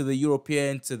comparison to the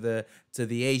European, to the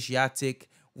Asiatic.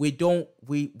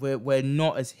 We're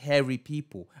not as hairy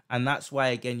people, and that's why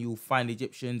again you won't find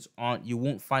Egyptians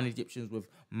with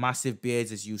massive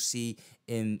beards as you see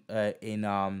on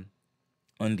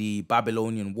the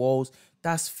Babylonian walls.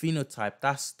 That's phenotype.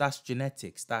 That's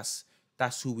genetics. That's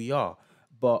who we are.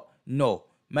 But no,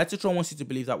 Metatron wants you to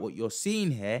believe that what you're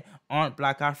seeing here aren't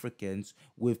black Africans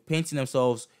with painting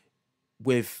themselves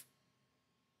with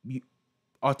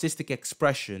artistic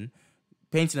expression,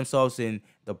 painting themselves in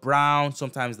the brown,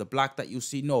 sometimes the black that you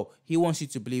see. No, he wants you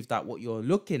to believe that what you're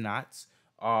looking at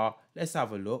are, let's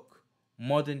have a look,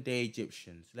 modern day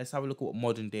Egyptians. Let's have a look at what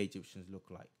modern day Egyptians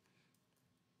look like.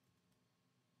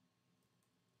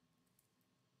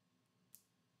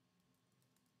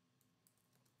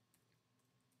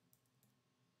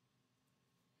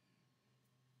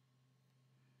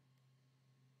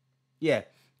 Yeah,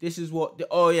 this is what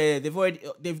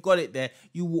they've got it there.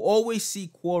 You will always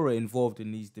see Quora involved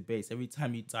in these debates every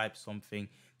time you type something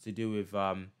to do with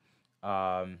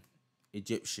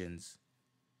Egyptians.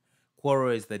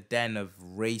 Quora is the den of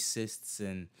racists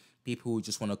and people who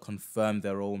just want to confirm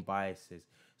their own biases.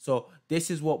 So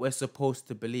this is what we're supposed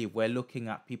to believe. We're looking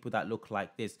at people that look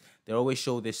like this. They always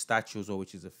show this statue,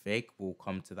 which is a fake. We'll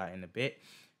come to that in a bit.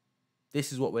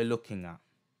 This is what we're looking at.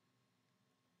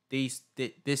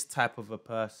 This type of a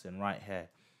person right here.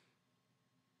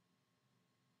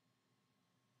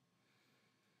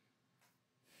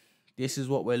 This is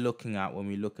what we're looking at when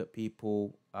we look at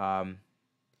people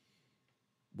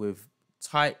with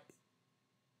tight.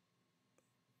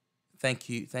 Thank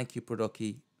you,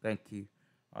 Prodoki. Thank you.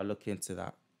 I'll look into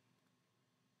that.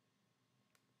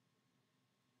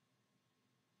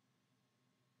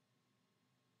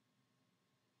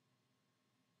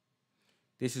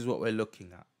 This is what we're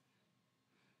looking at.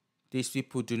 These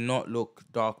people do not look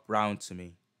dark brown to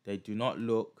me. They do not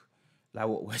look like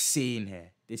what we're seeing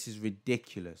here. This is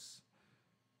ridiculous.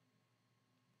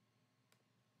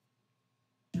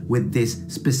 With this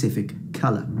specific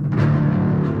color.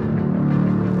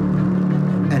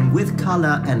 And with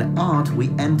color and art, we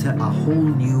enter a whole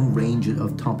new range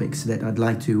of topics that I'd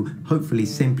like to hopefully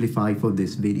simplify for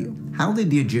this video. How did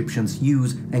the Egyptians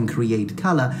use and create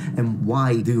color, and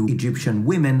why do Egyptian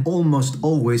women almost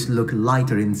always look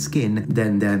lighter in skin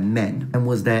than their men? And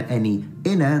was there any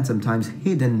inner and sometimes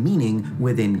hidden meaning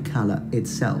within color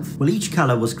itself? Well, each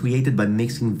color was created by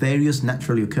mixing various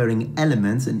naturally occurring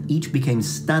elements, and each became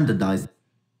standardized.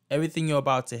 Everything you're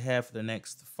about to hear for the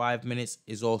next 5 minutes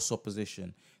is all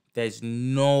supposition. There's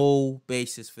no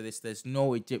basis for this. There's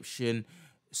no Egyptian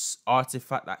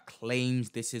artifact that claims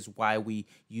this is why we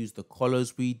use the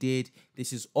colors we did.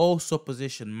 This is all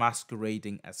supposition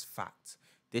masquerading as fact.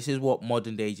 This is what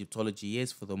modern day Egyptology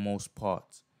is for the most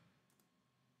part.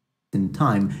 In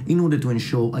time in order to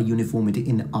ensure a uniformity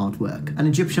in artwork. An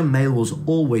Egyptian male was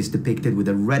always depicted with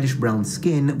a reddish-brown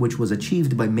skin, which was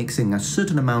achieved by mixing a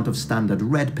certain amount of standard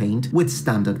red paint with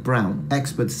standard brown.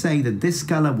 Experts say that this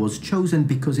color was chosen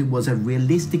because it was a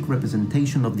realistic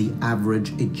representation of the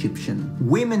average Egyptian.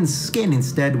 Women's skin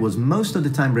instead was most of the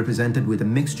time represented with a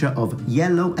mixture of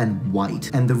yellow and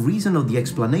white, and the reason of the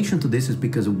explanation to this is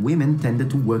because women tended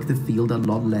to work the field a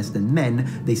lot less than men.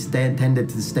 They tended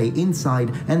to stay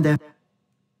inside, and therefore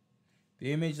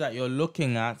the image that you're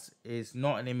looking at is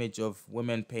not an image of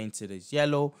women painted as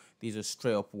yellow. These are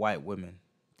straight up white women.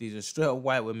 These are straight up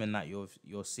white women that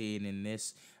you're seeing in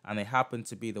this, and they happen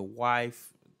to be the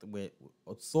wife,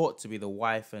 or thought to be the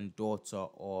wife and daughter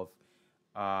of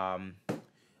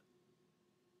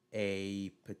a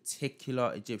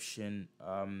particular Egyptian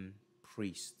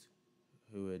priest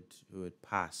who had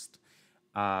passed.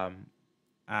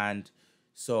 And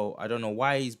so I don't know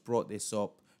why he's brought this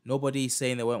up. Nobody's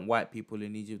saying there weren't white people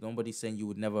in Egypt. Nobody's saying you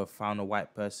would never have found a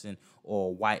white person or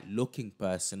a white-looking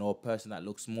person or a person that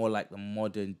looks more like the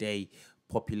modern-day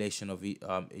population of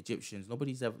Egyptians.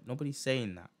 Nobody's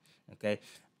saying that, okay?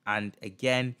 And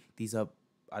again, these are,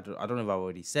 I don't know if I've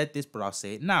already said this, but I'll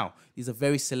say it now. These are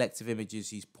very selective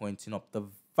images he's pointing up. The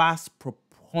vast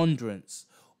preponderance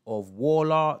of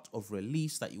wall art, of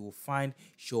reliefs that you will find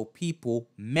show people,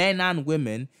 men and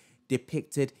women,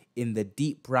 depicted in the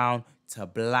deep brown to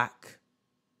black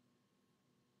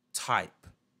type.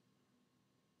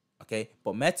 Okay,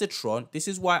 but Metatron, this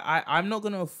is why I'm not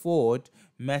going to afford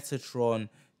Metatron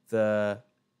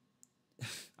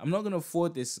I'm not going to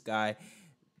afford this guy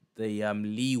the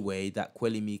leeway that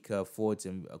Kuelimika affords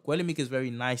him. Kuelimika is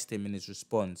very nice to him in his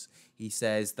response. He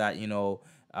says that, you know,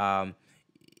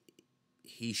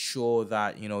 he's sure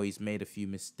that, you know, he's made a few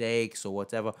mistakes or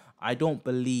whatever. I don't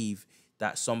believe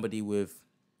that somebody with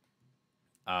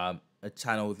a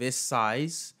channel this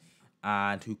size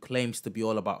and who claims to be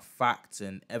all about facts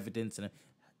and evidence and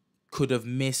could have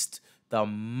missed the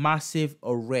massive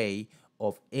array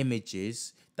of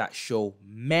images that show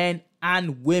men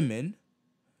and women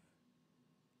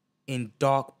in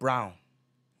dark brown.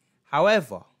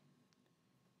 However,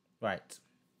 right,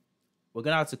 we're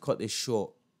gonna have to cut this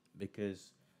short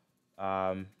because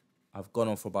I've gone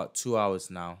on for about 2 hours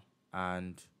now,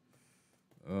 and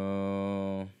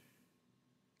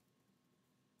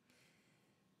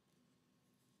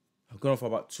I've gone on for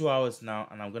about 2 hours now,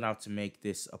 and I'm gonna have to make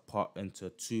this into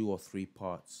 2 or 3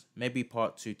 parts. Maybe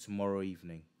part 2 tomorrow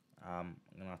evening. I'm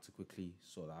gonna have to quickly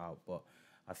sort that out, but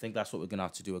I think that's what we're gonna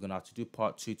have to do. We're gonna have to do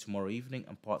part 2 tomorrow evening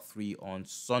and part 3 on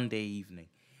Sunday evening.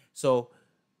 So,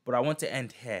 but I want to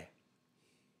end here.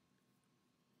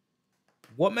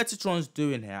 What Metatron's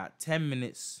doing here at 10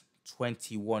 minutes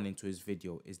 21 into his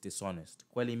video is dishonest.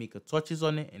 Kuelimika touches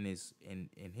on it in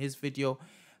his video.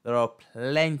 There are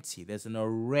plenty, there's an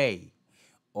array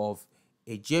of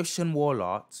Egyptian wall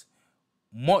art,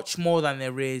 much more than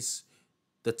there is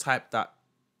the type that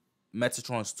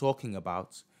Metatron's talking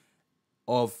about,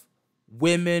 of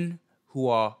women who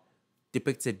are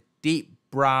depicted deep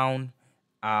brown,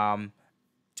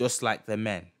 just like the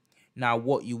men. Now,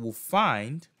 what you will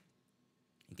find,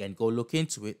 again, go look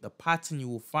into it, the pattern you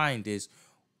will find is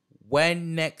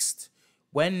when they're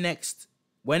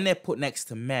put next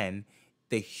to men,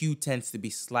 the hue tends to be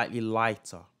slightly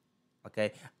lighter,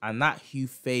 okay? And that hue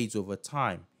fades over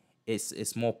time.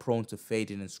 It's more prone to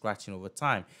fading and scratching over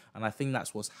time. And I think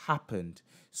that's what's happened.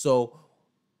 So,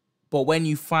 but when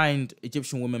you find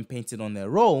Egyptian women painted on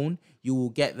their own, you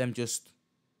will get them just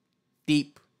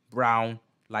deep brown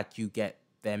like you get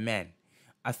their men.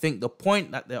 I think the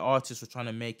point that the artists were trying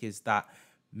to make is that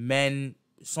men,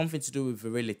 something to do with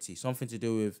virility, something to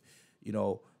do with, you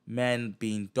know, men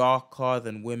being darker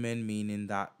than women, meaning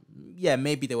that, yeah,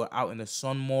 maybe they were out in the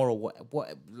sun more or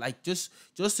what like just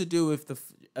to do with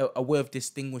a way of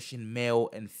distinguishing male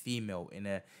and female in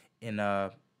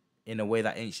a way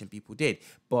that ancient people did.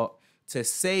 But to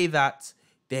say that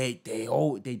they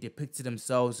depicted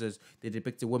themselves as, they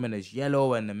depicted women as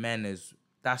yellow and the men as,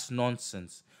 that's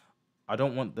nonsense. I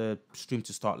don't want the stream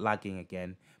to start lagging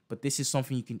again, but this is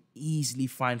something you can easily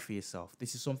find for yourself.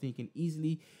 This is something you can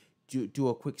easily do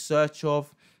a quick search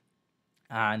of,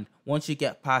 and once you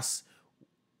get past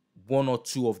 1 or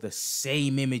 2 of the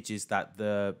same images that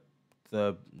the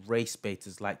race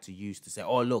baiters like to use to say,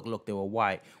 oh, look, they were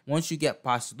white. Once you get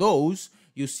past those,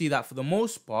 you'll see that for the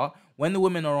most part, when the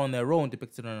women are on their own,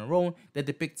 depicted on their own, they're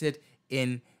depicted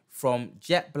in from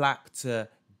jet black to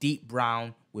deep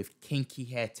brown with kinky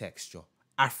hair texture.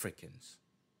 Africans.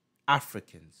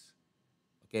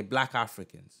 Okay, black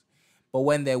Africans. But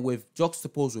when they're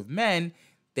juxtaposed with men,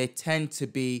 they tend to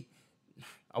be,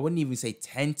 I wouldn't even say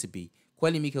tend to be.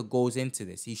 Kuelimika goes into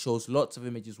this. He shows lots of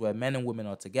images where men and women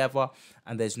are together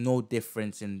and there's no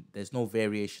difference there's no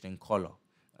variation in color.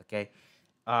 Okay.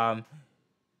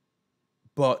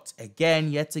 But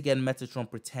again, yet again, Metatron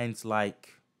pretends like,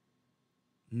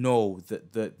 no,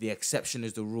 the exception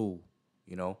is the rule,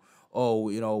 you know. Oh,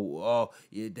 you know,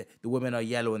 the women are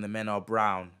yellow and the men are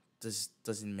brown.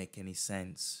 Doesn't make any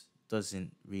sense.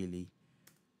 Doesn't really.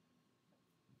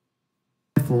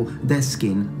 Therefore, their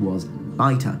skin was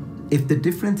lighter. If the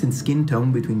difference in skin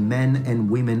tone between men and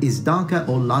women is darker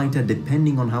or lighter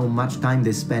depending on how much time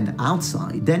they spend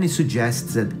outside, then it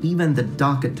suggests that even the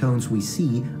darker tones we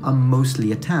see are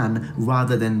mostly a tan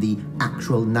rather than the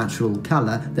actual natural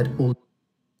color that all...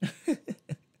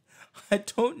 I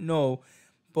don't know,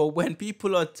 but when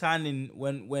people are tanning,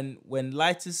 when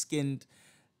lighter skinned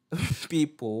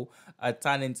people are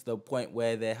tanning to the point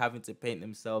where they're having to paint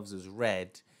themselves as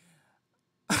red,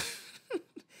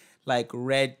 like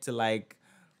red to like,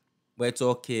 we're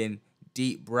talking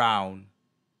deep brown,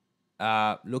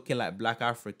 looking like black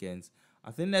Africans,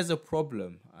 I think there's a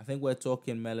problem. I think we're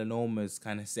talking melanomas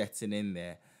kind of setting in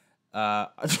there. I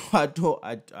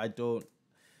don't.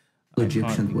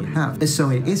 Egyptians would have.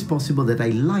 So it is possible that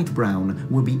a light brown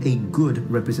would be a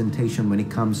good representation when it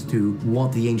comes to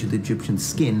what the ancient Egyptian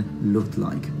skin looked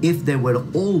like. If they were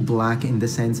all black in the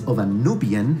sense of a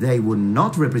Nubian, they would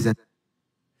not represent...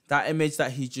 That image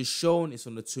that he's just shown is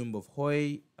on the tomb of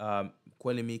Hoi.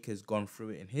 Kuelimika has gone through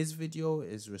it in his video,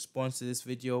 his response to this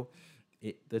video.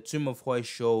 The tomb of Hoi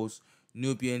shows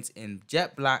Nubians in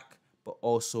jet black, but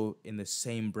also in the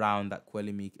same brown that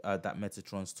that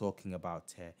Metatron's talking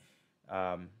about here.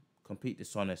 Complete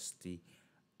dishonesty.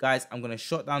 Guys, I'm going to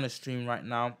shut down the stream right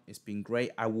now. It's been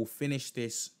great. I will finish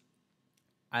this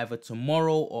either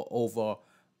tomorrow or over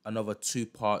another 2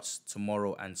 parts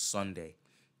tomorrow and Sunday.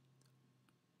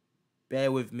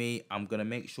 Bear with me. I'm going to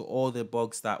make sure all the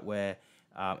bugs that were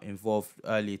involved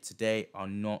earlier today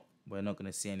we're not going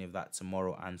to see any of that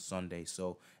tomorrow and Sunday.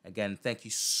 So again, thank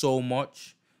you so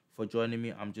much for joining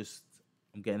me. I'm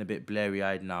getting a bit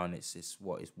blurry-eyed now, and it's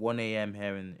 1 a.m.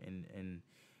 here in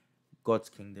God's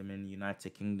kingdom, in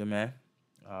United Kingdom here.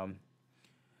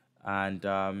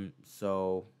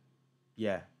 So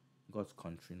yeah, God's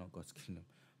country, not God's kingdom.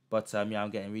 But yeah,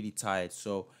 I'm getting really tired.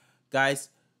 So guys,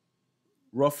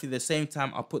 roughly the same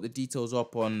time, I'll put the details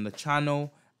up on the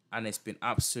channel, and it's been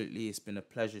a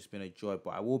pleasure, it's been a joy.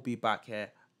 But I will be back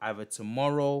here either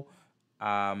tomorrow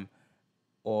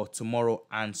or tomorrow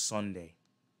and Sunday.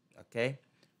 Okay,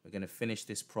 we're going to finish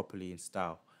this properly in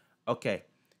style. Okay,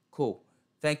 cool.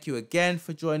 Thank you again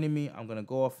for joining me. I'm going to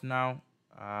go off now.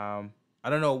 I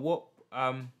don't know what...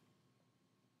 Okay,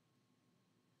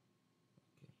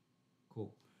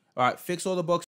 cool. All right, fix all the bugs.